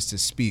the chance to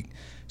speak.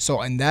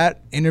 So in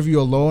that interview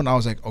alone, I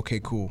was like, okay,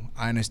 cool.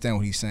 I understand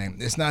what he's saying.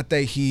 It's not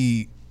that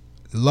he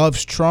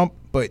loves Trump,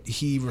 but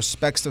he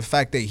respects the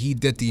fact that he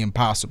did the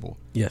impossible.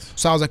 Yes.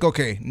 So I was like,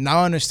 okay, now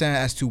I understand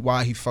as to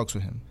why he fucks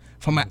with him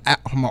from an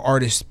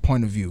artist's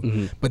point of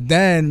view. But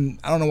then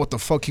I don't know what the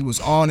fuck he was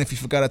on, if he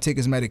forgot to take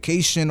his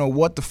medication or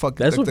what the fuck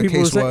That's the what people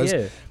case were was.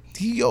 saying.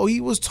 Yeah.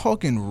 He was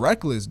talking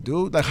reckless,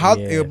 dude. Like how,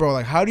 Yeah. bro?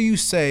 Like how do you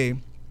say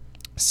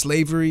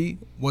slavery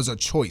was a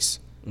choice?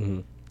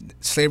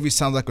 Slavery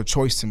sounds like a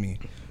choice to me.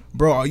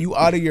 Bro, are you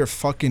out of your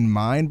fucking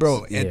mind,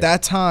 bro? Yeah. At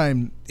that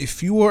time,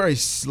 if you were a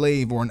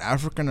slave or an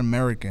African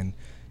American,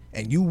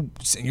 and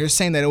you're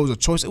saying that it was a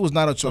choice, it was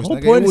not a choice. whole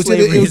nigga. point It of was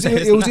slavery is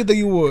that it was either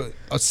you were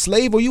a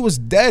slave or you was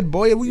dead,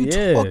 boy. What are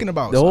you talking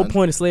about? The whole son?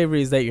 point of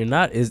slavery is that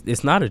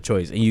it's not a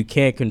choice, and you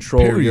can't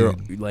control your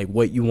Period. like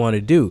what you want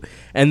to do.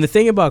 And the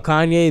thing about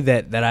Kanye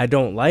that I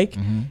don't like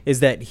Mm-hmm. is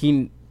that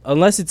he,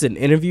 unless it's an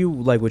interview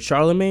like with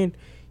Charlamagne,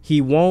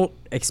 he won't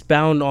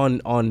expound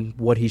on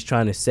what he's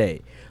trying to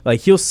say.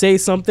 Like he'll say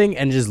something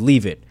and just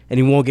leave it, and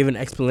he won't give an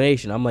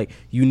explanation. I'm like,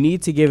 you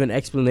need to give an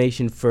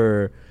explanation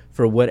for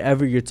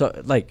whatever you're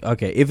talking. Like,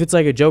 okay, if it's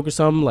like a joke or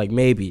something, like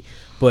maybe.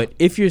 But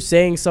if you're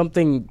saying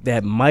something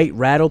that might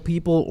rattle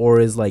people or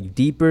is like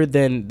deeper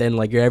than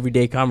like your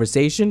everyday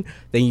conversation,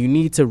 then you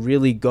need to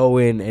really go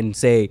in and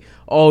say,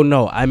 oh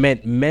no, I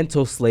meant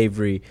mental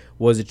slavery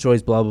was a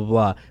choice, blah blah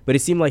blah. But it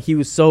seemed like he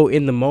was so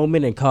in the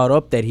moment and caught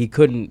up that he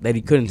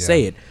couldn't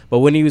say it. But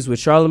when he was with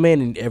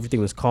Charlamagne and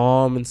everything was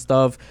calm and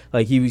stuff,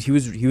 like he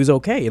was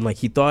okay, and like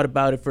he thought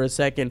about it for a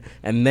second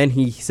and then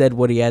he said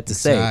what he had to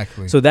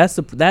Exactly. say. So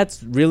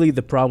that's really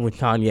the problem with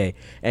Kanye.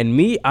 And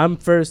me, I'm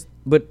first,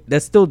 but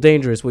that's still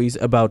dangerous what he's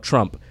about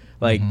Trump.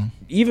 Like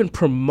even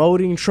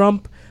promoting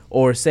Trump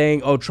or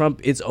saying, oh,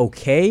 Trump, it's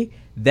okay.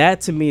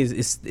 That to me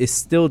is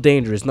still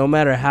dangerous. No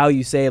matter how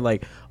you say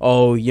like,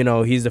 oh, you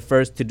know, he's the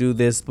first to do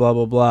this, blah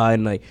blah blah,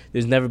 and like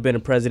there's never been a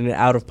president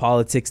out of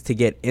politics to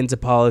get into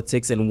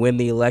politics and win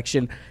the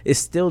election. It's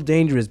still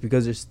dangerous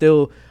because there's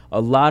still a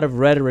lot of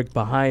rhetoric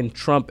behind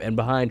Trump and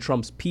behind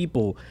Trump's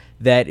people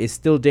that is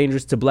still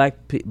dangerous to black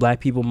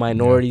people,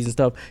 minorities and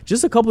stuff.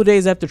 Just a couple of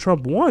days after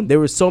Trump won, there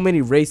were so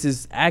many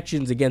racist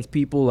actions against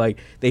people, like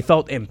they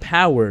felt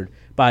empowered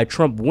by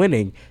Trump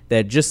winning,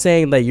 that just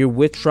saying that you're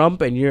with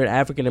Trump and you're an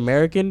African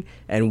American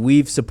and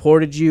we've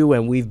supported you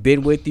and we've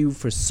been with you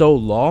for so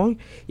long,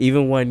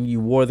 even when you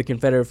wore the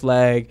Confederate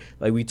flag.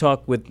 Like we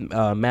talked with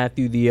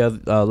Matthew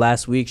the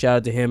last week, shout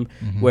out to him,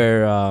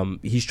 where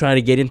he's trying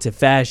to get into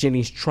fashion.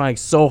 He's trying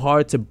so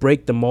hard to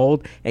break the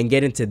mold and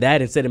get into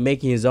that instead of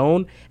making his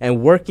own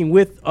and working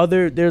with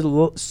there's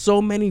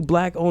so many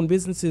black owned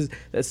businesses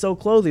that sell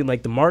clothing,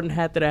 like the Martin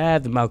hat that I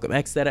have, the Malcolm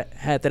X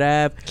hat that I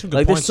have.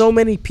 Like there's so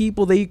many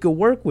people that you could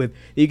work with.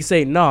 You can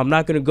say, no, I'm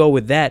not going to go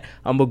with that.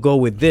 I'm going to go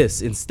with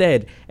this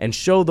instead, and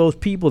show those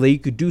people that you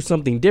could do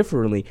something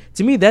differently.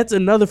 To me, that's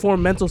another form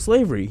of mental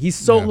slavery. He's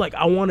so like,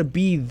 I want to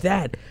be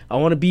that. I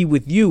want to be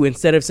with you,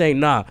 instead of saying,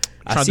 nah,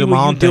 I see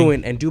what you're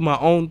doing and do my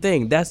own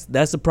thing. That's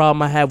the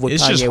problem I have with Kanye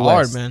West. It's just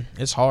hard, man.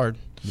 It's hard.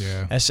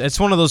 Yeah, it's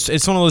one of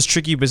those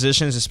tricky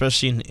positions,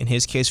 especially in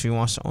his case if he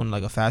wants to own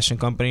like a fashion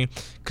company,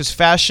 because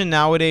fashion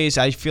nowadays,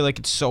 I feel like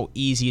it's so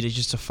easy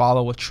to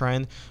follow a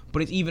trend,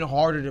 but it's even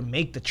harder to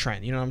make the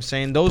trend. You know what I'm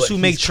saying? Those who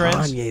make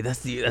trends, Kanye,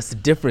 that's the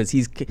difference.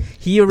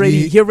 He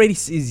already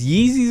his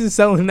Yeezys are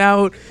selling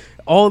out.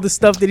 All the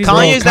stuff that he's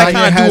Kanye's that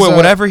kind of dude where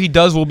whatever he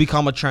does will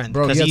become a trend,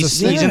 Bro, because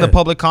he he's in the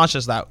public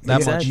conscious that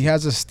much. He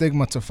has a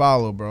stigma to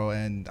follow, bro,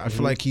 and I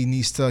feel like he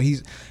needs to.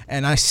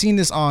 And I seen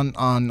this on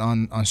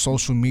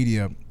social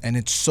media, and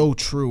it's so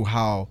true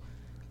how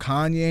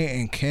Kanye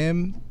and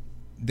Kim,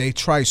 they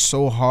try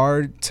so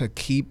hard to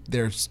keep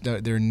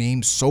their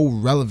name so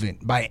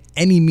relevant by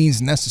any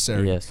means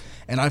necessary. Yes.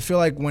 And I feel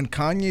like when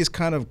Kanye is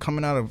kind of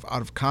coming out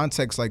of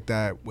context like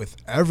that with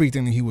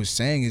everything that he was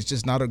saying, it's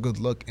just not a good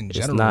look in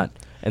general. It's not.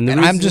 And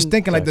I'm just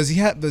thinking, like, does he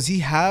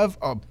have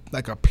a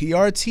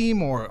PR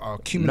team or a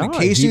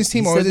communications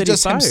team, or is it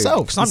just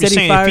himself? I'm just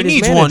saying, if he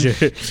needs one,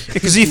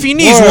 because if he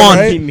needs one,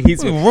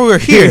 we're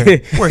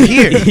here. We're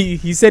here.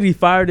 He said he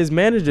fired his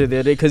manager the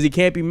other day because he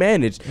can't be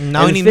managed.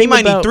 Now he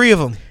might need 3 of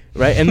them.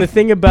 Right, and the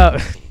thing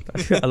about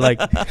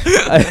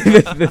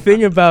the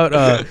thing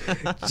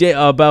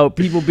about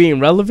people being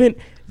relevant.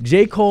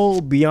 J.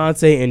 Cole,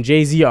 Beyonce, and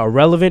Jay-Z are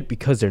relevant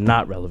because they're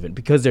not relevant.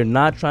 Because they're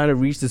not trying to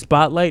reach the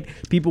spotlight.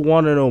 People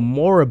want to know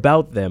more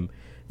about them.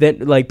 Then,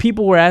 like,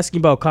 people were asking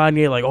about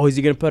Kanye, like, oh, is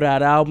he going to put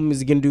out an album? Is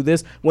he going to do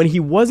this? When he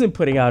wasn't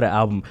putting out an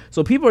album.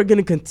 So people are going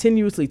to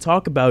continuously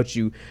talk about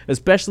you,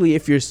 especially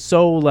if you're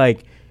so,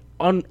 like,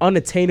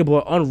 unattainable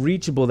or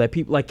unreachable that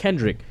people, like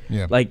Kendrick.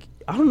 Yeah. Like,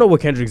 I don't know what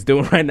Kendrick's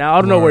doing right now.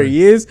 I don't know where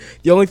he is.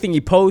 The only thing he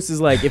posts is,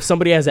 like, if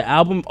somebody has an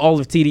album, all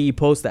of TDE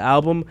posts the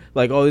album,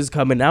 like, oh, this is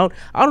coming out.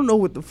 I don't know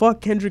what the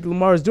fuck Kendrick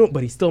Lamar is doing,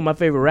 but he's still my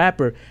favorite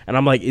rapper. And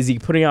I'm like, is he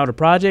putting out a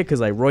project? Because,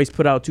 like, Royce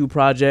put out 2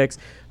 projects.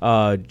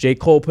 J.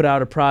 Cole put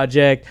out a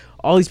project.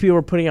 All these people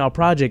are putting out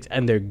projects,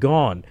 and they're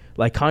gone.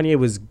 Like, Kanye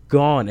was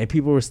gone, and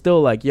people were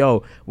still like,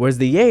 yo, where's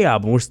the Ye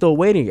album? We're still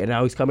waiting, and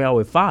now he's coming out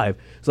with 5.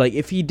 So, like,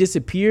 if he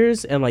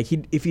disappears and, like,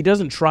 if he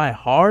doesn't try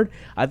hard,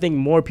 I think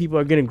more people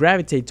are going to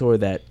gravitate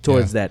towards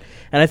that.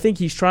 And I think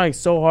he's trying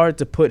so hard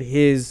to put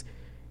his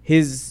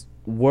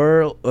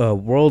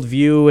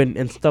worldview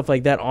and stuff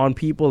like that on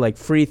people, like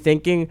free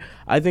thinking.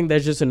 I think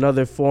that's just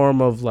another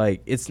form of,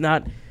 like, it's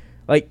not,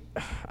 like,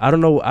 I don't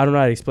know how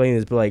to explain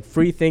this, but, like,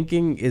 free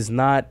thinking is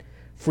not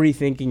free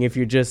thinking if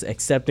you're just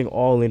accepting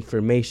all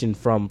information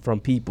from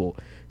people,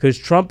 because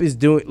Trump is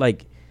doing,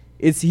 like,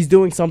 he's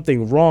doing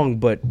something wrong,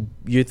 but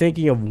you're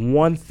thinking of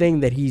one thing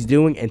that he's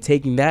doing and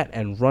taking that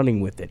and running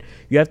with it.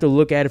 You have to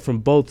look at it from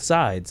both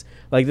sides.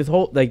 Like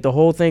the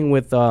whole thing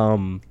with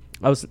Logan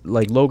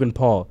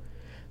Paul.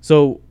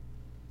 So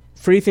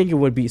free thinking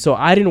would be, so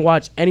I didn't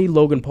watch any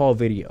Logan Paul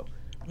video,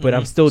 but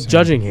I'm still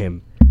judging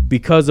him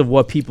because of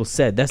what people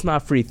said. That's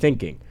not free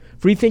thinking.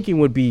 Free thinking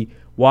would be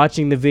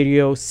watching the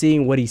video,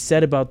 seeing what he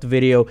said about the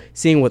video,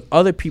 seeing what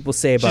other people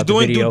say about the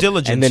video,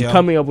 and then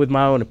coming up with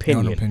my own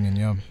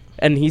opinion.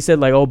 And he said,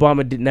 like,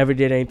 Obama never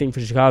did anything for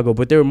Chicago,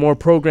 but there were more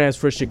programs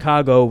for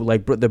Chicago,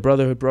 like the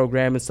Brotherhood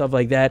program and stuff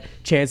like that.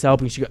 Chance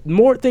helping Chicago.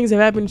 More things have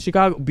happened in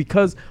Chicago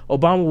because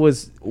Obama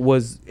was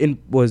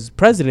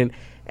president,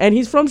 and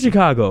he's from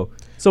Chicago.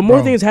 So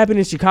more things happened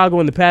in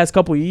Chicago in the past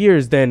couple of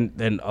years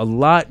than a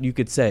lot you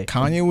could say.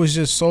 Kanye was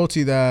just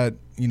salty that,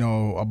 you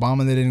know,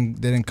 Obama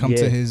didn't come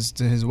to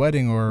his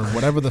wedding or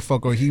whatever the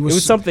fuck, or he was, it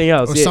was something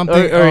else, or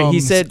something, or he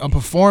said a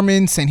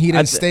performance and he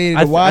didn't stay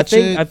to watch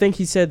it. I think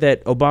he said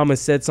that Obama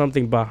said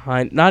something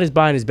behind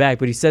his back,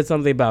 but he said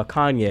something about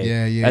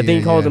Kanye. I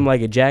think he called him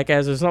like a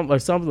jackass or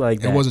something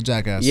like that. It was a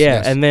jackass. Yeah,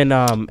 yes. and then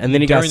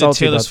he got salty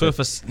Taylor about Swift.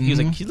 He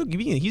was like,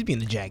 he's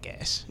being a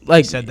jackass.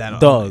 Like, he said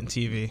that on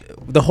TV.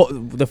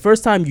 The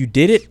first time you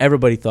did it,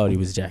 everybody thought he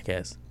was a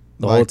jackass.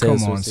 Like,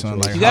 come on, son.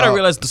 Like, you gotta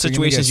realize the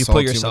situations you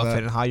put yourself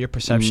in and how your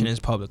perception is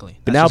publicly.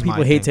 But now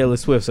people hate Taylor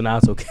Swift, so now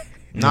it's okay.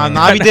 Now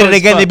if you did it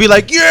again, they'd be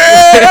like,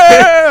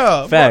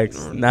 yeah!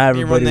 Facts. Now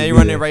everybody you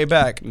run it right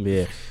back.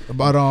 Yeah.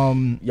 But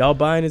y'all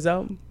buying his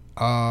album?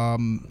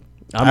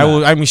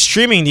 I'm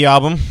streaming the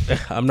album.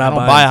 I don't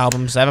buy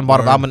albums. I haven't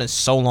bought an album in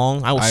so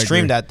long. I will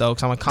stream that though,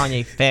 because I'm a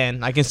Kanye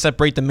fan. I can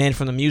separate the man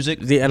from the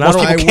music. And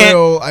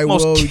I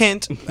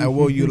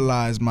will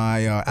utilize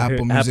my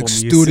Apple Music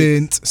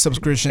student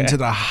subscription to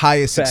the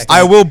highest extent.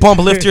 I will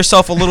lift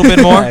yourself a little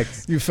bit more.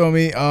 You feel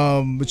me?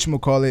 What you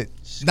call it?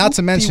 Not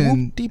to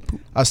mention,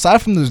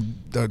 aside from the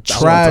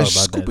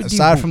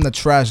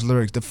trash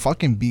lyrics, the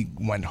fucking beat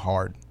went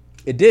hard.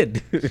 It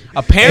did.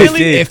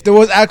 Apparently, if there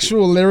was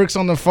actual lyrics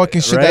on the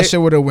fucking shit, that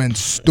shit would have went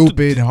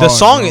stupid hard.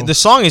 The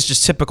song is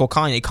just typical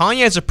Kanye.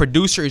 Kanye as a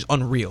producer is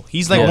unreal.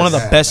 He's like one of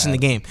the best in the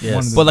game.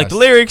 Yes. But like the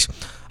lyrics,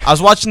 I was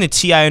watching the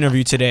T.I.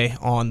 interview today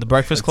on The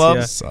Breakfast Club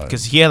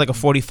because he had like a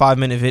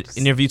 45-minute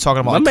interview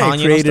talking about my Kanye. Man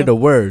created a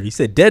word. He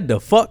said "dead the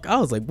fuck." I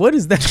was like, "What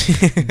is that?"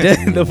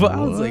 Dead the fuck. I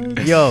was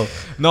like, "Yo."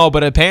 No,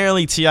 but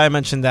apparently T.I.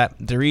 mentioned that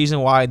the reason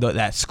why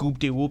that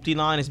scoop-de-whoop-de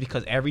line is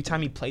because every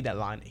time he played that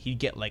line, he'd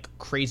get like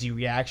crazy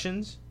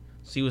reactions.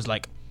 So he was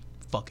like,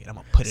 "Fuck it, I'm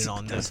gonna put it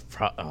on this."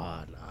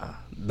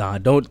 Nah,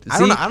 don't.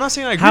 I'm not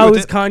saying I agree how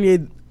with is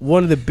Kanye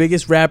one of the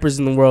biggest rappers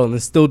in the world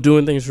and still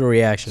doing things for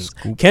reactions?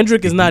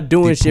 Kendrick is not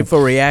doing shit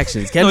for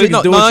reactions. Kendrick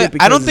is doing shit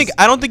because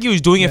I don't think he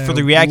was doing it for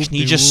the reaction.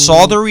 He just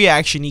saw the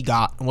reaction he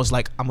got and was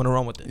like, "I'm gonna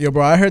run with it." Yo,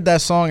 bro, I heard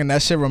that song and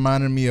that shit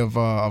reminded me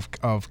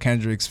of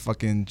Kendrick's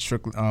fucking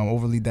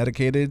Overly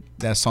Dedicated.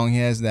 That song he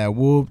has, that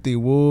whoop de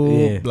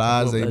whoop,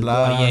 blah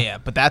blah. Yeah,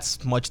 but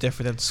that's much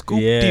different than scoop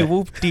de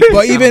whoop de.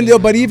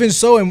 But even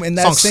so, in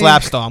that song same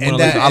slaps though.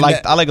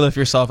 I like Lift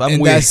Yourself. I'm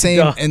weird.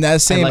 In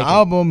that same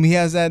album, he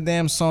has that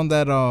damn song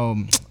that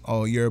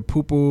you're a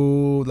poo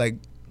poo, like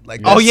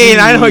Like Oh that yeah,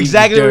 and I know Thirsty,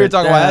 exactly what you're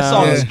talking about. That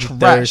song down, is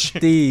trash.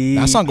 thirsty.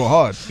 that song go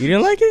hard. You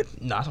didn't like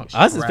it? Nah, that song's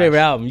That's his trash. favorite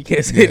album. You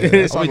can't say Yeah, that.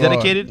 that's Are we Song go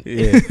dedicated?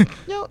 Yeah.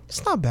 Yo,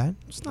 it's not bad.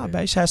 It's not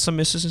bad. It just has some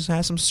misses and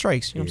has some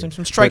strikes. You know what I'm saying?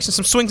 Some strikes and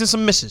some swings and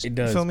some misses. It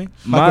does. You feel me?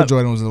 Michael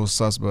Jordan was a little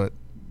sus, but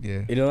yeah.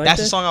 You didn't like That's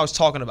that? the song I was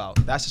talking about.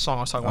 That's the song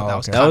I was talking about. Oh, That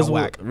was okay. kind That of was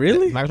whack.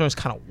 really? Michael Jordan's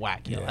kind of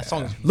whack. Yo, that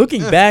song.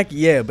 Looking back,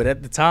 yeah, but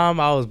at the time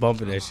I was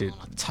bumping that shit.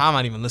 Time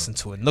I didn't even listen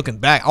to it. Looking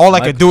back, all I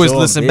could Michael do is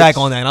Jordan, listen bitch. back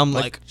on that. And I'm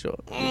like,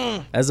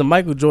 As a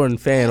Michael Jordan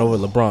fan over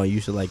LeBron,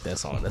 you should like that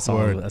song. That's all.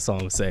 Word. That's all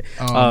I'm saying.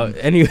 Um,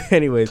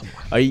 Anyways,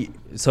 are you?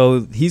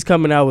 So he's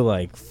coming out with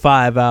like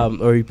 5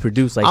 albums, or he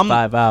produced like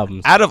 5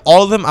 albums. out of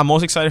all of them, I'm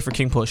most excited for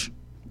King Push.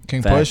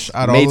 King Facts. Push.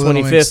 Out of May all of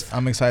them, 25th.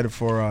 I'm excited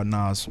for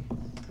Nas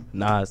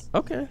Nas.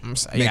 Okay.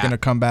 making a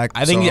comeback.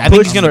 I think so I think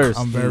Push he's gonna first.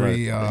 I'm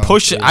very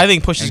push. yeah. I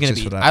think Push is gonna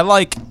Anxious be. for that. I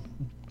like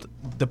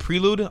the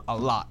Prelude a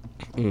lot.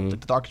 Mhm. The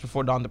Darkest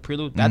Before Dawn, the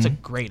Prelude. That's a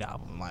great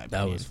album, in my That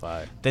opinion. was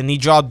fire. Then he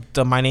dropped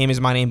the My Name Is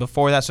My Name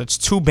before that, so it's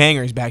 2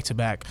 bangers back to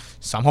back.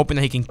 So I'm hoping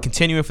that he can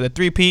continue it for the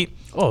 3-peat.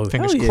 Oh,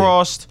 Fingers hell yeah.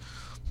 crossed.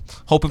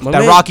 Hoping My that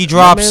man- Rocky my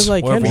drops. man's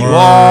like Wherever you Kendrick.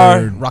 are,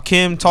 Word.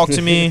 Rakim, talk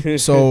to me.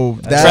 So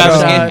that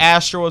Travis Rashad. and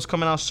Astro is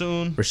coming out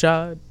soon.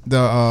 Rashad. the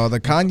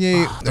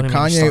Kanye don't the even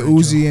Kanye start,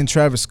 Uzi and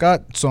Travis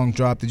Scott song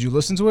dropped. Did you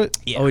listen to it?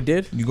 Yeah. Oh, it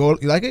did. You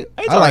like it?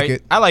 It's I like alright.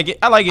 it. I like it.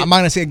 I like it. I'm not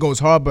gonna say it goes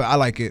hard, but I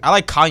like it. I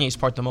like Kanye's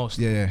part the most.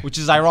 Yeah. Which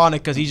is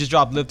ironic because he just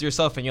dropped Live to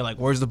Yourself and you're like,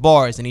 where's the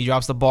bars? And he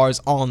drops the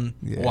bars on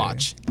Yeah.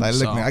 Watch. Like,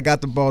 So, look, man, I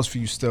got the balls for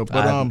you still. But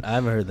I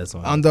haven't heard that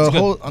song. on the It's good.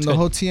 whole It's good.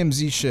 whole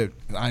TMZ shit,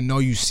 I know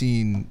you've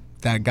seen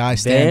that guy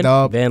stand Van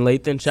up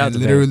Lathan. Shout out and to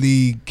Van.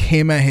 literally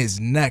came at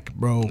his neck,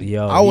 bro.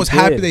 Yo, I was he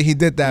happy did. that he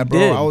did that, He bro.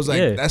 did, I was like,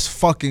 yeah. let's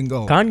fucking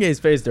go. Kanye's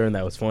face during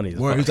that was funny. as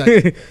Word, fuck.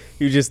 he's like-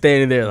 he was just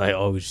standing there like,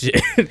 oh shit.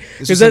 was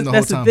Because him the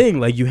that's the whole time. thing.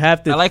 Like you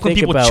have to. I like when think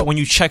people about, when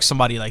you check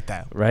somebody like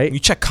that. Right? When you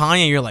check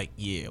Kanye, you're like,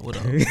 yeah, what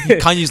up?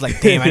 Kanye's like,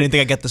 damn, I didn't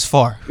think I'd get this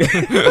far.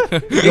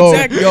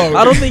 Exactly.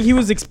 I don't think he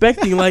was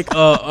expecting like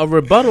a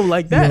rebuttal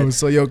like that.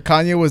 So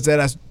Kanye was dead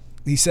as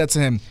he said to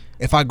him,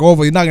 if I go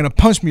over, you're not gonna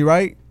punch me,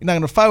 right? You're not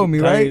gonna fight with me,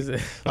 right?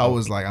 Kanye's- I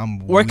was like, I'm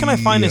Where can I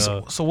find this?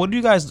 Yeah. So what do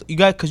you guys,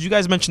 because you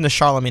guys mentioned the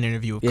Charlemagne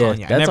interview with Yeah,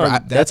 Kanye. that's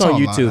on that's on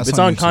online. YouTube. That's It's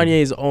on on YouTube.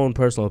 Kanye's own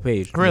personal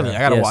page. Really, Yeah. I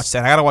gotta Yes. watch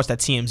that. I gotta watch that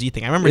TMZ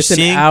thing. I remember It's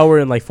seeing. an hour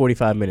and like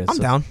 45 minutes. I'm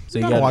down. So you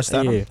you gotta gotta watch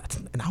that. Yeah. That's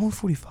an hour and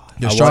 45.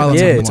 The I wa- Charlemagne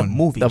yeah, one. it's a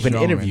movie. Of an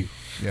Charlemagne. interview.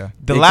 Yeah.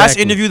 The last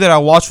Exactly. interview that I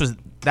watched was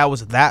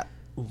that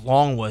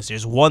long.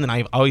 There's one,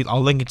 and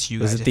I'll link it to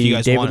you Was guys it if you the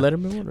guys David want.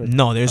 Letterman one? Or?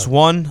 No, there's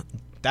one.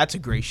 That's a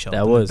great show.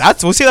 That was.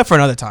 We'll see that for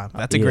another time.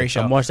 That's a Yeah, great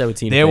show. I watched that with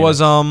Tina. There Fey.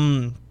 was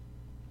an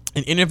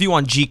interview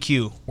on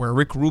GQ where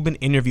Rick Rubin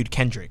interviewed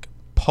Kendrick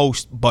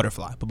post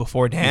Butterfly, but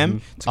before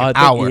D.A.M. It's like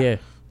an hour. Yeah.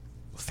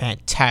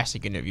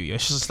 Fantastic interview.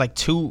 It's just like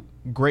 2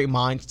 great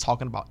minds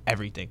talking about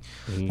everything.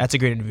 That's a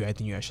great interview. I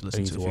think you guys should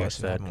listen need to to if you watch guys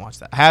that. haven't watched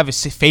that. I have it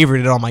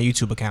favorited on my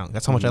YouTube account.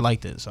 That's how much I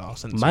liked it. So I'll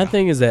send it to My you.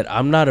 thing is that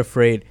I'm not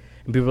afraid.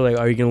 And people are like,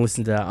 "Are you gonna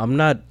listen to that?" I'm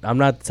not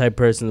the type of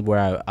person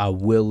where I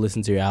will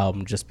listen to your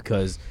album just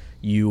because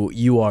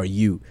you are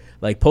you.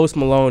 Like Post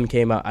Malone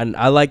came out, and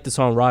I like the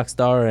song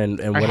Rockstar and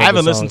I whatever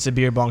haven't song. listened to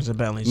Beer Bongs and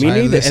Bentleys. Me I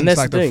neither, listened and that's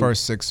to like the the thing.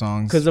 first 6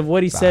 songs Because of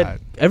what he said.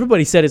 Bad.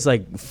 Everybody said it's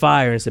like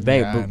fire and it's a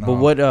bang. Yeah,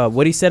 but no.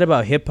 what he said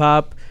about hip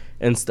hop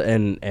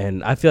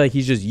and I feel like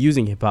he's just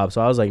using hip hop.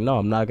 So I was like, no,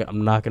 I'm not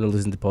gonna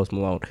listen to Post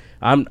Malone.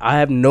 I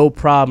have no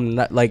problem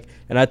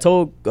and I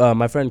told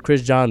my friend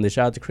Chris John,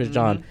 shout out to Chris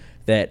John,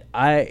 that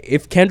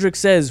if Kendrick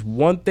says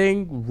one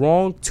thing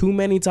wrong too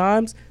many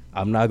times,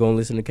 I'm not gonna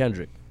listen to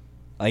Kendrick.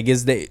 Like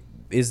is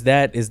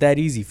that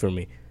easy for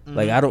me?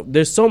 Like I don't.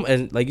 There's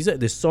and like you said,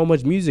 there's so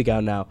much music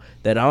out now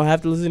that I don't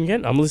have to listen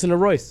again. I'm listening to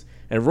Royce,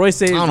 and Royce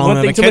says I don't know, one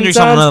man. thing But too many Kendrick's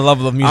on times. another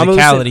level of I'ma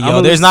musicality, listen- yo.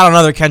 I'ma There's listen- not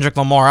another Kendrick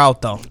Lamar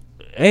out though.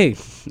 Hey,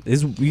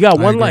 you got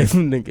one agree. life,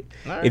 nigga.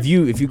 If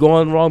you go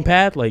on the wrong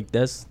path, like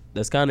that's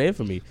kind of it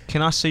for me.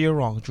 Can I say you're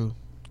wrong, Drew?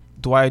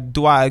 Do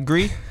I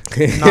agree?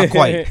 Not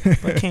quite.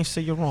 But I can't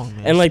say you're wrong,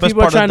 man. And like Best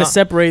people are part of trying to the-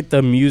 separate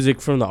the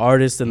music from the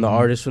artist and the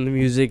artist from the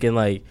music, and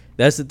like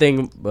that's the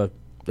thing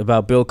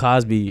about Bill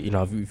Cosby. You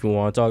know, if you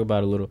want to talk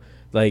about it a little,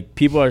 like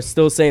people are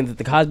still saying that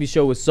the Cosby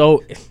Show was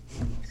so.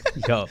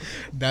 Yo,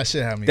 That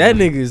shit had me. that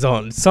nigga is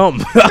on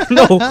something. I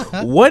don't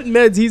know what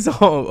meds he's on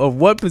or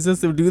what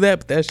possessed him to do that,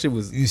 but that shit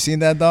was. You seen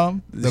that,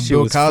 Dom? The Shit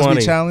Bill was Cosby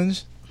funny.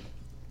 challenge.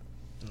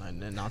 I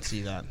did not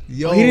see that.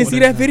 Yo, Oh, you didn't see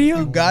that video?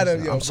 You gotta,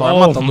 yo. I'm sorry,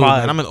 Oh I'm not the loop, my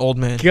man. I'm an old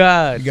man.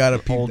 God, You gotta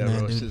peep Old that, man,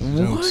 bro. dude. Shit's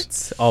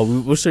jokes. what?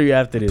 Oh, we'll show you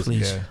after this.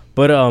 Please. Yeah.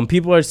 But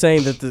people are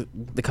saying that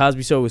the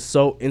Cosby Show was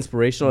so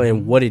inspirational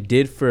in what it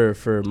did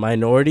for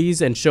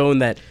minorities and showing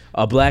that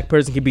a black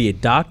person can be a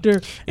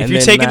doctor. If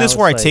you're taking this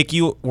where I think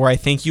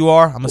you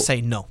are, I'm gonna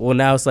say no. Well,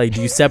 now it's like,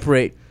 do you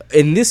separate?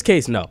 In this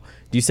case, no.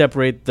 Do you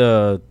separate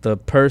the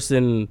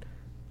person,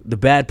 the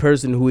bad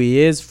person who he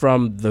is,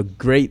 from the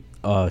great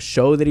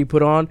show that he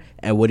put on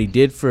and what he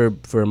did for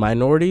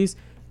minorities?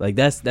 Like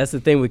that's the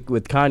thing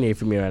with Kanye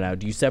for me right now.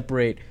 Do you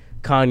separate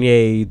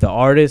Kanye, the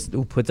artist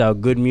who puts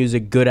out good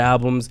music, good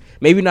albums?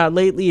 Maybe not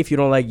lately if you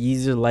don't like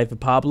Yeezus, The Life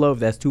of Pablo, if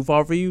that's too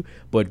far for you,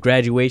 but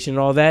Graduation and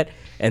all that,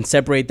 and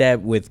separate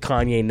that with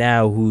Kanye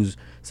now, who's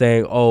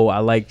saying, "Oh, I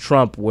like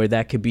Trump," where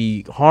that could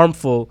be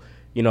harmful.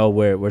 You know,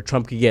 where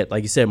Trump could get,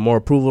 like you said, more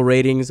approval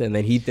ratings, and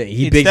then he bigs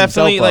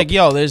definitely himself like,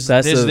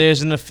 up.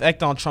 there's an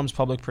effect on Trump's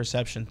public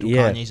perception through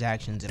Kanye's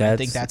actions, and I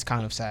think that's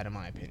kind of sad in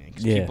my opinion,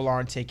 because people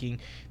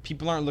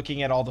aren't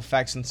looking at all the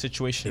facts and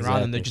situation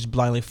around them. They're just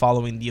blindly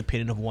following the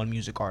opinion of one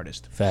music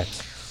artist.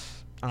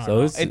 Facts. I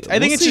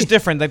think it's just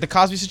different. Like the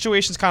Cosby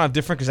situation is kind of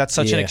different because that's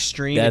such an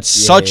extreme.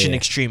 It's an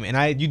extreme,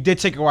 and you did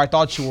take it where I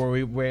thought you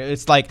were. Where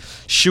it's like,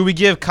 should we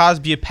give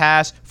Cosby a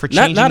pass for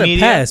changing not media? a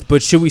pass,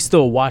 but should we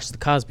still watch the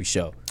Cosby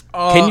Show?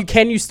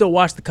 Can you still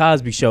watch the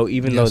Cosby Show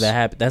even though that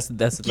happened? That's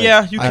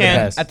you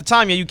can. At the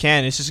time, you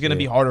can. It's just gonna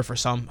be harder for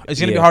some. It's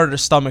gonna be harder to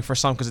stomach for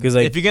some because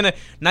if you're gonna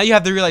now you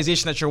have the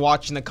realization that you're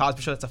watching the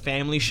Cosby Show. That's a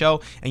family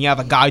show, and you have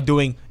a guy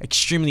doing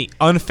extremely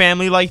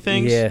unfamily like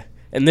things. Yeah,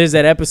 and there's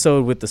that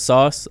episode with the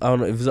sauce. I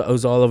don't know. It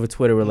was all over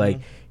Twitter where like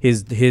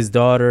his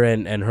daughter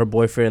and her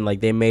boyfriend,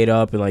 like they made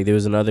up, and like there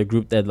was another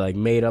group that like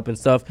made up and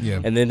stuff.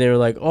 Yeah. And then they were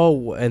like,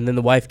 oh, and then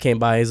the wife came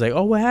by. He's like,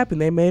 oh, what happened?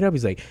 They made up.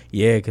 He's like,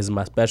 yeah, because of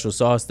my special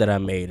sauce that I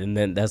made. And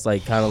then that's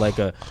like kind of like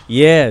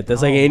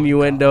that's like an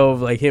innuendo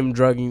of like him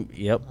drugging.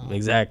 Yep,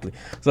 exactly.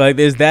 So like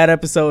there's that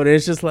episode. And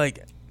it's just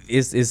like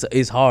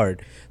it's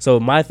hard. So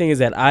my thing is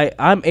that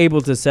I'm able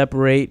to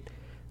separate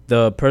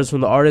the person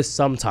from the artist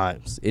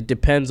sometimes. It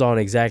depends on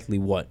exactly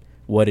what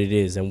it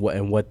is and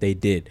what they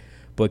did.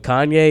 But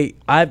Kanye,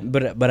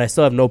 but I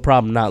still have no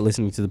problem not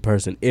listening to the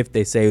person if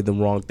they say the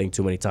wrong thing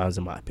too many times,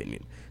 in my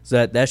opinion.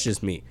 So that's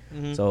just me.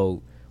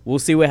 So we'll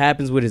see what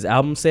happens with his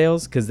album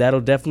sales, because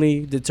that'll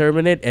definitely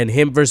determine it. And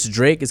him versus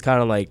Drake is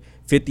kind of like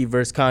 50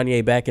 versus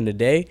Kanye back in the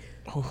day.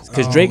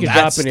 Because Drake is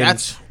dropping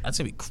that's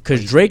gonna be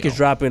because Drake is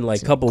dropping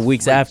like a couple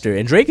weeks after,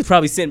 and Drake is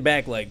probably sitting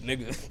back like,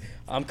 nigga,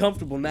 I'm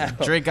comfortable now.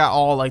 Drake got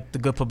all like the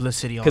good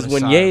publicity on his because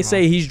when side, Ye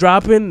say he's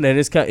dropping, then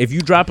it's if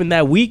you dropping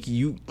that week,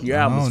 your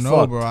album's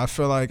fucked. Bro. I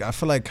feel like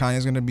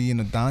Kanye's gonna be in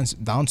a down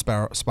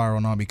spiral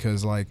now,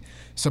 because like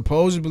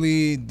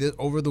supposedly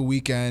over the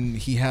weekend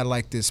he had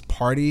like this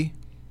party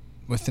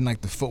within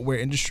like the footwear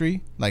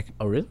industry, like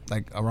oh really,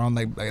 like around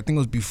like I think it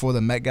was before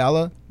the Met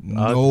Gala.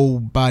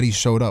 Nobody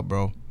showed up,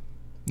 bro.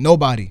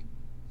 Nobody.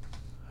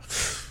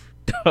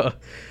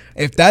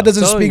 If that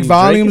doesn't speak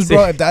volumes,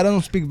 bro. If that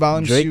doesn't speak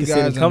volumes to you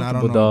guys, then I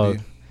don't know, dog.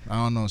 I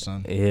don't know,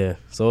 son. Yeah.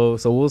 So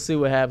we'll see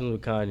what happens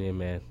with Kanye,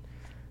 man.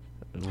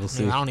 We'll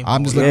see.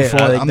 I'm just looking for.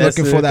 I'm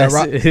looking for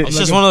that. It's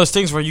just one of those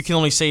things where you can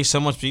only say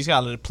so much, but you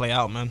gotta let it play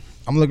out, man.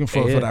 I'm looking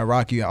for that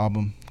Rocky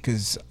album,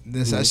 because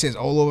that shit's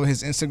all over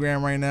his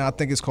Instagram right now. I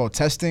think it's called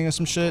Testing or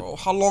some shit. Bro,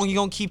 how long you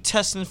gonna keep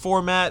testing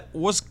for, Matt?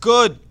 What's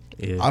good?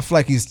 Yeah. I feel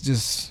like he's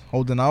just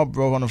holding out,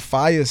 bro, on a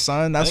fire,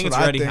 son. That's what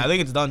I think. I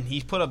think it's done.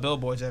 He's put up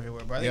billboards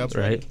everywhere, bro. I think it's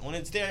ready. When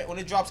it's there, when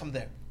it drops, I'm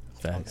there.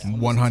 Facts.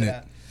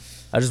 100.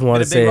 I just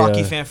want to say, been a big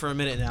Rocky fan for a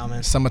minute now,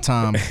 man.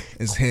 Summertime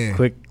is here.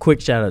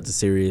 Quick shout out to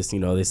Sirius. You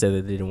know, they said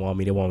that they didn't want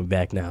me. They want me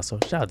back now. So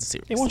shout out to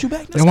Sirius. They want you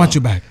back. They want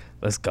you back.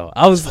 Let's go.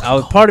 I was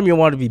part of me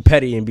wanted to be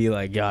petty and be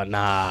like, yo,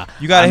 nah.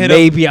 You gotta hit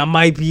maybe I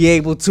might be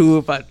able to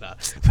if I.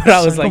 But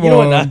I was like, you know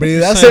what?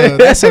 Nah.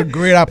 That's a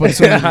great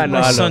opportunity.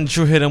 My son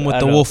Drew hit him with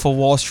the Wolf of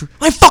Wall Street.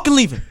 I'm fucking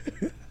leaving.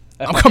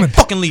 I'm coming.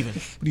 Fucking leaving.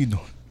 What are you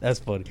doing? That's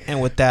funny.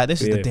 And with that,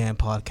 this is the D.A.M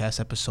podcast,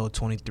 episode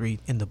 23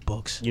 in the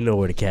books. You know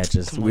where to catch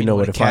us. We know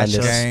where to find us.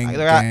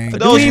 Gang. For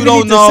those who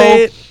don't know,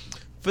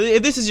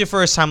 if this is your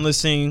first time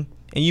listening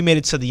and you made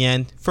it to the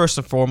end, first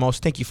and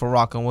foremost, thank you for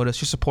rocking with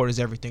us. Your support is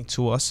everything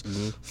to us.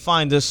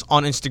 Find us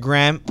on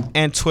Instagram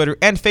and Twitter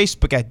and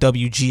Facebook at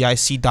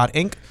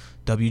wgic.inc,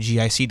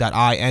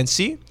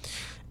 wgic.inc.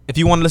 If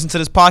you want to listen to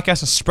this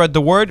podcast and spread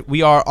the word,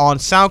 we are on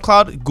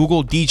SoundCloud,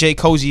 Google DJ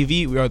Cozy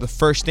V. We are the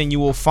first thing you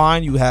will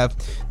find. You have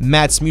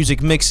Matt's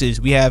Music Mixes.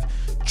 We have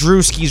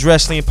Drewski's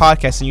Wrestling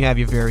Podcast, and you have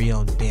your very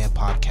own D.A.M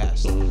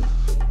podcast.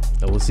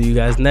 And we'll see you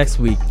guys next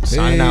week. Peace.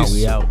 Signing out.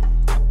 We out.